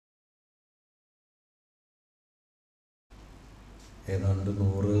ഏതാണ്ട്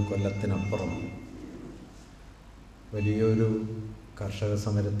 100 കൊല്ലത്തിനപ്പുറം വലിയൊരു കർഷക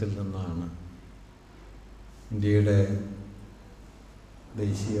സമരത്തിൽ നിന്നാണ് ഇന്ത്യയുടെ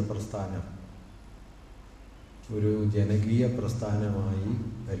ദേശീയ പ്രസ്ഥാനം ഒരു ജനകീയ പ്രസ്ഥാനമായി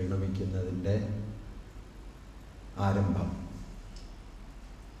പരിണമിക്കുന്നതിൻ്റെ ആരംഭം.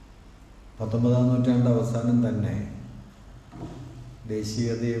 19-ാം നൂറ്റാണ്ട് അവസാനം തന്നെ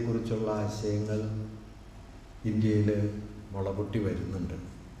ദേശീയതയെക്കുറിച്ചുള്ള ആശയങ്ങൾ ഇന്ത്യയിൽ മുളപൊട്ടി വരുന്നുണ്ട്.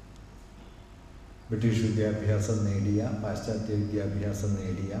 ബ്രിട്ടീഷ് വിദ്യാഭ്യാസം നേടിയ, പാശ്ചാത്യ വിദ്യാഭ്യാസം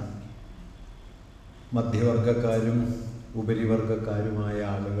നേടിയ മധ്യവർഗക്കാരും ഉപരിവർഗക്കാരുമായ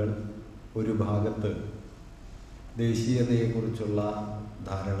ആളുകൾ ഒരു ഭാഗത്ത് ദേശീയതയെക്കുറിച്ചുള്ള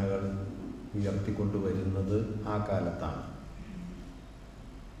ധാരണകൾ ഉയർത്തിക്കൊണ്ടുവരുന്നത് ആ കാലത്താണ്.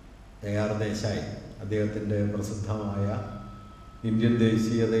 AR ദേശായി അദ്ദേഹത്തിൻ്റെ പ്രസിദ്ധമായ ഇന്ത്യൻ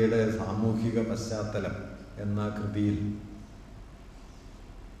ദേശീയതയുടെ സാമൂഹിക പശ്ചാത്തലം എന്ന കൃതിയിൽ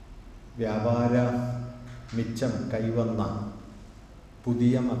വ്യാപാര മിച്ചം കൈവന്ന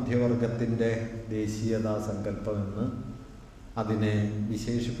പുതിയ മധ്യവർഗത്തിൻ്റെ ദേശീയതാ സങ്കല്പമെന്ന് അതിനെ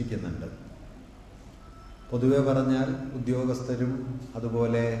വിശേഷിപ്പിക്കുന്നുണ്ട്. പൊതുവെ പറഞ്ഞാൽ ഉദ്യോഗസ്ഥരും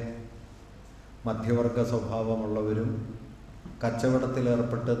അതുപോലെ മധ്യവർഗ സ്വഭാവമുള്ളവരും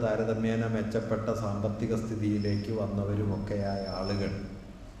കച്ചവടത്തിലേർപ്പെട്ട് താരതമ്യേന മെച്ചപ്പെട്ട സാമ്പത്തിക സ്ഥിതിയിലേക്ക് വന്നവരുമൊക്കെയായ ആളുകൾ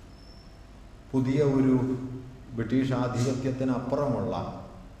പുതിയ ഒരു ബ്രിട്ടീഷ് ആധിപത്യത്തിനപ്പുറമുള്ള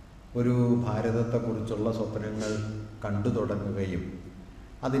ഒരു ഭാരതത്തെക്കുറിച്ചുള്ള സ്വപ്നങ്ങൾ കണ്ടു തുടങ്ങുകയും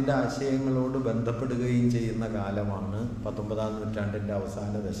അതിൻ്റെ ആശയങ്ങളോട് ബന്ധപ്പെടുകയും ചെയ്യുന്ന കാലമാണ് 19-ാം നൂറ്റാണ്ടിൻ്റെ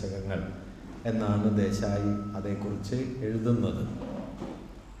അവസാന ദശകങ്ങൾ എന്നാണ് ദേശായി അതേക്കുറിച്ച് എഴുതുന്നത്.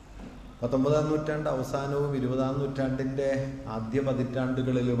 19-ാം നൂറ്റാണ്ട് അവസാനവും 20-ാം നൂറ്റാണ്ടിൻ്റെ ആദ്യ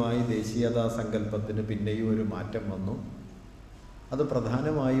പതിറ്റാണ്ടുകളിലുമായി ദേശീയതാ സങ്കല്പത്തിന് പിന്നെയും ഒരു മാറ്റം വന്നു. അത്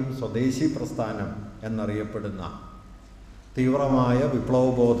പ്രധാനമായും സ്വദേശി പ്രസ്ഥാനം എന്നറിയപ്പെടുന്ന തീവ്രമായ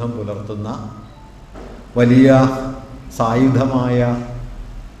വിപ്ലവബോധം പുലർത്തുന്ന വലിയ സായുധമായ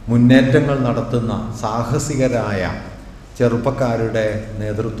മുന്നേറ്റങ്ങൾ നടത്തുന്ന സാഹസികരായ ചെറുപ്പക്കാരുടെ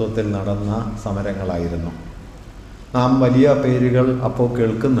നേതൃത്വത്തിൽ നടന്ന സമരങ്ങളായിരുന്നു. നാം വലിയ പേരുകൾ അപ്പോൾ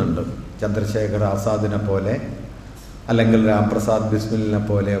കേൾക്കുന്നുണ്ട്. ചന്ദ്രശേഖർ ആസാദിനെ പോലെ അല്ലെങ്കിൽ രാംപ്രസാദ് ബിസ്മിലിനെ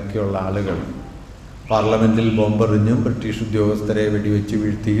പോലെയൊക്കെയുള്ള ആളുകൾ പാർലമെൻറ്റിൽ ബോംബെറിഞ്ഞും ബ്രിട്ടീഷ് ഉദ്യോഗസ്ഥരെ വെടിവെച്ച്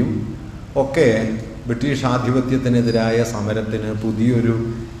വീഴ്ത്തിയും ഒക്കെ ബ്രിട്ടീഷ് ആധിപത്യത്തിനെതിരായ സമരത്തിന് പുതിയൊരു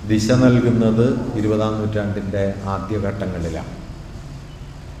ദിശ നൽകുന്നത് 20-ാം നൂറ്റാണ്ടിൻ്റെ ആദ്യഘട്ടങ്ങളിലാണ്.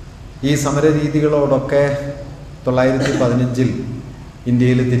 ഈ സമരരീതികളോടൊക്കെ 1915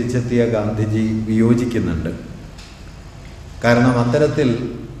 ഇന്ത്യയിൽ തിരിച്ചെത്തിയ ഗാന്ധിജി വിയോജിക്കുന്നുണ്ട്. കാരണം അത്തരത്തിൽ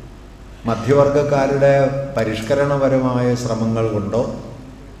മധ്യവർഗക്കാരുടെ പരിഷ്കരണപരമായ ശ്രമങ്ങൾ കൊണ്ടോ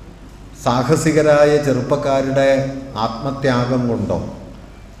സാഹസികരായ ചെറുപ്പക്കാരുടെ ആത്മത്യാഗം കൊണ്ടോ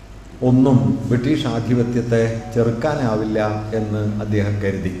ഒന്നും ബ്രിട്ടീഷ് ആധിപത്യത്തെ ചെറുക്കാനാവില്ല എന്ന് അദ്ദേഹം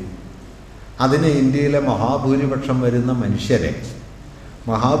കരുതി. അതിന് ഇന്ത്യയിലെ മഹാഭൂരിപക്ഷം വരുന്ന മനുഷ്യരെ,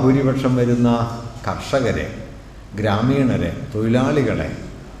 മഹാഭൂരിപക്ഷം വരുന്ന കർഷകരെ, ഗ്രാമീണരെ, തൊഴിലാളികളെ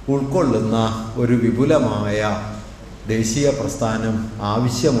ഉൾക്കൊള്ളുന്ന ഒരു വിപുലമായ ദേശീയ പ്രസ്ഥാനം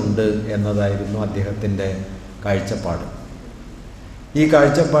ആവശ്യമുണ്ട് എന്നതായിരുന്നു അദ്ദേഹത്തിൻ്റെ കാഴ്ചപ്പാട്. ഈ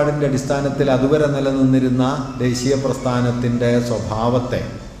കാഴ്ചപ്പാടിൻ്റെ അടിസ്ഥാനത്തിൽ അതുവരെ നിലനിന്നിരുന്ന ദേശീയ പ്രസ്ഥാനത്തിൻ്റെ സ്വഭാവത്തെ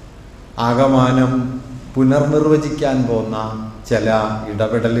ആകമാനം പുനർനിർവചിക്കാൻ പോന്ന ചില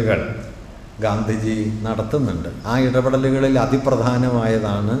ഇടപെടലുകൾ ഗാന്ധിജി നടത്തുന്നുണ്ട്. ആ ഇടപെടലുകളിൽ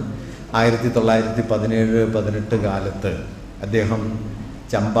അതിപ്രധാനമായതാണ് 1917-18 കാലത്ത് അദ്ദേഹം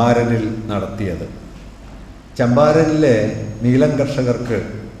ചമ്പാരനിൽ നടത്തിയത്. ചമ്പാരനിലെ നീലം കർഷകർക്ക്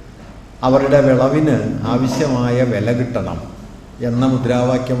അവരുടെ വിളവിന് ആവശ്യമായ വില കിട്ടണം എന്ന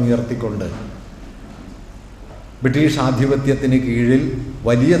മുദ്രാവാക്യം ഉയർത്തിക്കൊണ്ട് ബ്രിട്ടീഷ് ആധിപത്യത്തിന് കീഴിൽ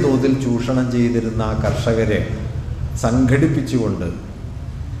വലിയ തോതിൽ ചൂഷണം ചെയ്തിരുന്ന കർഷകരെ സംഘടിപ്പിച്ചുകൊണ്ട്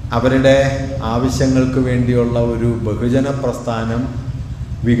അവരുടെ ആവശ്യങ്ങൾക്ക് വേണ്ടിയുള്ള ഒരു ബഹുജന പ്രസ്ഥാനം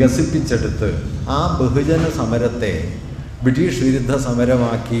വികസിപ്പിച്ചെടുത്ത് ആ ബഹുജന സമരത്തെ ബ്രിട്ടീഷ് വിരുദ്ധ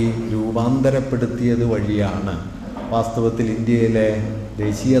സമരമാക്കി രൂപാന്തരപ്പെടുത്തിയത് വഴിയാണ് വാസ്തവത്തിൽ ഇന്ത്യയിലെ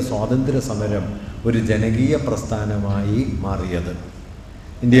ദേശീയ സ്വാതന്ത്ര്യ സമരം ഒരു ജനകീയ പ്രസ്ഥാനമായി മാറിയത്.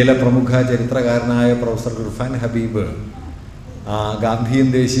 ഇന്ത്യയിലെ പ്രമുഖ ചരിത്രകാരനായ പ്രൊഫസർ ഇർഫാൻ ഹബീബ് ഗാന്ധിയൻ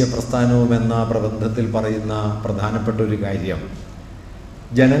ദേശീയ പ്രസ്ഥാനവും എന്ന പ്രബന്ധത്തിൽ പറയുന്ന പ്രധാനപ്പെട്ട ഒരു കാര്യം,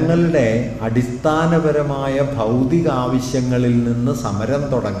 ജനങ്ങളുടെ അടിസ്ഥാനപരമായ ഭൗതിക ആവശ്യങ്ങളിൽ നിന്ന് സമരം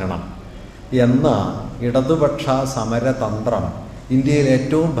തുടങ്ങണം എന്ന ഇടതുപക്ഷ സമരതന്ത്രം ഇന്ത്യയിൽ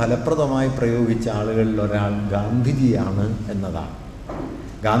ഏറ്റവും ഫലപ്രദമായി പ്രയോഗിച്ച ആളുകളിൽ ഒരാൾ ഗാന്ധിജിയാണ് എന്നതാണ്.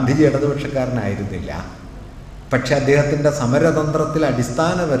 ഗാന്ധിജി ഇടതുപക്ഷക്കാരനായിരുന്നില്ല, പക്ഷെ അദ്ദേഹത്തിൻ്റെ സമരതന്ത്രത്തിൽ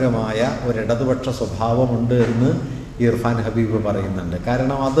അടിസ്ഥാനപരമായ ഒരിടതുപക്ഷ സ്വഭാവമുണ്ട് എന്ന് ഇർഫാൻ ഹബീബ് പറയുന്നുണ്ട്.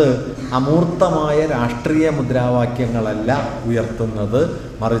 കാരണം അത് അമൂർത്തമായ രാഷ്ട്രീയ മുദ്രാവാക്യങ്ങളല്ല ഉയർത്തുന്നത്,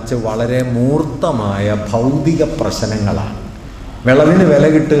 മറിച്ച് വളരെ മൂർത്തമായ ഭൗതിക പ്രശ്നങ്ങളാണ്. വിളവിന് വില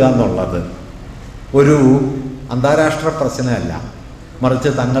കിട്ടുക എന്നുള്ളത് ഒരു അന്താരാഷ്ട്ര പ്രശ്നമല്ല, മറിച്ച്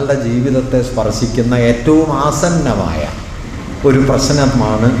തങ്ങളുടെ ജീവിതത്തെ സ്പർശിക്കുന്ന ഏറ്റവും ആസന്നമായ ഒരു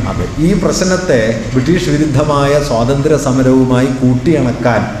പ്രശ്നമാണ് അത്. ഈ പ്രശ്നത്തെ ബ്രിട്ടീഷ് വിരുദ്ധമായ സ്വാതന്ത്ര്യ സമരവുമായി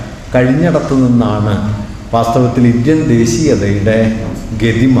കൂട്ടിയിണക്കാൻ കഴിഞ്ഞിടത്തു നിന്നാണ് വാസ്തവത്തിൽ ഇന്ത്യൻ ദേശീയതയുടെ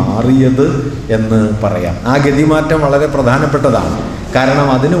ഗതി മാറിയത് എന്ന് പറയാം. ആ ഗതിമാറ്റം വളരെ പ്രധാനപ്പെട്ടതാണ്. കാരണം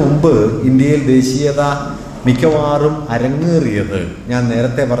അതിനു മുമ്പ് ഇന്ത്യയിൽ ദേശീയത മിക്കവാറും അരങ്ങേറിയത് ഞാൻ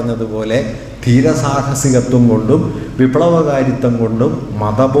നേരത്തെ പറഞ്ഞതുപോലെ ധീരസാഹസികത്വം കൊണ്ടും വിപ്ലവകാരിത്വം കൊണ്ടും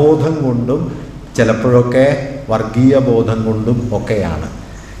മതബോധം കൊണ്ടും ചിലപ്പോഴൊക്കെ വർഗീയ ബോധം കൊണ്ടും ഒക്കെയാണ്.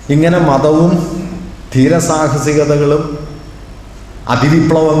 ഇങ്ങനെ മതവും ധീരസാഹസികതകളും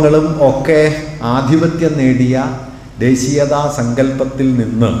അതിവിപ്ലവങ്ങളും ഒക്കെ ആധിപത്യം നേടിയ ദേശീയതാ സങ്കല്പത്തിൽ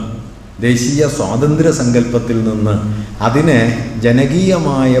നിന്ന്, ദേശീയ സ്വാതന്ത്ര്യ സങ്കല്പത്തിൽ നിന്ന് അതിനെ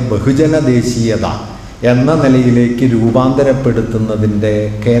ജനകീയമായ ബഹുജന ദേശീയത എന്ന നിലയിലേക്ക് രൂപാന്തരപ്പെടുത്തുന്നതിൻ്റെ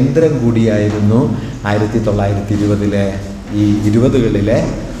കേന്ദ്രം കൂടിയായിരുന്നു 1920-ലെ ഈ 20കളിലെ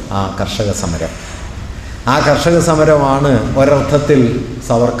ആ കർഷക സമരം. ആ കർഷക സമരമാണ് ഒരർത്ഥത്തിൽ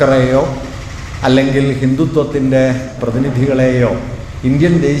സവർക്കറെയോ അല്ലെങ്കിൽ ഹിന്ദുത്വത്തിൻ്റെ പ്രതിനിധികളെയോ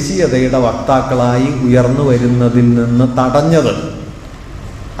ഇന്ത്യൻ ദേശീയതയുടെ വക്താക്കളായി ഉയർന്നു വരുന്നതിൽ നിന്ന് തടഞ്ഞത്.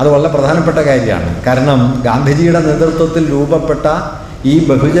 അത് വളരെ പ്രധാനപ്പെട്ട കാര്യമാണ്. കാരണം ഗാന്ധിജിയുടെ നേതൃത്വത്തിൽ രൂപപ്പെട്ട ഈ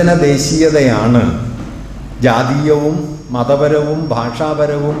ബഹുജന ദേശീയതയാണ് ജാതീയവും മതപരവും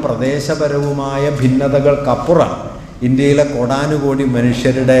ഭാഷാപരവും പ്രദേശപരവുമായ ഭിന്നതകൾക്കപ്പുറം ഇന്ത്യയിലെ കോടാനുകോടി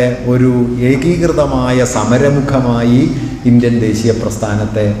മനുഷ്യരുടെ ഒരു ഏകീകൃതമായ സമരമുഖമായി ഇന്ത്യൻ ദേശീയ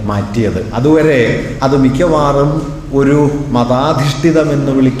പ്രസ്ഥാനത്തെ മാറ്റിയത്. അതുവരെ അത് മിക്കവാറും ഒരു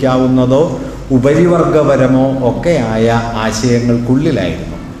മതാധിഷ്ഠിതമെന്ന് വിളിക്കാവുന്നതോ ഉപരിവർഗപരമോ ഒക്കെയായ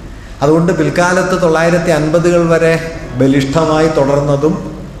ആശയങ്ങൾക്കുള്ളിലായിരുന്നു. അതുകൊണ്ട് പിൽക്കാലത്ത് 1950-കൾ വരെ ബലിഷ്ഠമായി തുടർന്നതും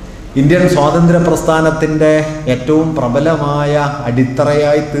ഇന്ത്യൻ സ്വാതന്ത്ര്യ പ്രസ്ഥാനത്തിൻ്റെ ഏറ്റവും പ്രബലമായ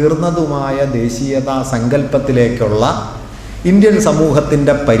അടിത്തറയായി തീർന്നതുമായ ദേശീയതാ സങ്കല്പത്തിലേക്കുള്ള ഇന്ത്യൻ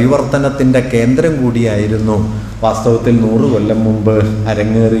സമൂഹത്തിൻ്റെ പരിവർത്തനത്തിൻ്റെ കേന്ദ്രം കൂടിയായിരുന്നു വാസ്തവത്തിൽ 100 കൊല്ലം മുമ്പ്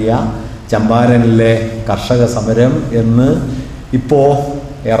അരങ്ങേറിയ ചമ്പാരനിലെ കർഷക സമരം എന്ന് ഇപ്പോൾ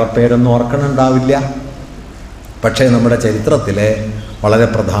ഏറെ പേരൊന്നും ഓർക്കണുണ്ടാവില്ല. പക്ഷേ നമ്മുടെ ചരിത്രത്തിലെ വളരെ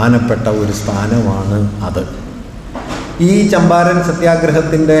പ്രധാനപ്പെട്ട ഒരു സ്ഥാനമാണ് അത്. ഈ ചമ്പാരൻ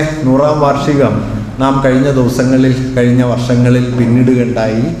സത്യാഗ്രഹത്തിൻ്റെ 100ാം വാർഷികം നാം കഴിഞ്ഞ ദിവസങ്ങളിൽ, കഴിഞ്ഞ വർഷങ്ങളിൽ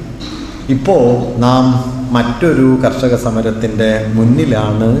പിന്നിടുകയുണ്ടായി. ഇപ്പോൾ നാം മറ്റൊരു കർഷക സമരത്തിൻ്റെ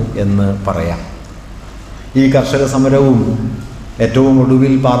മുന്നിലാണ് എന്ന് പറയാം. ഈ കർഷക സമരവും ഏറ്റവും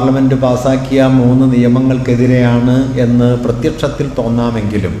ഒടുവിൽ പാർലമെൻറ്റ് പാസാക്കിയ 3 നിയമങ്ങൾക്കെതിരെയാണ് എന്ന് പ്രത്യക്ഷത്തിൽ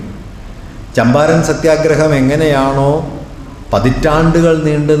തോന്നാമെങ്കിലും ചമ്പാരൻ സത്യാഗ്രഹം എങ്ങനെയാണോ പതിറ്റാണ്ടുകൾ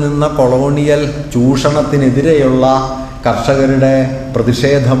നീണ്ടു നിന്ന കൊളോണിയൽ ചൂഷണത്തിനെതിരെയുള്ള കർഷകരുടെ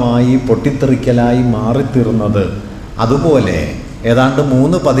പ്രതിഷേധമായി പൊട്ടിത്തെറിക്കലായി മാറിത്തീർന്നത്, അതുപോലെ ഏതാണ്ട്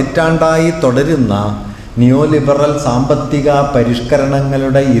 3 പതിറ്റാണ്ടായി തുടരുന്ന നിയോലിബറൽ സാമ്പത്തിക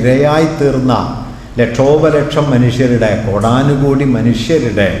പരിഷ്കരണങ്ങളുടെ ഇരയായി തീർന്ന ലക്ഷോപലക്ഷം മനുഷ്യരുടെ, കോടാനുകോടി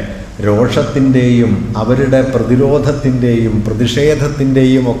മനുഷ്യരുടെ രോഷത്തിൻ്റെയും അവരുടെ പ്രതിരോധത്തിൻ്റെയും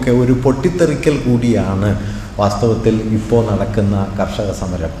പ്രതിഷേധത്തിൻ്റെയും ഒക്കെ ഒരു പൊട്ടിത്തെറിക്കൽ കൂടിയാണ് വാസ്തവത്തിൽ ഇപ്പോൾ നടക്കുന്ന കർഷക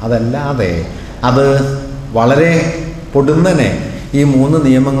സമരം. അതല്ലാതെ അത് വളരെ പൊടുന്നനെ ഈ 3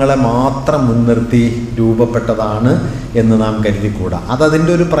 നിയമങ്ങളെ മാത്രം മുൻനിർത്തി രൂപപ്പെട്ടതാണ് എന്ന് നാം കരുതിക്കൂടാ.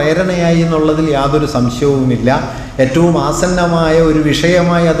 അതതിൻ്റെ ഒരു പ്രേരണയായി എന്നുള്ളതിൽ യാതൊരു സംശയവുമില്ല. ഏറ്റവും ആസന്നമായ ഒരു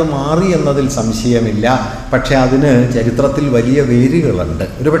വിഷയമായി അത് മാറി എന്നതിൽ സംശയമില്ല. പക്ഷേ അതിന് ചരിത്രത്തിൽ വലിയ വേരുകളുണ്ട്.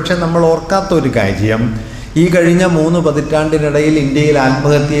 ഒരുപക്ഷെ നമ്മൾ ഓർക്കാത്ത ഒരു കാര്യം, ഈ കഴിഞ്ഞ 3 പതിറ്റാണ്ടിനിടയിൽ ഇന്ത്യയിൽ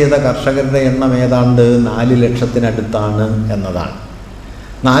ആത്മഹത്യ ചെയ്ത കർഷകരുടെ എണ്ണം ഏതാണ്ട് 4 ലക്ഷത്തിനടുത്താണ് എന്നതാണ്.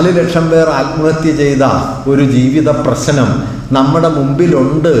 4 ലക്ഷം പേർ ആത്മഹത്യ ചെയ്ത ഒരു ജീവിത പ്രശ്നം നമ്മുടെ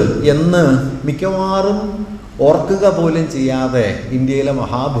മുമ്പിലുണ്ട് എന്ന് മിക്കവാറും ഓർക്കുക പോലും ചെയ്യാതെ ഇന്ത്യയിലെ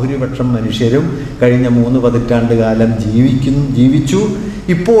മഹാഭൂരിപക്ഷം മനുഷ്യരും കഴിഞ്ഞ 3 പതിറ്റാണ്ട് കാലം ജീവിച്ചു,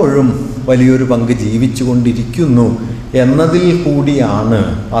 ഇപ്പോഴും വലിയൊരു പങ്ക് ജീവിച്ചു കൊണ്ടിരിക്കുന്നു എന്നതിൽ കൂടിയാണ്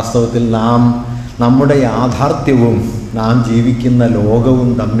വാസ്തവത്തിൽ നമ്മുടെ യാഥാർത്ഥ്യവും നാം ജീവിക്കുന്ന ലോകവും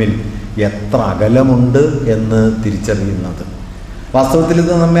തമ്മിൽ എത്ര അകലമുണ്ട് എന്ന് തിരിച്ചറിയുന്നത്. വാസ്തവത്തിൽ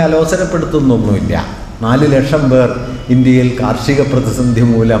ഇത് നമ്മെ അലോസരപ്പെടുത്തുന്നൊന്നുമില്ല. 4 ലക്ഷം പേർ ഇന്ത്യയിൽ കാർഷിക പ്രതിസന്ധി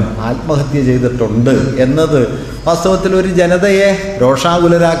മൂലം ആത്മഹത്യ ചെയ്തിട്ടുണ്ട് എന്നത് വാസ്തവത്തിൽ ഒരു ജനതയെ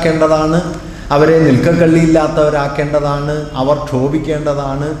രോഷാകുലരാക്കേണ്ടതാണ്, അവരെ നിൽക്കക്കള്ളിയില്ലാത്തവരാക്കേണ്ടതാണ്, അവർ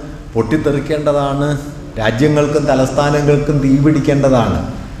ക്ഷോഭിക്കേണ്ടതാണ്, പൊട്ടിത്തെറിക്കേണ്ടതാണ്, രാജ്യങ്ങൾക്കും തലസ്ഥാനങ്ങൾക്കും തീപിടിക്കേണ്ടതാണ്.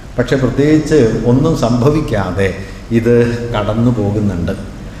 പക്ഷെ പ്രത്യേകിച്ച് ഒന്നും സംഭവിക്കാതെ ഇത് കടന്നു പോകുന്നുണ്ട്.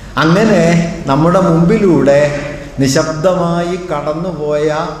 അങ്ങനെ നമ്മുടെ മുമ്പിലൂടെ നിശബ്ദമായി കടന്നുപോയ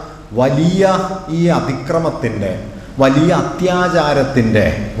വലിയ ഈ അതിക്രമത്തിൻ്റെ, വലിയ അത്യാചാരത്തിൻ്റെ,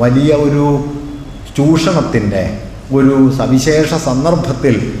 വലിയ ഒരു ചൂഷണത്തിൻ്റെ ഒരു സവിശേഷ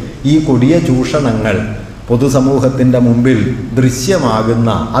സന്ദർഭത്തിൽ ഈ കൊടിയ ചൂഷണങ്ങൾ പൊതുസമൂഹത്തിൻ്റെ മുമ്പിൽ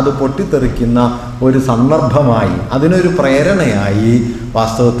ദൃശ്യമാകുന്ന, അത് പൊട്ടിത്തെറിക്കുന്ന ഒരു സന്ദർഭമായി, അതിനൊരു പ്രേരണയായി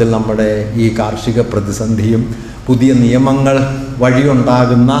വാസ്തവത്തിൽ നമ്മുടെ ഈ കാർഷിക പ്രതിസന്ധിയും പുതിയ നിയമങ്ങൾ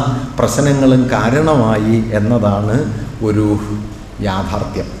വഴിയുണ്ടാകുന്ന പ്രശ്നങ്ങളും കാരണമായി എന്നതാണ് ഒരു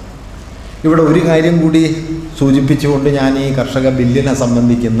യാഥാർത്ഥ്യം. ഇവിടെ ഒരു കാര്യം കൂടി സൂചിപ്പിച്ചുകൊണ്ട് ഞാൻ ഈ കർഷക ബില്ലിനെ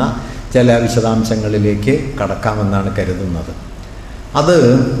സംബന്ധിക്കുന്ന ചില വിശദാംശങ്ങളിലേക്ക് കടക്കാമെന്നാണ് കരുതുന്നത്. അത്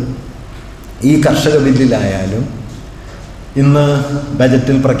ഈ കർഷക ബില്ലിലായാലും ഇന്ന്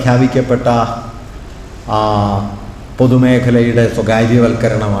ബജറ്റിൽ പ്രഖ്യാപിക്കപ്പെട്ട പൊതുമേഖലയുടെ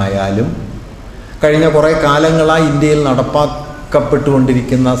സ്വകാര്യവൽക്കരണമായാലും കഴിഞ്ഞ കുറേ കാലങ്ങളായി ഇന്ത്യയിൽ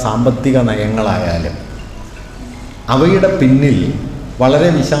നടപ്പാക്കപ്പെട്ടുകൊണ്ടിരിക്കുന്ന സാമ്പത്തിക നയങ്ങളായാലും അവയുടെ പിന്നിൽ വളരെ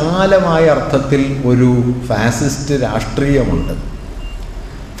വിശാലമായ അർത്ഥത്തിൽ ഒരു ഫാസിസ്റ്റ് രാഷ്ട്രീയമുണ്ട്.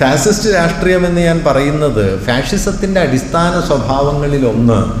 ഫാസിസ്റ്റ് രാഷ്ട്രീയമെന്ന് ഞാൻ പറയുന്നത് ഫാഷിസത്തിൻ്റെ അടിസ്ഥാന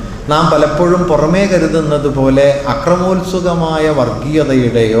സ്വഭാവങ്ങളിലൊന്ന് നാം പലപ്പോഴും പുറമേ കരുതുന്നത് പോലെ അക്രമോത്സുകമായ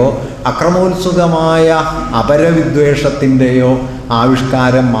വർഗീയതയുടെയോ അക്രമോത്സുകമായ അപരവിദ്വേഷത്തിൻ്റെയോ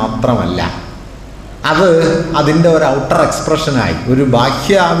ആവിഷ്കാരം മാത്രമല്ല. അത് അതിൻ്റെ ഒരു ഔട്ടർ എക്സ്പ്രഷനായി, ഒരു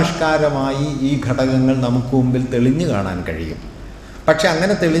ബാഹ്യ ആവിഷ്കാരമായി ഈ ഘടകങ്ങൾ നമുക്ക് മുമ്പിൽ തെളിഞ്ഞു കാണാൻ കഴിയും. പക്ഷെ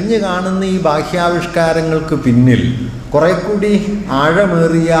അങ്ങനെ തെളിഞ്ഞു കാണുന്ന ഈ ബാഹ്യാവിഷ്കാരങ്ങൾക്ക് പിന്നിൽ കുറെ കൂടി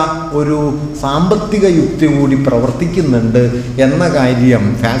ആഴമേറിയ ഒരു സാമ്പത്തിക യുക്തി കൂടി പ്രവർത്തിക്കുന്നുണ്ട് എന്ന കാര്യം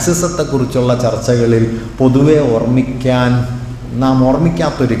ഫാസിസത്തെക്കുറിച്ചുള്ള ചർച്ചകളിൽ പൊതുവെ നാം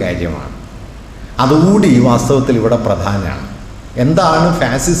ഓർമ്മിക്കാത്തൊരു കാര്യമാണ്. അതുകൂടി വാസ്തവത്തിൽ ഇവിടെ പ്രധാനമാണ്. എന്താണ്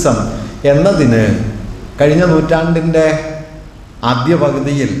ഫാസിസം എന്നതിന് കഴിഞ്ഞ നൂറ്റാണ്ടിൻ്റെ ആദ്യ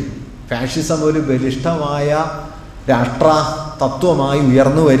പകുതിയിൽ ഫാഷിസം ഒരു ബലിഷ്ഠമായ രാഷ്ട്ര തത്വമായി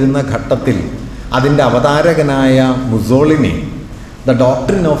ഉയർന്നു വരുന്ന ഘട്ടത്തിൽ അതിൻ്റെ അവതാരകനായ Mussolini the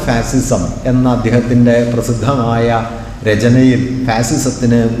doctrine of fascism എന്ന അദ്ദേഹത്തിൻ്റെ പ്രസിദ്ധമായ രചനയിൽ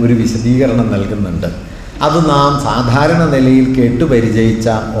ഫാസിസത്തിന് ഒരു വിശദീകരണം നൽകുന്നുണ്ട്. അത് നാം സാധാരണ നിലയിൽ കേട്ടുപരിചയിച്ച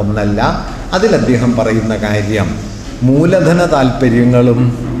ഒന്നല്ല. അതിൽ അദ്ദേഹം പറയുന്ന കാര്യം മൂലധന താൽപ്പര്യങ്ങളും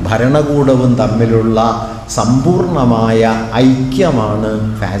ഭരണകൂടവും തമ്മിലുള്ള സമ്പൂർണമായ ഐക്യമാണ്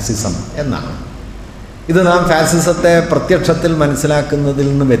ഫാസിസം എന്നാണ്. ഇത് നാം ഫാസിസത്തെ പ്രത്യക്ഷത്തിൽ മനസ്സിലാക്കുന്നതിൽ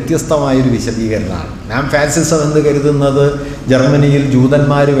നിന്ന് വ്യത്യസ്തമായൊരു വിശദീകരണമാണ്. നാം ഫാസിസം എന്ന് കരുതുന്നത് ജർമ്മനിയിൽ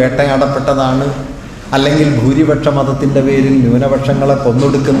ജൂതന്മാർ വേട്ടയാടപ്പെട്ടതാണ്, അല്ലെങ്കിൽ ഭൂരിപക്ഷ മതത്തിൻ്റെ പേരിൽ ന്യൂനപക്ഷങ്ങളെ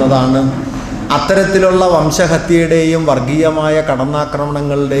കൊന്നൊടുക്കുന്നതാണ്. അത്തരത്തിലുള്ള വംശഹത്യയുടെയും വർഗീയമായ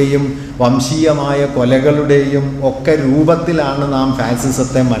കടന്നാക്രമണങ്ങളുടെയും വംശീയമായ കൊലകളുടെയും ഒക്കെ രൂപത്തിലാണ് നാം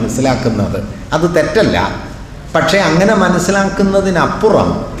ഫാസിസത്തെ മനസ്സിലാക്കുന്നത്. അത് തെറ്റല്ല. പക്ഷേ അങ്ങനെ മനസ്സിലാക്കുന്നതിനപ്പുറം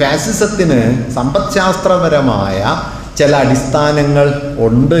ഫാസിസത്തിന് സമ്പദ്ശാസ്ത്രപരമായ ചില അടിസ്ഥാനങ്ങൾ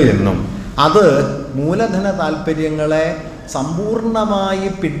ഉണ്ട് എന്നും അത് മൂലധന താൽപ്പര്യങ്ങളെ സമ്പൂർണമായി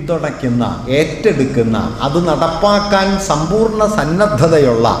പിന്തുണയ്ക്കുന്ന, ഏറ്റെടുക്കുന്ന, അത് നടപ്പാക്കാൻ സമ്പൂർണ്ണ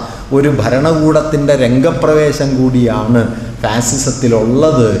സന്നദ്ധതയുള്ള ഒരു ഭരണകൂടത്തിൻ്റെ രംഗപ്രവേശം കൂടിയാണ്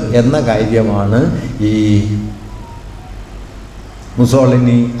ഫാസിസത്തിലുള്ളത് എന്ന കാര്യമാണ് ഈ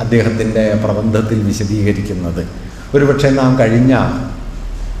മുസോളിനി അദ്ദേഹത്തിൻ്റെ പ്രബന്ധത്തിൽ വിശദീകരിക്കുന്നത്. ഒരുപക്ഷെ നാം കഴിഞ്ഞ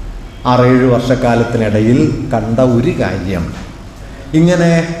 6-7 വർഷക്കാലത്തിനിടയിൽ കണ്ട ഒരു കാര്യം,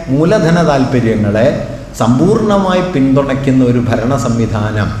 ഇങ്ങനെ മൂലധന താൽപ്പര്യങ്ങളെ സമ്പൂർണമായി പിന്തുണയ്ക്കുന്ന ഒരു ഭരണ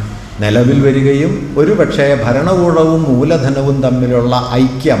സംവിധാനം നിലവിൽ വരികയും ഒരുപക്ഷെ ഭരണകൂടവും മൂലധനവും തമ്മിലുള്ള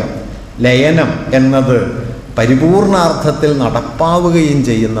ഐക്യം, ലയനം എന്നത് പരിപൂർണാർത്ഥത്തിൽ നടപ്പാവുകയും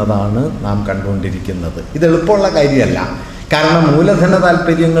ചെയ്യുന്നതാണ് നാം കണ്ടുകൊണ്ടിരിക്കുന്നത്. ഇത് എളുപ്പമുള്ള കാര്യമല്ല. കാരണം മൂലധന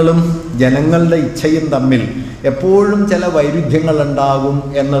താൽപ്പര്യങ്ങളും ജനങ്ങളുടെ ഇച്ഛയും തമ്മിൽ എപ്പോഴും ചില വൈരുദ്ധ്യങ്ങളുണ്ടാകും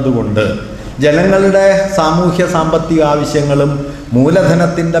എന്നതുകൊണ്ട് ജനങ്ങളുടെ സാമൂഹ്യ സാമ്പത്തിക ആവശ്യങ്ങളും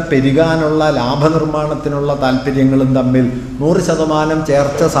മൂലധനത്തിൻ്റെ പെരുകാനുള്ള ലാഭനിർമ്മാണത്തിനുള്ള താൽപ്പര്യങ്ങളും തമ്മിൽ 100%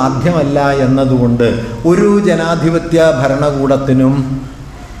 ചേർച്ച സാധ്യമല്ല എന്നതുകൊണ്ട് ഒരു ജനാധിപത്യ ഭരണകൂടത്തിനും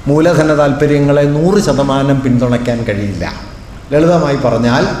മൂലധന താൽപ്പര്യങ്ങളെ 100% പിന്തുണയ്ക്കാൻ കഴിയില്ല. ലളിതമായി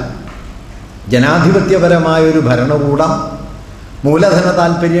പറഞ്ഞാൽ ജനാധിപത്യപരമായൊരു ഭരണകൂടം മൂലധന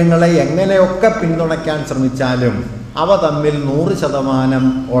താൽപ്പര്യങ്ങളെ എങ്ങനെയൊക്കെ പിന്തുണയ്ക്കാൻ ശ്രമിച്ചാലും അവ തമ്മിൽ 100%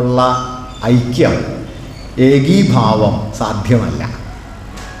 ഉള്ള ഐക്യം, ഏകീഭാവം സാധ്യമല്ല.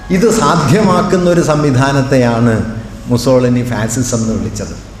 ഇത് സാധ്യമാക്കുന്നൊരു സംവിധാനത്തെയാണ് മുസോളിനി ഫാസിസം എന്ന്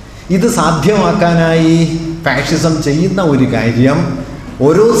വിളിച്ചത്. ഇത് സാധ്യമാക്കാനായി ഫാഷിസം ചെയ്യുന്ന ഒരു കാര്യം,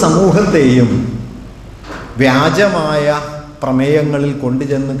 ഓരോ സമൂഹത്തെയും വ്യാജമായ പ്രമേയങ്ങളിൽ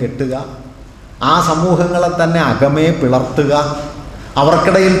കൊണ്ടുചെന്ന് കെട്ടുക, ആ സമൂഹങ്ങളെ തന്നെ അകമേ പിളർത്തുക,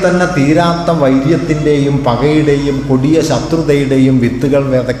 അവർക്കിടയിൽ തന്നെ തീരാത്ത വൈര്യത്തിൻ്റെയും പകയുടെയും കൊടിയ ശത്രുതയുടെയും വിത്തുകൾ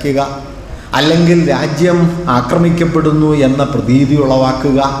വിതയ്ക്കുക, അല്ലെങ്കിൽ രാജ്യം ആക്രമിക്കപ്പെടുന്നു എന്ന പ്രതീതി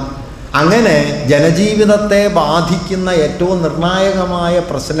ഉളവാക്കുക, അങ്ങനെ ജനജീവിതത്തെ ബാധിക്കുന്ന ഏറ്റവും നിർണായകമായ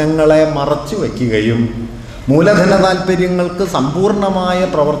പ്രശ്നങ്ങളെ മറച്ചു വയ്ക്കുകയും മൂലധന താൽപ്പര്യങ്ങൾക്ക് സമ്പൂർണമായ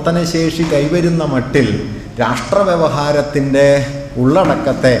പ്രവർത്തനശേഷി കൈവരുന്ന മട്ടിൽ രാഷ്ട്രവ്യവഹാരത്തിൻ്റെ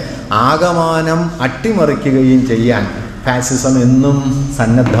ഉള്ളടക്കത്തെ ആകമാനം അട്ടിമറിക്കുകയും ചെയ്യാൻ ഫാസിസം എന്നും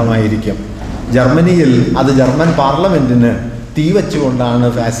സന്നദ്ധമായിരിക്കും. ജർമ്മനിയിൽ അത് ജർമ്മൻ പാർലമെൻറ്റിന് തീവച്ചുകൊണ്ടാണ്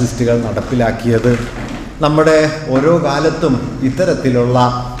ഫാസിസ്റ്റുകൾ നടപ്പിലാക്കിയത്. നമ്മുടെ ഓരോ കാലത്തും ഇത്തരത്തിലുള്ള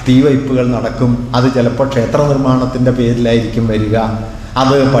തീവയ്പ്പുകൾ നടക്കും. അത് ചിലപ്പോൾ ക്ഷേത്ര നിർമ്മാണത്തിൻ്റെ പേരിലായിരിക്കും വരിക,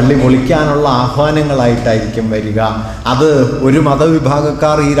 അത് പള്ളി പൊളിക്കാനുള്ള ആഹ്വാനങ്ങളായിട്ടായിരിക്കും വരിക, അത് ഒരു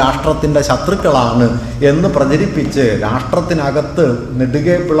മതവിഭാഗക്കാർ ഈ രാഷ്ട്രത്തിൻ്റെ ശത്രുക്കളാണ് എന്ന് പ്രചരിപ്പിച്ച് രാഷ്ട്രത്തിനകത്ത്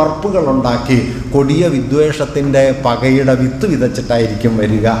നെടുകെ പിളർപ്പുകളുണ്ടാക്കി കൊടിയ വിദ്വേഷത്തിൻ്റെ പകയുടെ വിത്ത് വിതച്ചിട്ടായിരിക്കും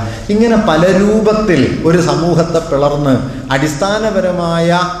വരിക. ഇങ്ങനെ പല രൂപത്തിൽ ഒരു സമൂഹത്തെ പിളർന്ന്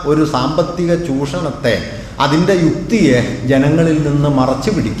അടിസ്ഥാനപരമായ ഒരു സാമ്പത്തിക ചൂഷണത്തെ, അതിൻ്റെ യുക്തിയെ ജനങ്ങളിൽ നിന്ന്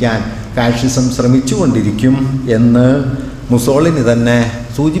മറച്ചു പിടിക്കാൻ ഫാഷിസം ശ്രമിച്ചുകൊണ്ടിരിക്കും എന്ന് മുസോളിനി തന്നെ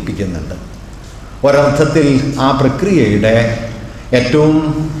സൂചിപ്പിക്കുന്നുണ്ട്. ഒരർത്ഥത്തിൽ ആ പ്രക്രിയയുടെ ഏറ്റവും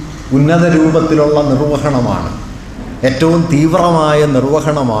ഉന്നത രൂപത്തിലുള്ള നിർവഹണമാണ്, ഏറ്റവും തീവ്രമായ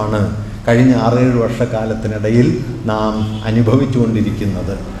നിർവഹണമാണ് കഴിഞ്ഞ 6-7 വർഷക്കാലത്തിനിടയിൽ നാം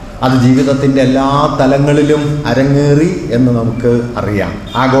അനുഭവിച്ചുകൊണ്ടിരിക്കുന്നത്. അത് ജീവിതത്തിൻ്റെ എല്ലാ തലങ്ങളിലും അരങ്ങേറി എന്ന് നമുക്ക് അറിയാം.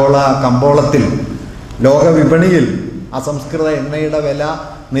 ആഗോള കമ്പോളത്തിൽ, ലോകവിപണിയിൽ അസംസ്കൃത എണ്ണയുടെ വില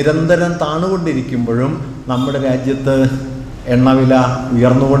നിരന്തരം താണുകൊണ്ടിരിക്കുമ്പോഴും നമ്മുടെ രാജ്യത്ത് എണ്ണവില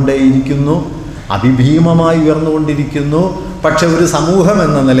ഉയർന്നുകൊണ്ടേയിരിക്കുന്നു, അതിഭീമമായി ഉയർന്നുകൊണ്ടിരിക്കുന്നു. പക്ഷെ ഒരു സമൂഹം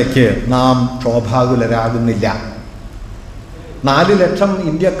എന്ന നിലയ്ക്ക് നാം ക്ഷോഭാകുലരാകുന്നില്ല. 4 ലക്ഷം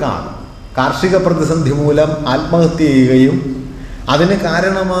ഇന്ത്യക്കാർ കാർഷിക പ്രതിസന്ധി മൂലം ആത്മഹത്യ ചെയ്യുകയും അതിന്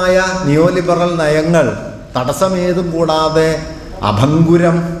കാരണമായ നിയോലിബറൽ നയങ്ങൾ തടസ്സമേതും കൂടാതെ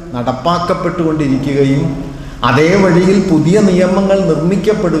അഭംഗുരം നടപ്പാക്കപ്പെട്ടുകൊണ്ടിരിക്കുകയും അതേ വഴിയിൽ പുതിയ നിയമങ്ങൾ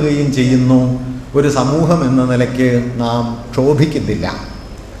നിർമ്മിക്കപ്പെടുകയും ചെയ്യുന്നു. ഒരു സമൂഹം എന്ന നിലയ്ക്ക് നാം ക്ഷോഭിക്കുന്നില്ല.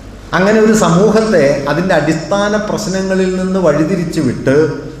 അങ്ങനെ ഒരു സമൂഹത്തെ അതിൻ്റെ അടിസ്ഥാന പ്രശ്നങ്ങളിൽ നിന്ന് വഴിതിരിച്ചു വിട്ട്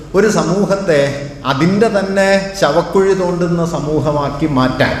ഒരു സമൂഹത്തെ അതിൻ്റെ തന്നെ ശവക്കുഴി തോണ്ടുന്ന സമൂഹമാക്കി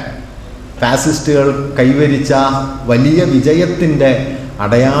മാറ്റാൻ ഫാസിസ്റ്റുകൾ കൈവരിച്ച വലിയ വിജയത്തിൻ്റെ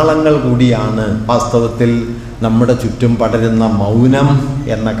അടയാളങ്ങൾ കൂടിയാണ് വാസ്തവത്തിൽ നമ്മുടെ ചുറ്റും പടരുന്ന മൗനം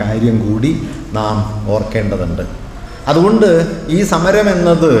എന്ന കാര്യം കൂടി നാം ഓർക്കേണ്ടതുണ്ട്. അതുകൊണ്ട് ഈ സമരം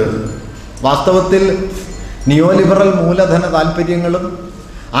എന്നത് വാസ്തവത്തിൽ നിയോലിബറൽ മൂലധന താൽപ്പര്യങ്ങളും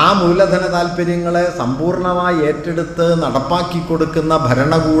ആ മൂലധന താൽപ്പര്യങ്ങളെ സമ്പൂർണമായി ഏറ്റെടുത്ത് നടപ്പാക്കി കൊടുക്കുന്ന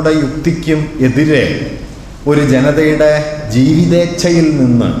ഭരണകൂട യുക്തിക്കും എതിരെ ഒരു ജനതയുടെ ജീവിതേച്ഛയിൽ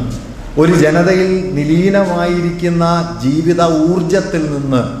നിന്ന്, ഒരു ജനതയിൽ നിലീനമായിരിക്കുന്ന ജീവിത ഊർജത്തിൽ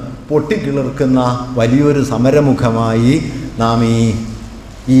നിന്ന് പൊട്ടിക്കിളിർക്കുന്ന വലിയൊരു സമരമുഖമായി നാം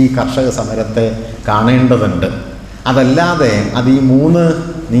ഈ കർഷക സമരത്തെ കാണേണ്ടതുണ്ട്. അതല്ലാതെ അത് ഈ 3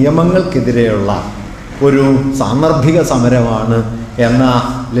 നിയമങ്ങൾക്കെതിരെയുള്ള ഒരു സാന്ദർഭിക സമരമാണ് എന്ന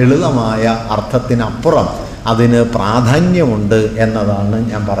ലളിതമായ അർത്ഥത്തിനപ്പുറം അതിന് പ്രാധാന്യമുണ്ട് എന്നതാണ്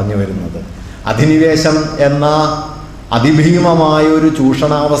ഞാൻ പറഞ്ഞു വരുന്നത്. അധിനിവേശം എന്ന അതിഭീമമായ ഒരു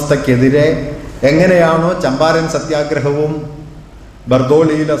ചൂഷണാവസ്ഥക്കെതിരെ എങ്ങനെയാണോ ചമ്പാരൻ സത്യാഗ്രഹവും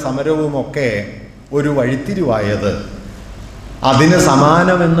ബർദോളിയിലെ സമരവുമൊക്കെ ഒരു വഴിത്തിരിവായത്, അതിന്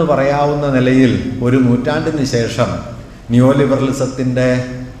സമാനമെന്ന് പറയാവുന്ന നിലയിൽ ഒരു നൂറ്റാണ്ടിന് ശേഷം നിയോലിബറലിസത്തിൻ്റെ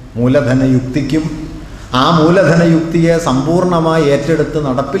മൂലധന യുക്തിക്കും ആ മൂലധന യുക്തിയെ സമ്പൂർണമായി ഏറ്റെടുത്ത്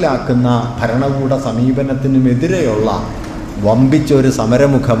നടപ്പിലാക്കുന്ന ഭരണകൂട സമീപനത്തിനുമെതിരെയുള്ള വമ്പിച്ചൊരു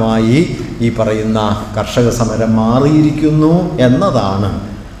സമരമുഖമായി ഈ പറയുന്ന കർഷക സമരം മാറിയിരിക്കുന്നു എന്നതാണ്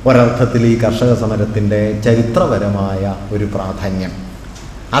ഒരർത്ഥത്തിൽ ഈ കർഷക സമരത്തിൻ്റെ ചരിത്രപരമായ ഒരു പ്രാധാന്യം.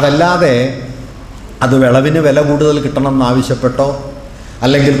 അതല്ലാതെ അത് വിളവിന് വില കൂടുതൽ കിട്ടണം എന്നാവശ്യപ്പെട്ടോ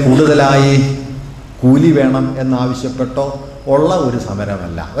അല്ലെങ്കിൽ കൂടുതലായി കൂലി വേണം എന്നാവശ്യപ്പെട്ടോ ഉള്ള ഒരു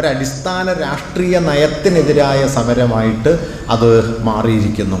സമരമല്ല. ഒരടിസ്ഥാന രാഷ്ട്രീയ നയത്തിനെതിരായ സമരമായിട്ട് അത്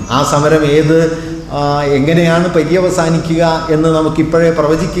മാറിയിരിക്കുന്നു. ആ സമരം എങ്ങനെയാണ് പര്യവസാനിക്കുക എന്ന് നമുക്കിപ്പോഴേ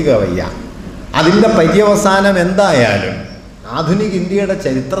പ്രവചിക്കുക വയ്യ. അതിൻ്റെ പര്യവസാനം എന്തായാലും ആധുനിക ഇന്ത്യയുടെ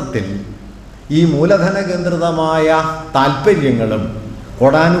ചരിത്രത്തിൽ ഈ മൂലധന കേന്ദ്രിതമായ താൽപ്പര്യങ്ങളും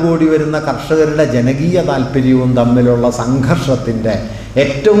കോടാനുകോടി വരുന്ന കർഷകരുടെ ജനകീയ താൽപ്പര്യവും തമ്മിലുള്ള സംഘർഷത്തിൻ്റെ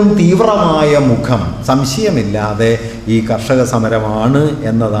ഏറ്റവും തീവ്രമായ മുഖം സംശയമില്ലാതെ ഈ കർഷക സമരമാണ്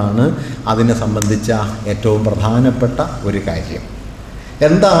എന്നതാണ് അതിനെ സംബന്ധിച്ച ഏറ്റവും പ്രധാനപ്പെട്ട ഒരു കാര്യം.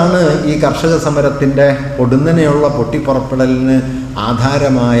 എന്താണ് ഈ കർഷക സമരത്തിൻ്റെ പൊടുന്നനെയുള്ള പൊട്ടിപ്പുറപ്പെടലിന്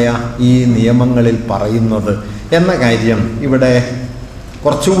ആധാരമായ ഈ നിയമങ്ങളിൽ പറയുന്നത് എന്ന കാര്യം ഇവിടെ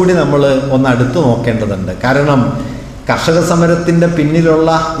കുറച്ചുകൂടി നമ്മൾ ഒന്ന് അടുത്ത് നോക്കേണ്ടതുണ്ട്. കാരണം കർഷക സമരത്തിൻ്റെ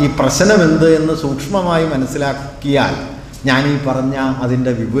പിന്നിലുള്ള ഈ പ്രശ്നം എന്ത് എന്ന് സൂക്ഷ്മമായി മനസ്സിലാക്കിയാൽ ഞാനീ പറഞ്ഞ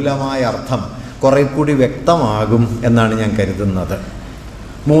അതിൻ്റെ വിപുലമായ അർത്ഥം കുറെ കൂടി വ്യക്തമാകും എന്നാണ് ഞാൻ കരുതുന്നത്.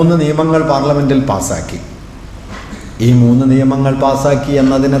 3 നിയമങ്ങൾ പാർലമെൻറ്റിൽ പാസ്സാക്കി. ഈ 3 നിയമങ്ങൾ പാസ്സാക്കി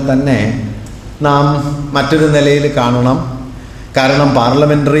എന്നതിനെ തന്നെ നാം മറ്റൊരു നിലയിൽ കാണണം. കാരണം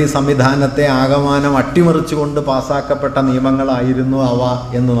പാർലമെൻ്ററി സംവിധാനത്തെ ആകമാനം അട്ടിമറിച്ചുകൊണ്ട് പാസ്സാക്കപ്പെട്ട നിയമങ്ങളായിരുന്നു അവ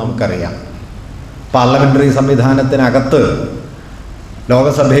എന്ന് നമുക്കറിയാം. പാർലമെൻ്ററി സംവിധാനത്തിനകത്ത്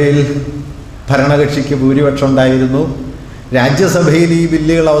ലോകസഭയിൽ ഭരണകക്ഷിക്ക് ഭൂരിപക്ഷം ഉണ്ടായിരുന്നു. രാജ്യസഭയിൽ ഈ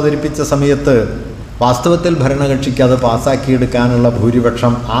ബില്ലുകൾ അവതരിപ്പിച്ച സമയത്ത് വാസ്തവത്തിൽ ഭരണകക്ഷിക്ക് അത് പാസ്സാക്കിയെടുക്കാനുള്ള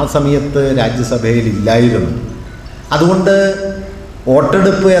ഭൂരിപക്ഷം ആ സമയത്ത് രാജ്യസഭയിൽ ഇല്ലായിരുന്നു. അതുകൊണ്ട്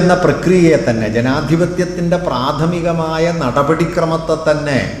വോട്ടെടുപ്പ് എന്ന പ്രക്രിയയെ തന്നെ, ജനാധിപത്യത്തിൻ്റെ പ്രാഥമികമായ നടപടിക്രമത്തെ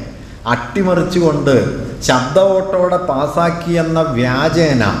തന്നെ അട്ടിമറിച്ചുകൊണ്ട് ശബ്ദ വോട്ടോടെ പാസ്സാക്കിയെന്ന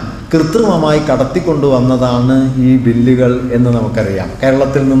വ്യാജേന കൃത്രിമമായി കടത്തിക്കൊണ്ടുവന്നതാണ് ഈ ബില്ലുകൾ എന്ന് നമുക്കറിയാം.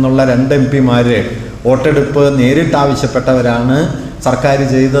 കേരളത്തിൽ നിന്നുള്ള 2 MP-മാർ വോട്ടെടുപ്പ് നേരിട്ട് ആവശ്യപ്പെട്ടവരാണ്. സർക്കാർ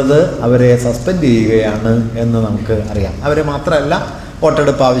ചെയ്തത് അവരെ സസ്പെൻഡ് ചെയ്യുകയാണ് എന്ന് നമുക്ക് അറിയാം. അവരെ മാത്രമല്ല,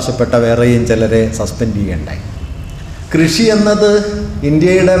 വോട്ടെടുപ്പ് ആവശ്യപ്പെട്ട വേറെയും ചിലരെ സസ്പെൻഡ് ചെയ്യണ്ടായി. കൃഷി എന്നത്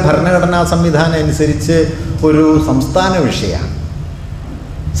ഇന്ത്യയുടെ ഭരണഘടനാ സംവിധാനം അനുസരിച്ച് ഒരു സംസ്ഥാന വിഷയമാണ്.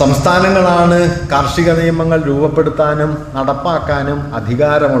 സംസ്ഥാനങ്ങളാണ് കാർഷിക നിയമങ്ങൾ രൂപപ്പെടുത്താനും നടപ്പാക്കാനും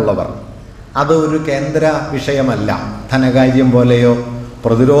അധികാരമുള്ളവർ. അത് ഒരു കേന്ദ്ര വിഷയമല്ല. ധനകാര്യം പോലെയോ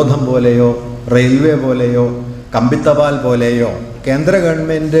പ്രതിരോധം പോലെയോ റെയിൽവേ പോലെയോ കമ്പിത്തപാൽ പോലെയോ കേന്ദ്ര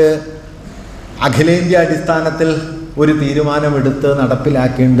ഗവൺമെൻറ് അഖിലേന്ത്യാ അടിസ്ഥാനത്തിൽ ഒരു തീരുമാനമെടുത്ത്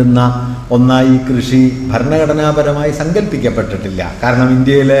നടപ്പിലാക്കേണ്ടുന്ന ഒന്നായി കൃഷി ഭരണഘടനാപരമായി സങ്കല്പിക്കപ്പെട്ടിട്ടില്ല. കാരണം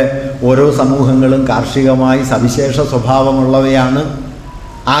ഇന്ത്യയിലെ ഓരോ സമൂഹങ്ങളും കാർഷികമായി സവിശേഷ സ്വഭാവമുള്ളവയാണ്.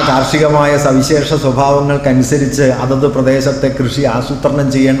 ആ കാർഷികമായ സവിശേഷ സ്വഭാവങ്ങൾക്കനുസരിച്ച് അതത് പ്രദേശത്തെ കൃഷി ആസൂത്രണം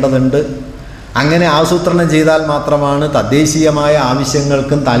ചെയ്യേണ്ടതുണ്ട്. അങ്ങനെ ആസൂത്രണം ചെയ്താൽ മാത്രമാണ് തദ്ദേശീയമായ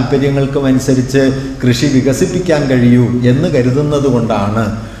ആവശ്യങ്ങൾക്കും താല്പര്യങ്ങൾക്കും അനുസരിച്ച് കൃഷി വികസിപ്പിക്കാൻ കഴിയൂ എന്ന് കരുതുന്നത് കൊണ്ടാണ്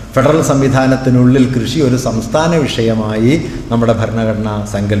ഫെഡറൽ സംവിധാനത്തിനുള്ളിൽ കൃഷി ഒരു സംസ്ഥാന വിഷയമായി നമ്മുടെ ഭരണഘടന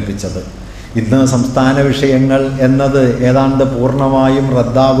സങ്കല്പിച്ചത്. ഇന്ന് സംസ്ഥാന വിഷയങ്ങൾ എന്നത് ഏതാണ്ട് പൂർണ്ണമായും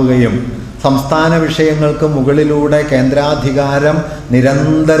റദ്ദാവുകയും സംസ്ഥാന വിഷയങ്ങൾക്ക് മുകളിലൂടെ കേന്ദ്രാധികാരം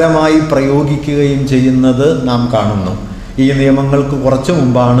നിരന്തരമായി പ്രയോഗിക്കുകയും ചെയ്യുന്നത് നാം കാണുന്നു. ഈ നിയമങ്ങൾക്ക് കുറച്ചു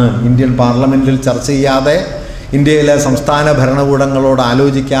മുമ്പാണ് ഇന്ത്യൻ പാർലമെൻറ്റിൽ ചർച്ച ചെയ്യാതെ, ഇന്ത്യയിലെ സംസ്ഥാന ഭരണകൂടങ്ങളോട്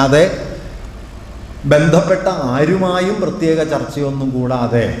ആലോചിക്കാതെ, ബന്ധപ്പെട്ട ആരുമായും പ്രത്യേക ചർച്ചയൊന്നും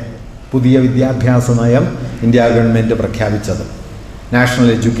കൂടാതെ പുതിയ വിദ്യാഭ്യാസ നയം ഇന്ത്യ ഗവൺമെൻറ് പ്രഖ്യാപിച്ചത്. National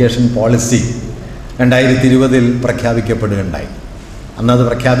education policy 2020 പ്രഖ്യാപിക്കപ്പെടുകയുണ്ടായി. അന്നത്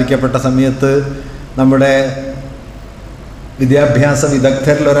പ്രഖ്യാപിക്കപ്പെട്ട സമയത്ത് നമ്മുടെ വിദ്യാഭ്യാസ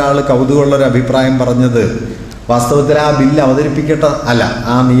വിദഗ്ധരിലൊരാൾ കൗതുകമുള്ളൊരു അഭിപ്രായം പറഞ്ഞത്, വാസ്തവത്തിൽ ആ ബില്ല്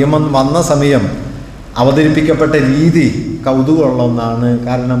ആ നിയമം വന്ന സമയം അവതരിപ്പിക്കപ്പെട്ട രീതി കൗതുകമുള്ള ഒന്നാണ്.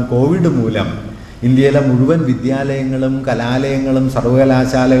 കാരണം കോവിഡ് മൂലം ഇന്ത്യയിലെ മുഴുവൻ വിദ്യാലയങ്ങളും കലാലയങ്ങളും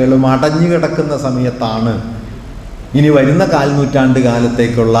സർവകലാശാലകളും അടഞ്ഞു കിടക്കുന്ന സമയത്താണ് ഇനി വരുന്ന കാൽനൂറ്റാണ്ട്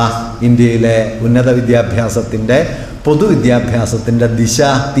കാലത്തേക്കുള്ള ഇന്ത്യയിലെ ഉന്നത വിദ്യാഭ്യാസത്തിൻ്റെ പൊതുവിദ്യാഭ്യാസത്തിൻ്റെ ദിശ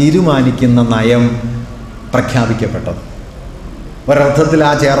തീരുമാനിക്കുന്ന നയം പ്രഖ്യാപിക്കപ്പെട്ടത്. ഒരർത്ഥത്തിൽ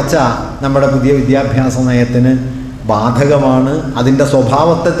ആ ചർച്ച നമ്മുടെ പുതിയ വിദ്യാഭ്യാസ നയത്തിന് ബാധകമാണ്, അതിൻ്റെ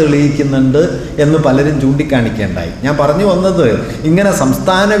സ്വഭാവത്തെ തെളിയിക്കുന്നുണ്ട് എന്ന് പലരും ചൂണ്ടിക്കാണിക്കേണ്ടായി. ഞാൻ പറഞ്ഞു വന്നത്, ഇങ്ങനെ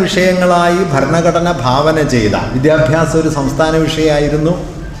സംസ്ഥാന വിഷയങ്ങളായി ഭരണഘടന ഭാവന ചെയ്ത വിദ്യാഭ്യാസം ഒരു സംസ്ഥാന വിഷയമായിരുന്നു.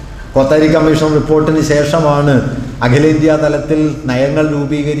 കോത്താരി കമ്മീഷൻ റിപ്പോർട്ടിന് ശേഷമാണ് അഖിലേന്ത്യാ തലത്തിൽ നയങ്ങൾ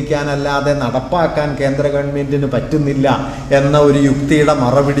രൂപീകരിക്കാനല്ലാതെ നടപ്പാക്കാൻ കേന്ദ്ര ഗവൺമെൻറ്റിന് പറ്റുന്നില്ല എന്ന ഒരു യുക്തിയുടെ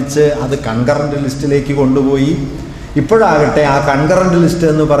മറപിടിച്ച് അത് കൺകറന്റ് ലിസ്റ്റിലേക്ക് കൊണ്ടുപോയി. ഇപ്പോഴാകട്ടെ ആ കൺകറന്റ് ലിസ്റ്റ്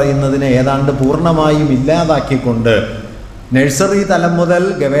എന്ന് പറയുന്നതിനെ ഏതാണ്ട് പൂർണ്ണമായും ഇല്ലാതാക്കിക്കൊണ്ട് നഴ്സറി തലം മുതൽ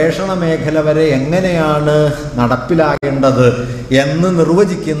ഗവേഷണ മേഖല വരെ എങ്ങനെയാണ് നടപ്പിലാകേണ്ടത് എന്ന്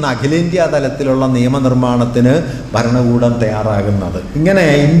നിർവചിക്കുന്ന അഖിലേന്ത്യാ തലത്തിലുള്ള നിയമനിർമ്മാണത്തിന് ഭരണകൂടം തയ്യാറാകുന്നത്. ഇങ്ങനെ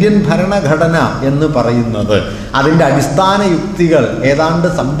ഇന്ത്യൻ ഭരണഘടന എന്ന് പറയുന്നത് അതിൻ്റെ അടിസ്ഥാന യുക്തികൾ ഏതാണ്ട്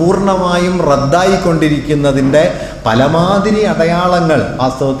സമ്പൂർണമായും റദ്ദായിക്കൊണ്ടിരിക്കുന്നതിൻ്റെ പലമാതിരി അടയാളങ്ങൾ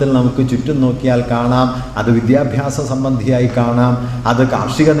വാസ്തവത്തിൽ നമുക്ക് ചുറ്റും നോക്കിയാൽ കാണാം. അത് വിദ്യാഭ്യാസ സംബന്ധിയായി കാണാം, അത്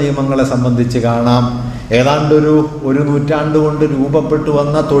കാർഷിക നിയമങ്ങളെ സംബന്ധിച്ച് കാണാം. ഏതാണ്ടൊരു നൂറ്റാണ്ട് കൊണ്ട് രൂപപ്പെട്ടു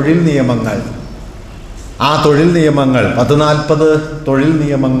വന്ന തൊഴിൽ നിയമങ്ങൾ, ആ തൊഴിൽ നിയമങ്ങൾ 140 തൊഴിൽ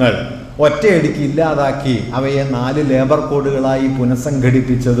നിയമങ്ങൾ ഒറ്റയടിക്ക് ഇല്ലാതാക്കി അവയെ 4 ലേബർ കോഡുകളായി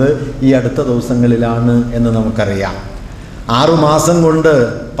പുനഃസംഘടിപ്പിച്ചത് ഈ അടുത്ത ദിവസങ്ങളിലാണ് എന്ന് നമുക്കറിയാം. 6 മാസം കൊണ്ട്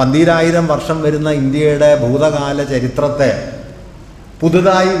 12,000 വർഷം വരുന്ന ഇന്ത്യയുടെ ഭൂതകാല ചരിത്രത്തെ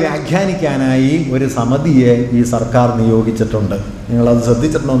പുതുതായി വ്യാഖ്യാനിക്കാനായി ഒരു സമിതിയെ ഈ സർക്കാർ നിയോഗിച്ചിട്ടുണ്ട്. നിങ്ങളത്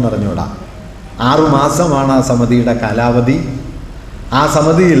ശ്രദ്ധിച്ചിട്ടുണ്ടോ എന്ന് അറിഞ്ഞൂടാ. 6 മാസമാണ് ആ സമിതിയുടെ കാലാവധി. ആ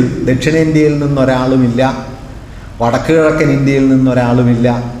സമിതിയിൽ ദക്ഷിണേന്ത്യയിൽ നിന്നൊരാളുമില്ല, വടക്ക് കിഴക്കൻ ഇന്ത്യയിൽ നിന്നൊരാളുമില്ല,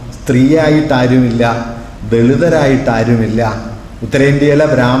 സ്ത്രീയായിട്ടാരുമില്ല, ദളിതരായിട്ടാരുമില്ല. ഉത്തരേന്ത്യയിലെ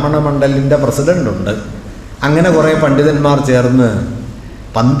ബ്രാഹ്മണ മണ്ഡലിൻ്റെ പ്രസിഡൻ്റുണ്ട്. അങ്ങനെ കുറേ പണ്ഡിതന്മാർ ചേർന്ന്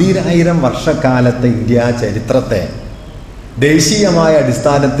 12,000 വർഷക്കാലത്തെ ഇന്ത്യ ചരിത്രത്തെ ദേശീയമായ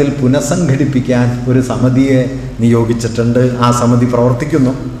അടിസ്ഥാനത്തിൽ പുനഃസംഘടിപ്പിക്കാൻ ഒരു സമിതിയെ നിയോഗിച്ചിട്ടുണ്ട്. ആ സമിതി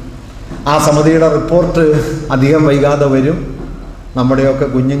പ്രവർത്തിക്കുന്നു. ആ സമിതിയുടെ റിപ്പോർട്ട് അധികം വൈകാതെ വരും. നമ്മുടെയൊക്കെ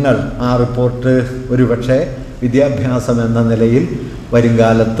കുഞ്ഞുങ്ങൾ ആ റിപ്പോർട്ട് ഒരുപക്ഷെ വിദ്യാഭ്യാസം എന്ന നിലയിൽ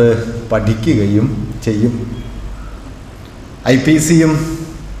വരുംകാലത്ത് പഠിക്കുകയും ചെയ്യും. IPCയും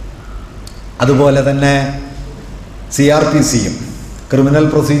അതുപോലെ തന്നെ CRPCയും ക്രിമിനൽ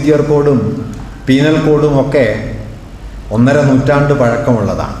പ്രൊസീജിയർ കോഡും പീനൽ കോഡും ഒക്കെ 1.5 നൂറ്റാണ്ട്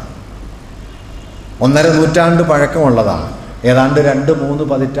പഴക്കമുള്ളതാണ്. 1.5 നൂറ്റാണ്ട് പഴക്കമുള്ളതാണ്. ഏതാണ്ട് 2-3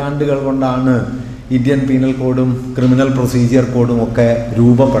 പതിറ്റാണ്ടുകൾ കൊണ്ടാണ് ഇന്ത്യൻ പീനൽ കോഡും ക്രിമിനൽ പ്രൊസീജിയർ കോഡും ഒക്കെ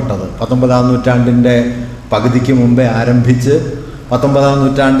രൂപപ്പെട്ടത്. 19-ാം നൂറ്റാണ്ടിൻ്റെ പകുതിക്ക് മുമ്പേ ആരംഭിച്ച് 19-ാം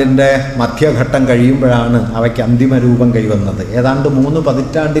നൂറ്റാണ്ടിൻ്റെ മധ്യഘട്ടം കഴിയുമ്പോഴാണ് അവയ്ക്ക് അന്തിമ രൂപം കൈവന്നത്. ഏതാണ്ട് 3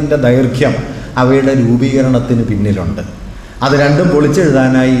 പതിറ്റാണ്ടിൻ്റെ ദൈർഘ്യം അവയുടെ രൂപീകരണത്തിന് പിന്നിലുണ്ട്. അത് രണ്ടും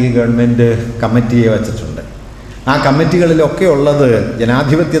പൊളിച്ചെഴുതാനായി ഈ ഗവൺമെൻറ് കമ്മിറ്റിയെ വച്ചിട്ടുണ്ട്. ആ കമ്മിറ്റികളിലൊക്കെ ഉള്ളത്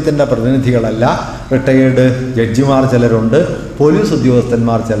ജനാധിപത്യത്തിൻ്റെ പ്രതിനിധികളല്ല. റിട്ടയേർഡ് ജഡ്ജിമാർ ചിലരുണ്ട്, പോലീസ്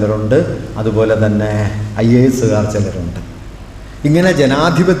ഉദ്യോഗസ്ഥന്മാർ ചിലരുണ്ട്, അതുപോലെ തന്നെ IASകാർ ചിലരുണ്ട്. ഇങ്ങനെ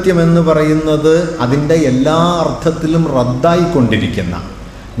ജനാധിപത്യം എന്ന് പറയുന്നത് അതിൻ്റെ എല്ലാ അർത്ഥത്തിലും റദ്ദായിക്കൊണ്ടിരിക്കുന്ന,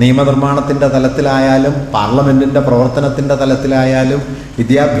 നിയമനിർമ്മാണത്തിൻ്റെ തലത്തിലായാലും പാർലമെൻറ്റിൻ്റെ പ്രവർത്തനത്തിൻ്റെ തലത്തിലായാലും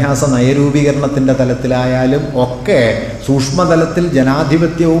വിദ്യാഭ്യാസ നയരൂപീകരണത്തിൻ്റെ തലത്തിലായാലും ഒക്കെ സൂക്ഷ്മതലത്തിൽ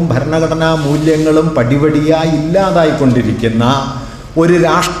ജനാധിപത്യവും ഭരണഘടനാ മൂല്യങ്ങളും പടിപടിയായി ഇല്ലാതായിക്കൊണ്ടിരിക്കുന്ന ഒരു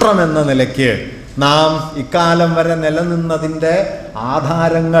രാഷ്ട്രമെന്ന നിലയ്ക്ക് നാം ഇക്കാലം വരെ നിലനിന്നതിൻ്റെ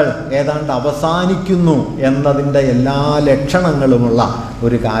ആധാരങ്ങൾ ഏതാണ്ട് അവസാനിക്കുന്നു എന്നതിൻ്റെ എല്ലാ ലക്ഷണങ്ങളുമുള്ള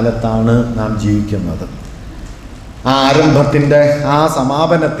ഒരു കാലത്താണ് നാം ജീവിക്കുന്നത്. ആ ആരംഭത്തിൻ്റെ, ആ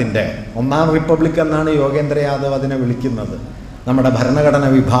സമാപനത്തിൻ്റെ, 1-ാം റിപ്പബ്ലിക് എന്നാണ് യോഗേന്ദ്ര യാദവ് അതിനെ വിളിക്കുന്നത്. നമ്മുടെ ഭരണഘടന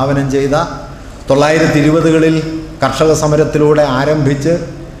വിഭാവനം ചെയ്ത 1920കളിൽ കർഷക സമരത്തിലൂടെ ആരംഭിച്ച്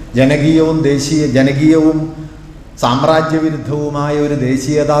ജനകീയവും സാമ്രാജ്യവിരുദ്ധവുമായ ഒരു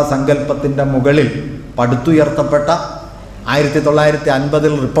ദേശീയതാ സങ്കല്പത്തിൻ്റെ മുകളിൽ പടുത്തുയർത്തപ്പെട്ട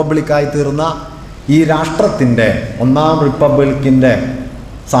 1950 റിപ്പബ്ലിക്കായി തീർന്ന ഈ രാഷ്ട്രത്തിൻ്റെ 1-ാം റിപ്പബ്ലിക്കിൻ്റെ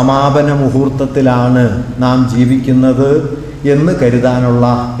സമാപന മുഹൂർത്തത്തിലാണ് നാം ജീവിക്കുന്നത് എന്ന് കരുതാനുള്ള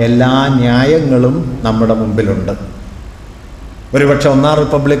എല്ലാ ന്യായങ്ങളും നമ്മുടെ മുമ്പിലുണ്ട്. ഒരുപക്ഷെ 1-ാം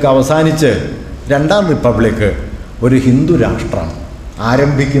റിപ്പബ്ലിക് അവസാനിച്ച് 2-ാം റിപ്പബ്ലിക് ഒരു ഹിന്ദു രാഷ്ട്രം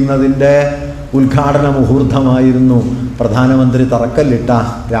ആരംഭിക്കുന്നതിൻ്റെ ഉദ്ഘാടന മുഹൂർത്തമായിരുന്നു പ്രധാനമന്ത്രി തറക്കല്ലിട്ട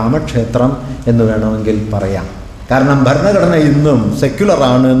രാമക്ഷേത്രം എന്ന് വേണമെങ്കിൽ പറയാം. കാരണം ഭരണഘടന ഇന്നും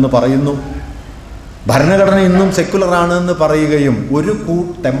സെക്യുലറാണ് എന്ന് പറയുന്നു. ഭരണഘടന ഇന്നും സെക്യുലറാണ് എന്ന് പറയുകയും ഒരു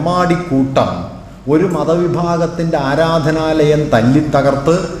തെമ്മാടിക്കൂട്ടം ഒരു മതവിഭാഗത്തിൻ്റെ ആരാധനാലയം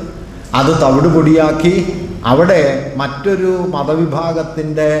തല്ലിത്തകർത്ത് അത് തവിടുപൊടിയാക്കി അവിടെ മറ്റൊരു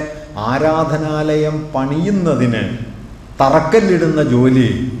മതവിഭാഗത്തിൻ്റെ ആരാധനാലയം പണിയുന്നതിന് തറക്കല്ലിടുന്ന ജോലി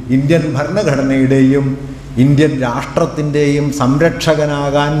ഇന്ത്യൻ ഭരണഘടനയുടെയും ഇന്ത്യൻ രാഷ്ട്രത്തിൻ്റെയും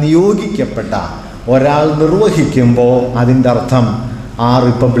സംരക്ഷകനാകാൻ നിയോഗിക്കപ്പെട്ട ഒരാൾ നിർവഹിക്കുമ്പോൾ അതിൻ്റെ അർത്ഥം ആ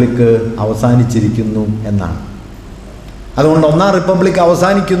റിപ്പബ്ലിക്ക് അവസാനിച്ചിരിക്കുന്നു എന്നാണ്. അതുകൊണ്ട് 1-ാം റിപ്പബ്ലിക്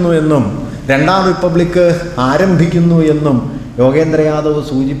അവസാനിക്കുന്നു എന്നും 2-ാം റിപ്പബ്ലിക്ക് ആരംഭിക്കുന്നു എന്നും യോഗേന്ദ്ര യാദവ്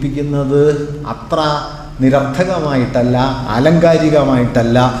സൂചിപ്പിക്കുന്നത് അത്ര നിരർത്ഥകമായിട്ടല്ല,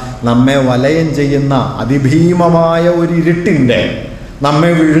 ആലങ്കാരികമായിട്ടല്ല, നമ്മെ വലയം ചെയ്യുന്ന അതിഭീമമായ ഒരു ഇരുട്ടിൻ്റെ,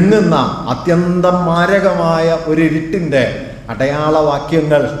 നമ്മെ വിഴുങ്ങുന്ന അത്യന്തം മാരകമായ ഒരു ഇരുട്ടിൻ്റെ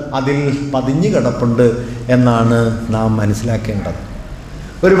അടയാളവാക്യങ്ങൾ അതിൽ പതിഞ്ഞു കിടപ്പുണ്ട് എന്നാണ് നാം മനസ്സിലാക്കേണ്ടത്.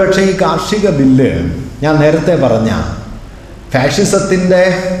 ഒരുപക്ഷെ ഈ കാർഷിക ബില്ല് ഞാൻ നേരത്തെ പറഞ്ഞ ഫാഷിസത്തിൻ്റെ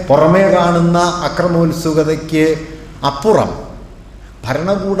പുറമേ കാണുന്ന അക്രമോത്സുകതയ്ക്ക് അപ്പുറം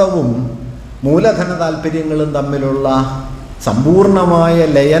ഭരണകൂടവും മൂലധന താല്പര്യങ്ങളും തമ്മിലുള്ള സമ്പൂർണമായ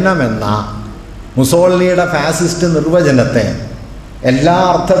ലയനമെന്ന മുസോളിനിയുടെ ഫാസിസ്റ്റ് നിർവചനത്തെ എല്ലാ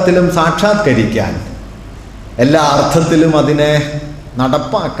അർത്ഥത്തിലും സാക്ഷാത്കരിക്കാൻ, എല്ലാ അർത്ഥത്തിലും അതിനെ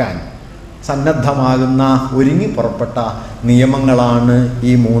നടപ്പാക്കാൻ സന്നദ്ധമാകുന്ന ഒരുങ്ങി പുറപ്പെട്ട നിയമങ്ങളാണ്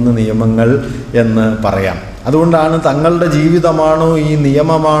ഈ 3 നിയമങ്ങൾ എന്ന് പറയാം. അതുകൊണ്ടാണ് തങ്ങളുടെ ജീവിതമാണോ ഈ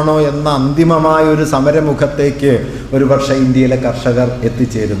നിയമമാണോ എന്ന അന്തിമമായ ഒരു സമരമുഖത്തേക്ക് ഒരുപക്ഷെ ഇന്ത്യയിലെ കർഷകർ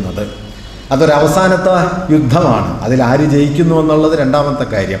എത്തിച്ചേരുന്നത്. അതൊരവസാനത്തെ യുദ്ധമാണ്. അതിലാര് ജയിക്കുന്നു എന്നുള്ളത് രണ്ടാമത്തെ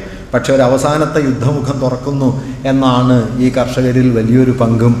കാര്യം. പക്ഷെ ഒരു അവസാനത്തെ യുദ്ധമുഖം തുറക്കുന്നു എന്നാണ് ഈ കർഷകരിൽ വലിയൊരു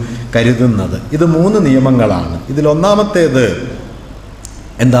പങ്കും കരുതുന്നത്. ഇത് 3 നിയമങ്ങളാണ്. ഇതിൽ ഒന്നാമത്തേത്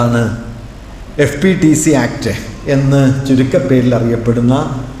എന്താണ്? FPTC ആക്ട് എന്ന് ചുരുക്കപ്പേരിൽ അറിയപ്പെടുന്ന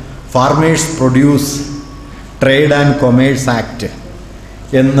farmers produce trade and commerce act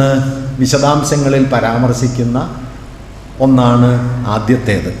എന്ന് വിശദാംശങ്ങളിൽ പരാമർശിക്കുന്ന ഒന്നാണ്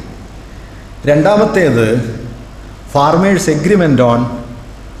ആദ്യത്തേത്. രണ്ടാമത്തേത് farmers agreement on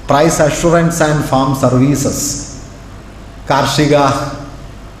price assurance and farm services. കാർഷിക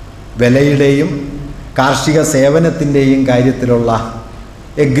വിലയുടെയും കാർഷിക സേവനത്തിൻ്റെയും കാര്യത്തിലുള്ള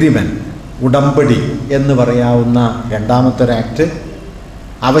എഗ്രിമെൻ്റ്, ഉടമ്പടി എന്ന് പറയാവുന്ന രണ്ടാമത്തെ ആക്ട്.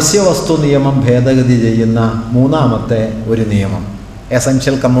 അവശ്യവസ്തു നിയമം ഭേദഗതി ചെയ്യുന്ന മൂന്നാമത്തെ ഒരു നിയമം,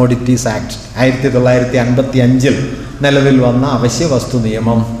 എസൻഷ്യൽ കമ്മോഡിറ്റീസ് ആക്ട്. 1955 നിലവിൽ വന്ന അവശ്യവസ്തു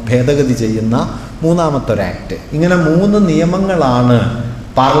നിയമം ഭേദഗതി ചെയ്യുന്ന മൂന്നാമത്തെ ഒരു ആക്ട്. ഇങ്ങനെ 3 നിയമങ്ങളാണ്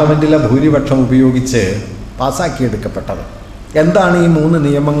പാർലമെൻറ്റിലെ ഭൂരിപക്ഷം ഉപയോഗിച്ച് പാസ്സാക്കിയെടുക്കപ്പെട്ടത്. എന്താണ് ഈ 3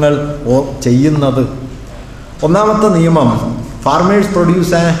 നിയമങ്ങൾ ചെയ്യുന്നത്? ഒന്നാമത്തെ നിയമം farmers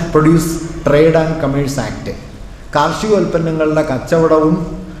produce trade and comers act. കാർഷികോൽപ്പന്നങ്ങളുടെ കച്ചവടവും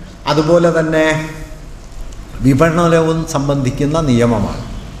അതുപോലെ തന്നെ വിപണനവും സംബന്ധിക്കുന്ന നിയമമാണ്.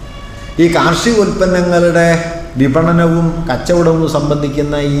 ഈ കാർഷികോൽപ്പന്നങ്ങളുടെ വിപണനവും കച്ചവടവും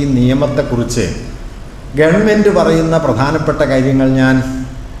സംബന്ധിക്കുന്ന ഈ നിയമത്തെക്കുറിച്ച് ഗവൺമെൻറ് പറയുന്ന പ്രധാനപ്പെട്ട കാര്യങ്ങൾ ഞാൻ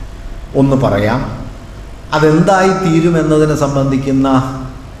ഒന്ന് പറയാം. അതെന്തായി തീരുമെന്നതിനെ സംബന്ധിക്കുന്ന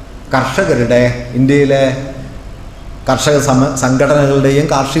കർഷകരുടെ, ഇന്ത്യയിലെ കർഷക സംഘടനകളുടെയും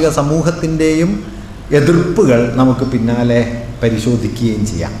കാർഷിക സമൂഹത്തിൻ്റെയും എതിർപ്പുകൾ നമുക്ക് പിന്നാലെ പരിശോധിക്കുകയും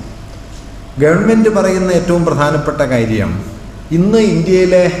ചെയ്യാം. ഗവൺമെൻറ് പറയുന്ന ഏറ്റവും പ്രധാനപ്പെട്ട കാര്യം, ഇന്ന്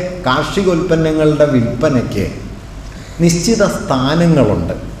ഇന്ത്യയിലെ കാർഷികോൽപ്പന്നങ്ങളുടെ വിൽപ്പനയ്ക്ക് നിശ്ചിത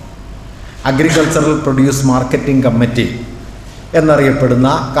സ്ഥാനങ്ങളുണ്ട്. അഗ്രികൾച്ചറൽ പ്രൊഡ്യൂസ് മാർക്കറ്റിംഗ് കമ്മിറ്റി എന്നറിയപ്പെടുന്ന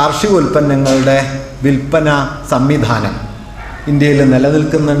കാർഷികോൽപ്പന്നങ്ങളുടെ വിൽപ്പന സംവിധാനം ഇന്ത്യയിൽ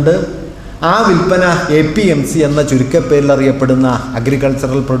നിലനിൽക്കുന്നുണ്ട്. ആ വിൽപ്പന APMC എന്ന ചുരുക്കപ്പേരിൽ അറിയപ്പെടുന്ന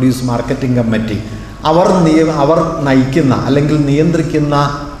അഗ്രികൾച്ചറൽ പ്രൊഡ്യൂസ് മാർക്കറ്റിംഗ് കമ്മിറ്റി അവർ നയിക്കുന്ന അല്ലെങ്കിൽ നിയന്ത്രിക്കുന്ന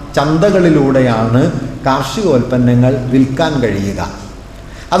ചന്തകളിലൂടെയാണ് കാർഷികോൽപ്പന്നങ്ങൾ വിൽക്കാൻ കഴിയുക.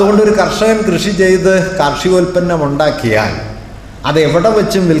 അതുകൊണ്ടൊരു കർഷകൻ കൃഷി ചെയ്ത് കാർഷികോൽപ്പന്നം ഉണ്ടാക്കിയാൽ അത് എവിടെ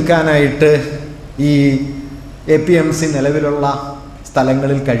വെച്ചും വിൽക്കാനായിട്ട് ഈ APMC നിലവിലുള്ള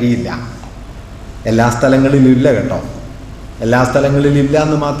സ്ഥലങ്ങളിൽ കഴിയില്ല. എല്ലാ സ്ഥലങ്ങളിലും ഇല്ല കേട്ടോ. എല്ലാ സ്ഥലങ്ങളിലും ഇല്ല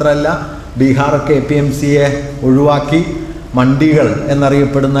എന്ന് മാത്രമല്ല, ബീഹാറൊക്കെ APMCയെ ഒഴിവാക്കി മണ്ടികൾ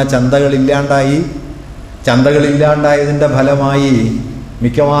എന്നറിയപ്പെടുന്ന ചന്തകളില്ലാണ്ടായി. ചന്തകളില്ലാണ്ടായതിൻ്റെ ഫലമായി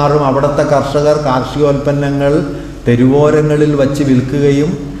മിക്കവാറും അവിടുത്തെ കർഷകർ കാർഷികോൽപ്പന്നങ്ങൾ തെരുവോരങ്ങളിൽ വച്ച്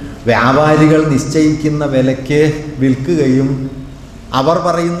വിൽക്കുകയും വ്യാപാരികൾ നിശ്ചയിക്കുന്ന വിലയ്ക്ക് വിൽക്കുകയും അവർ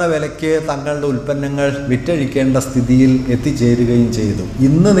പറയുന്ന വിലയ്ക്ക് തങ്ങളുടെ ഉൽപ്പന്നങ്ങൾ വിറ്റഴിക്കേണ്ട സ്ഥിതിയിൽ എത്തിച്ചേരുകയും ചെയ്തു.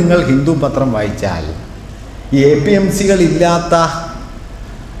 ഇന്ന് നിങ്ങൾ ഹിന്ദു പത്രം വായിച്ചാൽ ഈ APMCകൾ ഇല്ലാത്ത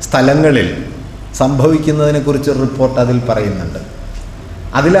സ്ഥലങ്ങളിൽ സംഭവിക്കുന്നതിനെക്കുറിച്ച് റിപ്പോർട്ട് അതിൽ പറയുന്നുണ്ട്.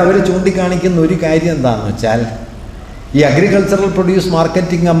 അതിലവർ ചൂണ്ടിക്കാണിക്കുന്ന ഒരു കാര്യം എന്താണെന്ന് വെച്ചാൽ, ഈ അഗ്രികൾച്ചറൽ പ്രൊഡ്യൂസ്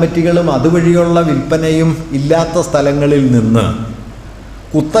മാർക്കറ്റിംഗ് കമ്മിറ്റികളും അതുവഴിയുള്ള വിൽപ്പനയും ഇല്ലാത്ത സ്ഥലങ്ങളിൽ നിന്ന്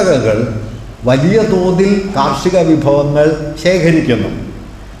കുത്തകകൾ വലിയ തോതിൽ കാർഷിക വിഭവങ്ങൾ ശേഖരിക്കുന്നു.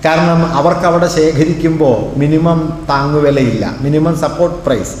 കാരണം അവർക്കവിടെ ശേഖരിക്കുമ്പോൾ മിനിമം താങ്ങുവിലയില്ല, മിനിമം സപ്പോർട്ട്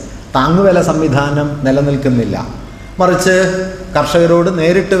പ്രൈസ്, താങ്ങുവില സംവിധാനം നിലനിൽക്കുന്നില്ല. മറിച്ച് കർഷകരോട്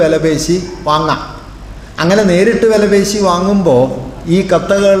നേരിട്ട് വിലപേശി വാങ്ങാം. അങ്ങനെ നേരിട്ട് വിലപേശി വാങ്ങുമ്പോൾ ഈ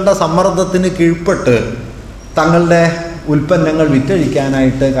കുത്തകകളുടെ സമ്മർദ്ദത്തിന് കീഴ്പ്പെട്ട് തങ്ങളുടെ ഉൽപ്പന്നങ്ങൾ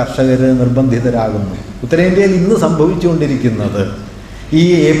വിറ്റഴിക്കാനായിട്ട് കർഷകർ നിർബന്ധിതരാകുന്നു. ഉത്തരേന്ത്യയിൽ ഇന്ന് സംഭവിച്ചുകൊണ്ടിരിക്കുന്നത്, ഈ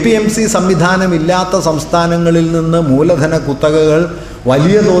APMC സംവിധാനമില്ലാത്ത സംസ്ഥാനങ്ങളിൽ നിന്ന് മൂലധന കുത്തകകൾ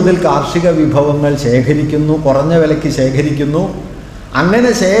വലിയ തോതിൽ കാർഷിക വിഭവങ്ങൾ ശേഖരിക്കുന്നു, കുറഞ്ഞ വിലയ്ക്ക് ശേഖരിക്കുന്നു. അങ്ങനെ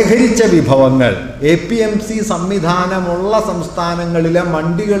ശേഖരിച്ച വിഭവങ്ങൾ APMC സംവിധാനമുള്ള സംസ്ഥാനങ്ങളിലെ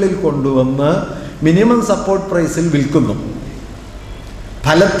മണ്ടികളിൽ കൊണ്ടുവന്ന് മിനിമം സപ്പോർട്ട് പ്രൈസിൽ വിൽക്കുന്നു.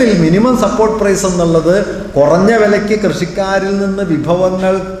 ഫലത്തിൽ മിനിമം സപ്പോർട്ട് പ്രൈസ് എന്നുള്ളത് കുറഞ്ഞ വിലയ്ക്ക് കൃഷിക്കാരിൽ നിന്ന്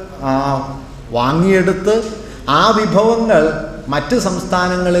വിഭവങ്ങൾ വാങ്ങിയെടുത്ത് ആ വിഭവങ്ങൾ മറ്റ്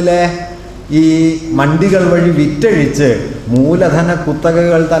സംസ്ഥാനങ്ങളിലെ ഈ മണ്ടികൾ വഴി വിറ്റഴിച്ച് മൂലധന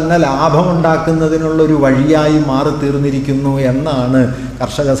കുത്തകകൾ തന്നെ ലാഭമുണ്ടാക്കുന്നതിനുള്ളൊരു വഴിയായി മാറി തീർന്നിരിക്കുന്നു എന്നാണ്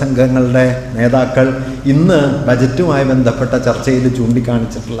കർഷക സംഘങ്ങളുടെ നേതാക്കൾ ഇന്ന് ബജറ്റുമായി ബന്ധപ്പെട്ട ചർച്ചയിൽ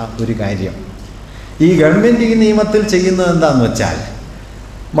ചൂണ്ടിക്കാണിച്ചിട്ടുള്ള ഒരു കാര്യം. ഈ ഗവൺമെൻറ് ഈ നിയമത്തിൽ ചെയ്യുന്നത് എന്താണെന്ന് വെച്ചാൽ,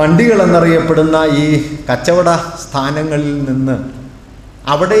 മണ്ടികൾ എന്നറിയപ്പെടുന്ന ഈ കച്ചവട സ്ഥാനങ്ങളിൽ നിന്ന്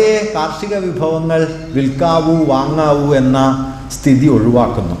അവിടെയേ കാർഷിക വിഭവങ്ങൾ വിൽക്കാവൂ വാങ്ങാവൂ എന്ന സ്ഥിതി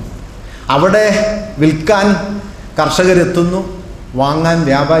ഒഴിവാക്കുന്നു. അവിടെ വിൽക്കാൻ കർഷകരെത്തുന്നു, വാങ്ങാൻ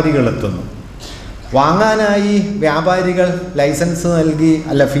വ്യാപാരികളെത്തുന്നു. വാങ്ങാനായി വ്യാപാരികൾ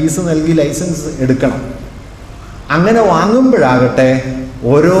ഫീസ് നൽകി ലൈസൻസ് എടുക്കണം. അങ്ങനെ വാങ്ങുമ്പോഴാകട്ടെ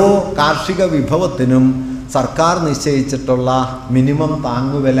ഓരോ കാർഷിക വിഭവത്തിനും സർക്കാർ നിശ്ചയിച്ചിട്ടുള്ള മിനിമം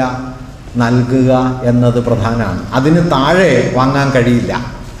താങ്ങുവില നൽകുക എന്നത് പ്രധാനമാണ്. അതിന് താഴെ വാങ്ങാൻ കഴിയില്ല.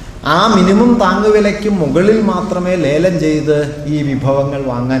 ആ മിനിമം താങ്ങുവിലയ്ക്ക് മുകളിൽ മാത്രമേ ലേലം ചെയ്ത് ഈ വിഭവങ്ങൾ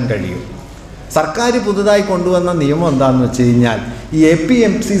വാങ്ങാൻ കഴിയൂ. സർക്കാർ പുതുതായി കൊണ്ടുവന്ന നിയമം എന്താണെന്ന് വെച്ച് കഴിഞ്ഞാൽ ഈ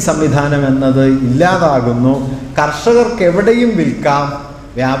APMC സംവിധാനം എന്നത് ഇല്ലാതാകുന്നു. കർഷകർക്ക് എവിടെയും വിൽക്കാം,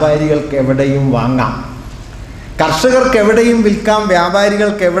 വ്യാപാരികൾക്ക് എവിടെയും വാങ്ങാം. കർഷകർക്ക് എവിടെയും വിൽക്കാം,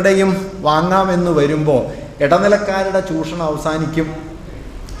 വ്യാപാരികൾക്ക് എവിടെയും വാങ്ങാം എന്ന് വരുമ്പോൾ ഇടനിലക്കാരുടെ ചൂഷണം അവസാനിക്കും.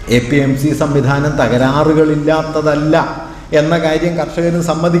 APMC സംവിധാനം തകരാറുകളില്ലാത്തതല്ല എന്ന കാര്യം കർഷകരും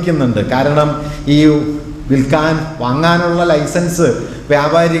സമ്മതിക്കുന്നുണ്ട്. കാരണം ഈ വിൽക്കാൻ വാങ്ങാനുള്ള ലൈസൻസ്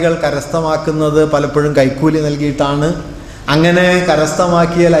വ്യാപാരികൾ കരസ്ഥമാക്കുന്നത് പലപ്പോഴും കൈക്കൂലി നൽകിയിട്ടാണ്. അങ്ങനെ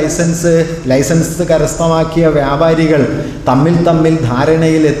കരസ്ഥമാക്കിയ ലൈസൻസ് കരസ്ഥമാക്കിയ വ്യാപാരികൾ തമ്മിൽ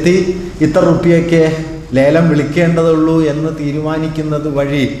ധാരണയിലെത്തി ഇത്ര റുപ്യയ്ക്ക് ലേലം വിളിക്കേണ്ടതുള്ളൂ എന്ന് തീരുമാനിക്കുന്നത്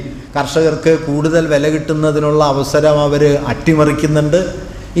വഴി കർഷകർക്ക് കൂടുതൽ വില കിട്ടുന്നതിനുള്ള അവസരം അവർ അട്ടിമറിക്കുന്നുണ്ട്.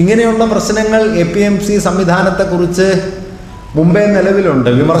 ഇങ്ങനെയുള്ള പ്രശ്നങ്ങൾ APMC സംവിധാനത്തെക്കുറിച്ച് മുമ്പേ നിലവിലുണ്ട്,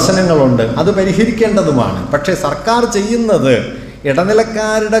 വിമർശനങ്ങളുണ്ട്, അത് പരിഹരിക്കേണ്ടതുമാണ്. പക്ഷേ സർക്കാർ ചെയ്യുന്നത്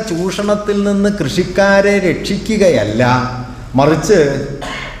ഇടനിലക്കാരുടെ ചൂഷണത്തിൽ നിന്ന് കൃഷിക്കാരെ രക്ഷിക്കുകയല്ല, മറിച്ച്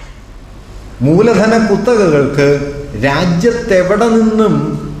മൂലധന കുത്തകകൾക്ക് രാജ്യത്തെവിടെ നിന്നും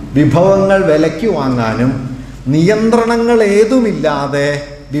വിഭവങ്ങൾ വിലയ്ക്ക് വാങ്ങാനും നിയന്ത്രണങ്ങൾ ഏതുമില്ലാതെ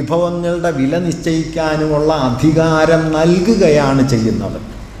വിഭവങ്ങളുടെ വില നിശ്ചയിക്കാനുമുള്ള അധികാരം നൽകുകയാണ് ചെയ്യുന്നത്.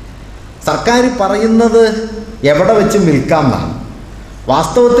 സർക്കാർ പറയുന്നത് എവിടെ വെച്ചും വിൽക്കാം എന്നാണ്.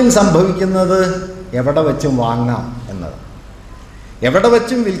 വാസ്തവത്തിൽ സംഭവിക്കുന്നത് എവിടെ വെച്ചും വാങ്ങാം എന്നത്. എവിടെ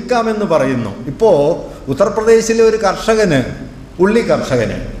വെച്ചും വിൽക്കാമെന്ന് പറയുന്നു. ഇപ്പോൾ ഉത്തർപ്രദേശിലെ ഒരു കർഷകന്, ഉള്ളി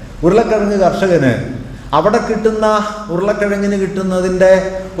കർഷകന്, ഉരുളക്കിഴങ്ങ് കർഷകന് അവിടെ കിട്ടുന്ന ഉരുളക്കിഴങ്ങിന് കിട്ടുന്നതിൻ്റെ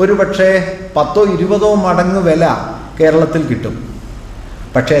ഒരു പക്ഷേ 10-20 മടങ്ങ് വില കേരളത്തിൽ കിട്ടും.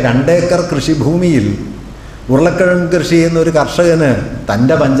 പക്ഷേ 2 ഏക്കർ കൃഷിഭൂമിയിൽ ഉരുളക്കിഴങ്ങ് കൃഷി ചെയ്യുന്ന ഒരു കർഷകന്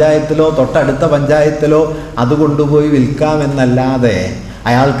തൻ്റെ പഞ്ചായത്തിലോ തൊട്ടടുത്ത പഞ്ചായത്തിലോ അത് കൊണ്ടുപോയി വിൽക്കാമെന്നല്ലാതെ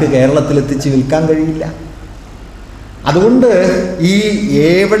അയാൾക്ക് കേരളത്തിലെത്തിച്ച് വിൽക്കാൻ കഴിയില്ല. അതുകൊണ്ട് ഈ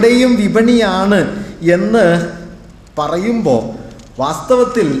എവിടെയും വിപണിയാണ് എന്ന് പറയുമ്പോൾ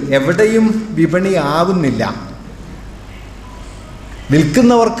വാസ്തവത്തിൽ എവിടെയും വിപണി ആവുന്നില്ല.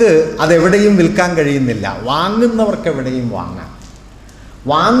 വിൽക്കുന്നവർക്ക് അതെവിടെയും വിൽക്കാൻ കഴിയുന്നില്ല. വാങ്ങുന്നവർക്ക് എവിടെയും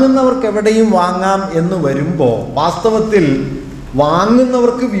വാങ്ങാം എന്ന് വരുമ്പോൾ വാസ്തവത്തിൽ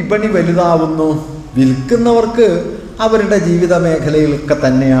വാങ്ങുന്നവർക്ക് വിപണി വലുതാവുന്നു, വിൽക്കുന്നവർക്ക് അവരുടെ ജീവിത മേഖലയിലൊക്കെ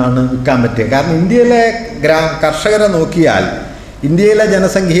തന്നെയാണ് വിൽക്കാൻ പറ്റുക. കാരണം ഇന്ത്യയിലെ കർഷകരെ നോക്കിയാൽ ഇന്ത്യയിലെ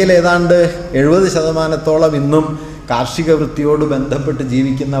ജനസംഖ്യയിൽ ഏതാണ്ട് 70% ഇന്നും കാർഷിക വൃത്തിയോട് ബന്ധപ്പെട്ട്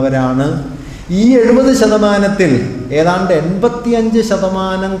ജീവിക്കുന്നവരാണ്. ഈ 70%-ൽ ഏതാണ്ട്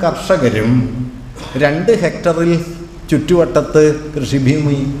 85% കർഷകരും 2 ഹെക്ടറിൽ ചുറ്റുവട്ടത്ത്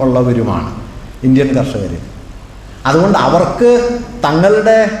കൃഷിഭൂമി ഉള്ളവരുമാണ് ഇന്ത്യൻ കർഷകർ. അതുകൊണ്ട് അവർക്ക്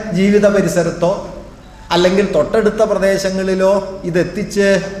തങ്ങളുടെ ജീവിത പരിസരത്തോ അല്ലെങ്കിൽ തൊട്ടടുത്ത പ്രദേശങ്ങളിലോ ഇതെത്തിച്ച്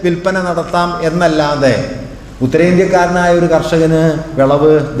വിൽപ്പന നടത്താം എന്നല്ലാതെ ഉത്തരേന്ത്യക്കാരനായ ഒരു കർഷകന്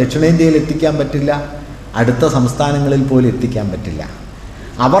വിളവ് ദക്ഷിണേന്ത്യയിൽ എത്തിക്കാൻ പറ്റില്ല, അടുത്ത സംസ്ഥാനങ്ങളിൽ പോലും എത്തിക്കാൻ പറ്റില്ല.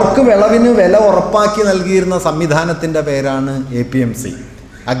 അവർക്ക് വിളവിന് വില ഉറപ്പാക്കി നൽകിയിരുന്ന സംവിധാനത്തിൻ്റെ പേരാണ് APMC,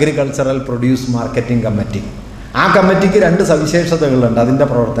 agricultural produce marketing committee. ആ കമ്മിറ്റിക്ക് 2 സവിശേഷതകളുണ്ട് അതിൻ്റെ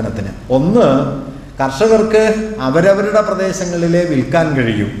പ്രവർത്തനത്തിന്. ഒന്ന്, കർഷകർക്ക് അവരവരുടെ പ്രദേശങ്ങളിലെ വിൽക്കാൻ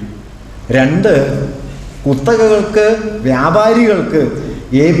കഴിയും. 2, കുത്തകകൾക്ക്, വ്യാപാരികൾക്ക്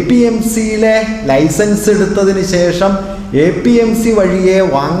APMCയിലെ ലൈസൻസ് എടുത്തതിന് ശേഷം APMC വഴിയെ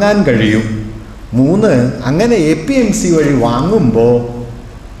വാങ്ങാൻ കഴിയും. 3, അങ്ങനെ APMC വഴി വാങ്ങുമ്പോൾ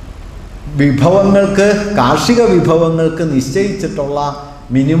വിഭവങ്ങൾക്ക്, കാർഷിക വിഭവങ്ങൾക്ക് നിശ്ചയിച്ചിട്ടുള്ള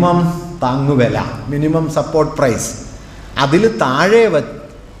മിനിമം താങ്ങുവില, മിനിമം സപ്പോർട്ട് പ്രൈസ്, അതിൽ താഴെ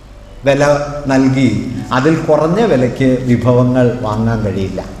വില നൽകി അതിൽ കുറഞ്ഞ വിലയ്ക്ക് വിഭവങ്ങൾ വാങ്ങാൻ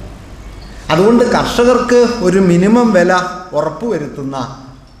കഴിയില്ല. അതുകൊണ്ട് കർഷകർക്ക് ഒരു മിനിമം വില ഉറപ്പുവരുത്തുന്ന,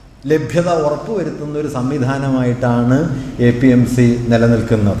 ലഭ്യത ഉറപ്പുവരുത്തുന്ന ഒരു സംവിധാനമായിട്ടാണ് APMC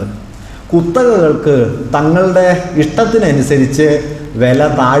നിലനിൽക്കുന്നത്. കുത്തകകൾക്ക് തങ്ങളുടെ ഇഷ്ടത്തിനനുസരിച്ച് വില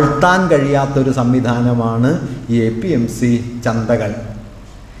താഴ്ത്താൻ കഴിയാത്തൊരു സംവിധാനമാണ് ഈ APMC ചന്തകൾ.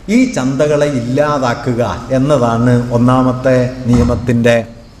 ഈ ചന്തകളെ ഇല്ലാതാക്കുക എന്നതാണ് ഒന്നാമത്തെ നിയമത്തിൻ്റെ.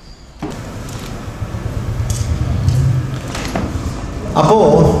 അപ്പോൾ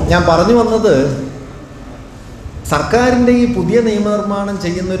ഞാൻ പറഞ്ഞു വന്നത്, സർക്കാരിൻ്റെ ഈ പുതിയ നിയമനിർമ്മാണം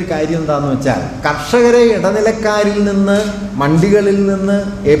ചെയ്യുന്ന ഒരു കാര്യം എന്താണെന്ന് വെച്ചാൽ കർഷകരെ ഇടനിലക്കാരിൽ നിന്ന്, മണ്ഡികളിൽ നിന്ന്,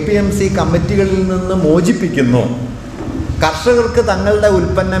 APMC കമ്മിറ്റികളിൽ നിന്ന് മോചിപ്പിക്കുന്നു. കർഷകർക്ക് തങ്ങളുടെ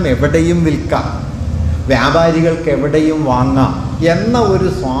ഉൽപ്പന്നം എവിടെയും വിൽക്കാം, വ്യാപാരികൾക്ക് എവിടെയും വാങ്ങാം എന്ന ഒരു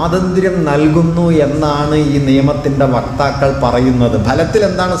സ്വാതന്ത്ര്യം നൽകുന്നു എന്നാണ് ഈ നിയമത്തിൻ്റെ വക്താക്കൾ പറയുന്നത്. ഫലത്തിൽ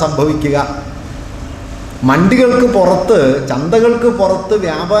എന്താണ് സംഭവിക്കുക? മണ്ഡികൾക്ക് പുറത്ത്, ചന്തകൾക്ക് പുറത്ത്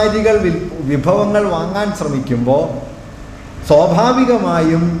വ്യാപാരികൾ വിഭവങ്ങൾ വാങ്ങാൻ ശ്രമിക്കുമ്പോൾ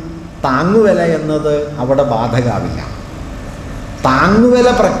സ്വാഭാവികമായും താങ്ങുവില എന്നത് അവിടെ ബാധകാവില്ല. താങ്ങുവില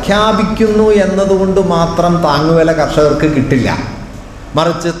പ്രഖ്യാപിക്കുന്നു എന്നതുകൊണ്ട് മാത്രം താങ്ങുവില കർഷകർക്ക് കിട്ടില്ല.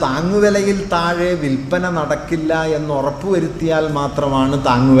 മറിച്ച് താങ്ങുവിലയിൽ താഴെ വിൽപ്പന നടക്കില്ല എന്ന് ഉറപ്പുവരുത്തിയാൽ മാത്രമാണ്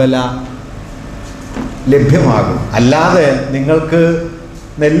താങ്ങുവില ലഭ്യമാകും. അല്ലാതെ നിങ്ങൾക്ക്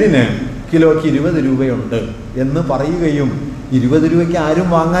നെല്ലിന് കിലോയ്ക്ക് 20 രൂപയുണ്ട് എന്ന് പറയുകയും 20 രൂപയ്ക്ക് ആരും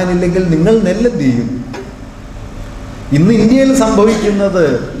വാങ്ങാനില്ലെങ്കിൽ നിങ്ങൾ നെല്ലെന്ത് ചെയ്യും? ഇന്ന് ഇന്ത്യയിൽ സംഭവിക്കുന്നത്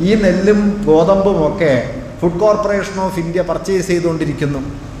ഈ നെല്ലും ഗോതമ്പും ഒക്കെ food corporation of India purchase ചെയ്തുകൊണ്ടിരിക്കുന്നു.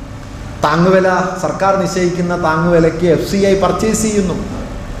 താങ്ങുവില സർക്കാർ നിശ്ചയിക്കുന്ന താങ്ങുവിലയ്ക്ക് FCI പർച്ചേസ് ചെയ്യുന്നു.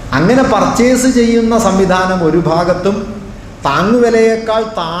 അങ്ങനെ പർച്ചേസ് ചെയ്യുന്ന സംവിധാനം ഒരു ഭാഗത്തും താങ്ങുവിലയേക്കാൾ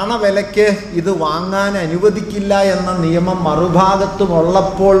താണ വിലയ്ക്ക് ഇത് വാങ്ങാൻ അനുവദിക്കില്ല എന്ന നിയമം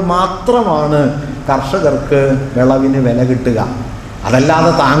മറുഭാഗത്തുമുള്ളപ്പോൾ മാത്രമാണ് കർഷകർക്ക് വിളവിന് വില കിട്ടുക.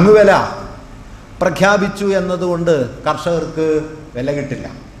 അതല്ലാതെ താങ്ങുവില പ്രഖ്യാപിച്ചു എന്നതുകൊണ്ട് കർഷകർക്ക് വില കിട്ടില്ല.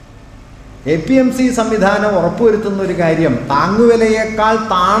 APMC സംവിധാനം ഉറപ്പുവരുത്തുന്ന ഒരു കാര്യം, താങ്ങുവിലയേക്കാൾ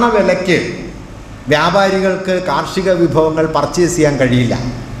താണ വിലയ്ക്ക് വ്യാപാരികൾക്ക് കാർഷിക വിഭവങ്ങൾ പർച്ചേസ് ചെയ്യാൻ കഴിയില്ല.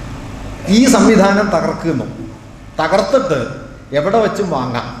 ഈ സംവിധാനം തകർക്കുന്നു. തകർത്തിട്ട് എവിടെ വച്ചും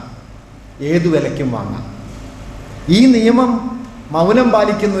വാങ്ങാം, ഏതു വിലയ്ക്കും വാങ്ങാം. ഈ നിയമം മൗനം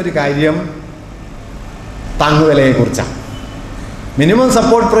പാലിക്കുന്ന ഒരു കാര്യം താങ്ങുവിലയെക്കുറിച്ചാണ്. മിനിമം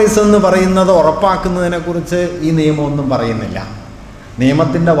സപ്പോർട്ട് പ്രൈസ് എന്ന് പറയുന്നത് ഉറപ്പാക്കുന്നതിനെക്കുറിച്ച് ഈ നിയമമൊന്നും പറയുന്നില്ല.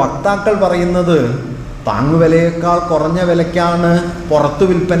 നിയമത്തിൻ്റെ വക്താക്കൾ പറയുന്നത് താങ്ങുവിലയേക്കാൾ കുറഞ്ഞ വിലയ്ക്കാണ് പുറത്തു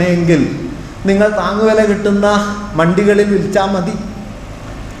വിൽപ്പനയെങ്കിൽ നിങ്ങൾ താങ്ങുവില കിട്ടുന്ന മണ്ടികളിൽ വിൽച്ചാൽ മതി.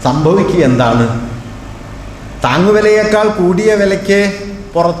 സംഭവിക്കുക എന്താണ്? താങ്ങുവിലയേക്കാൾ കൂടിയ വിലയ്ക്ക്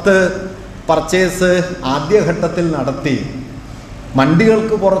പുറത്ത് പർച്ചേസ് ആദ്യഘട്ടത്തിൽ നടത്തി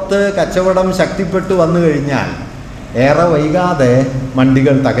മണ്ടികൾക്ക് പുറത്ത് കച്ചവടം ശക്തിപ്പെട്ടു വന്നു കഴിഞ്ഞാൽ ഏറെ വൈകാതെ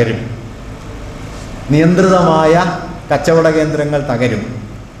മണ്ടികൾ തകരും. നിയന്ത്രിതമായ കച്ചവട കേന്ദ്രങ്ങൾ തകരും.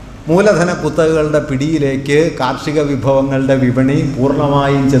 മൂലധന കുത്തകകളുടെ പിടിയിലേക്ക് കാർഷിക വിഭവങ്ങളുടെ വിപണി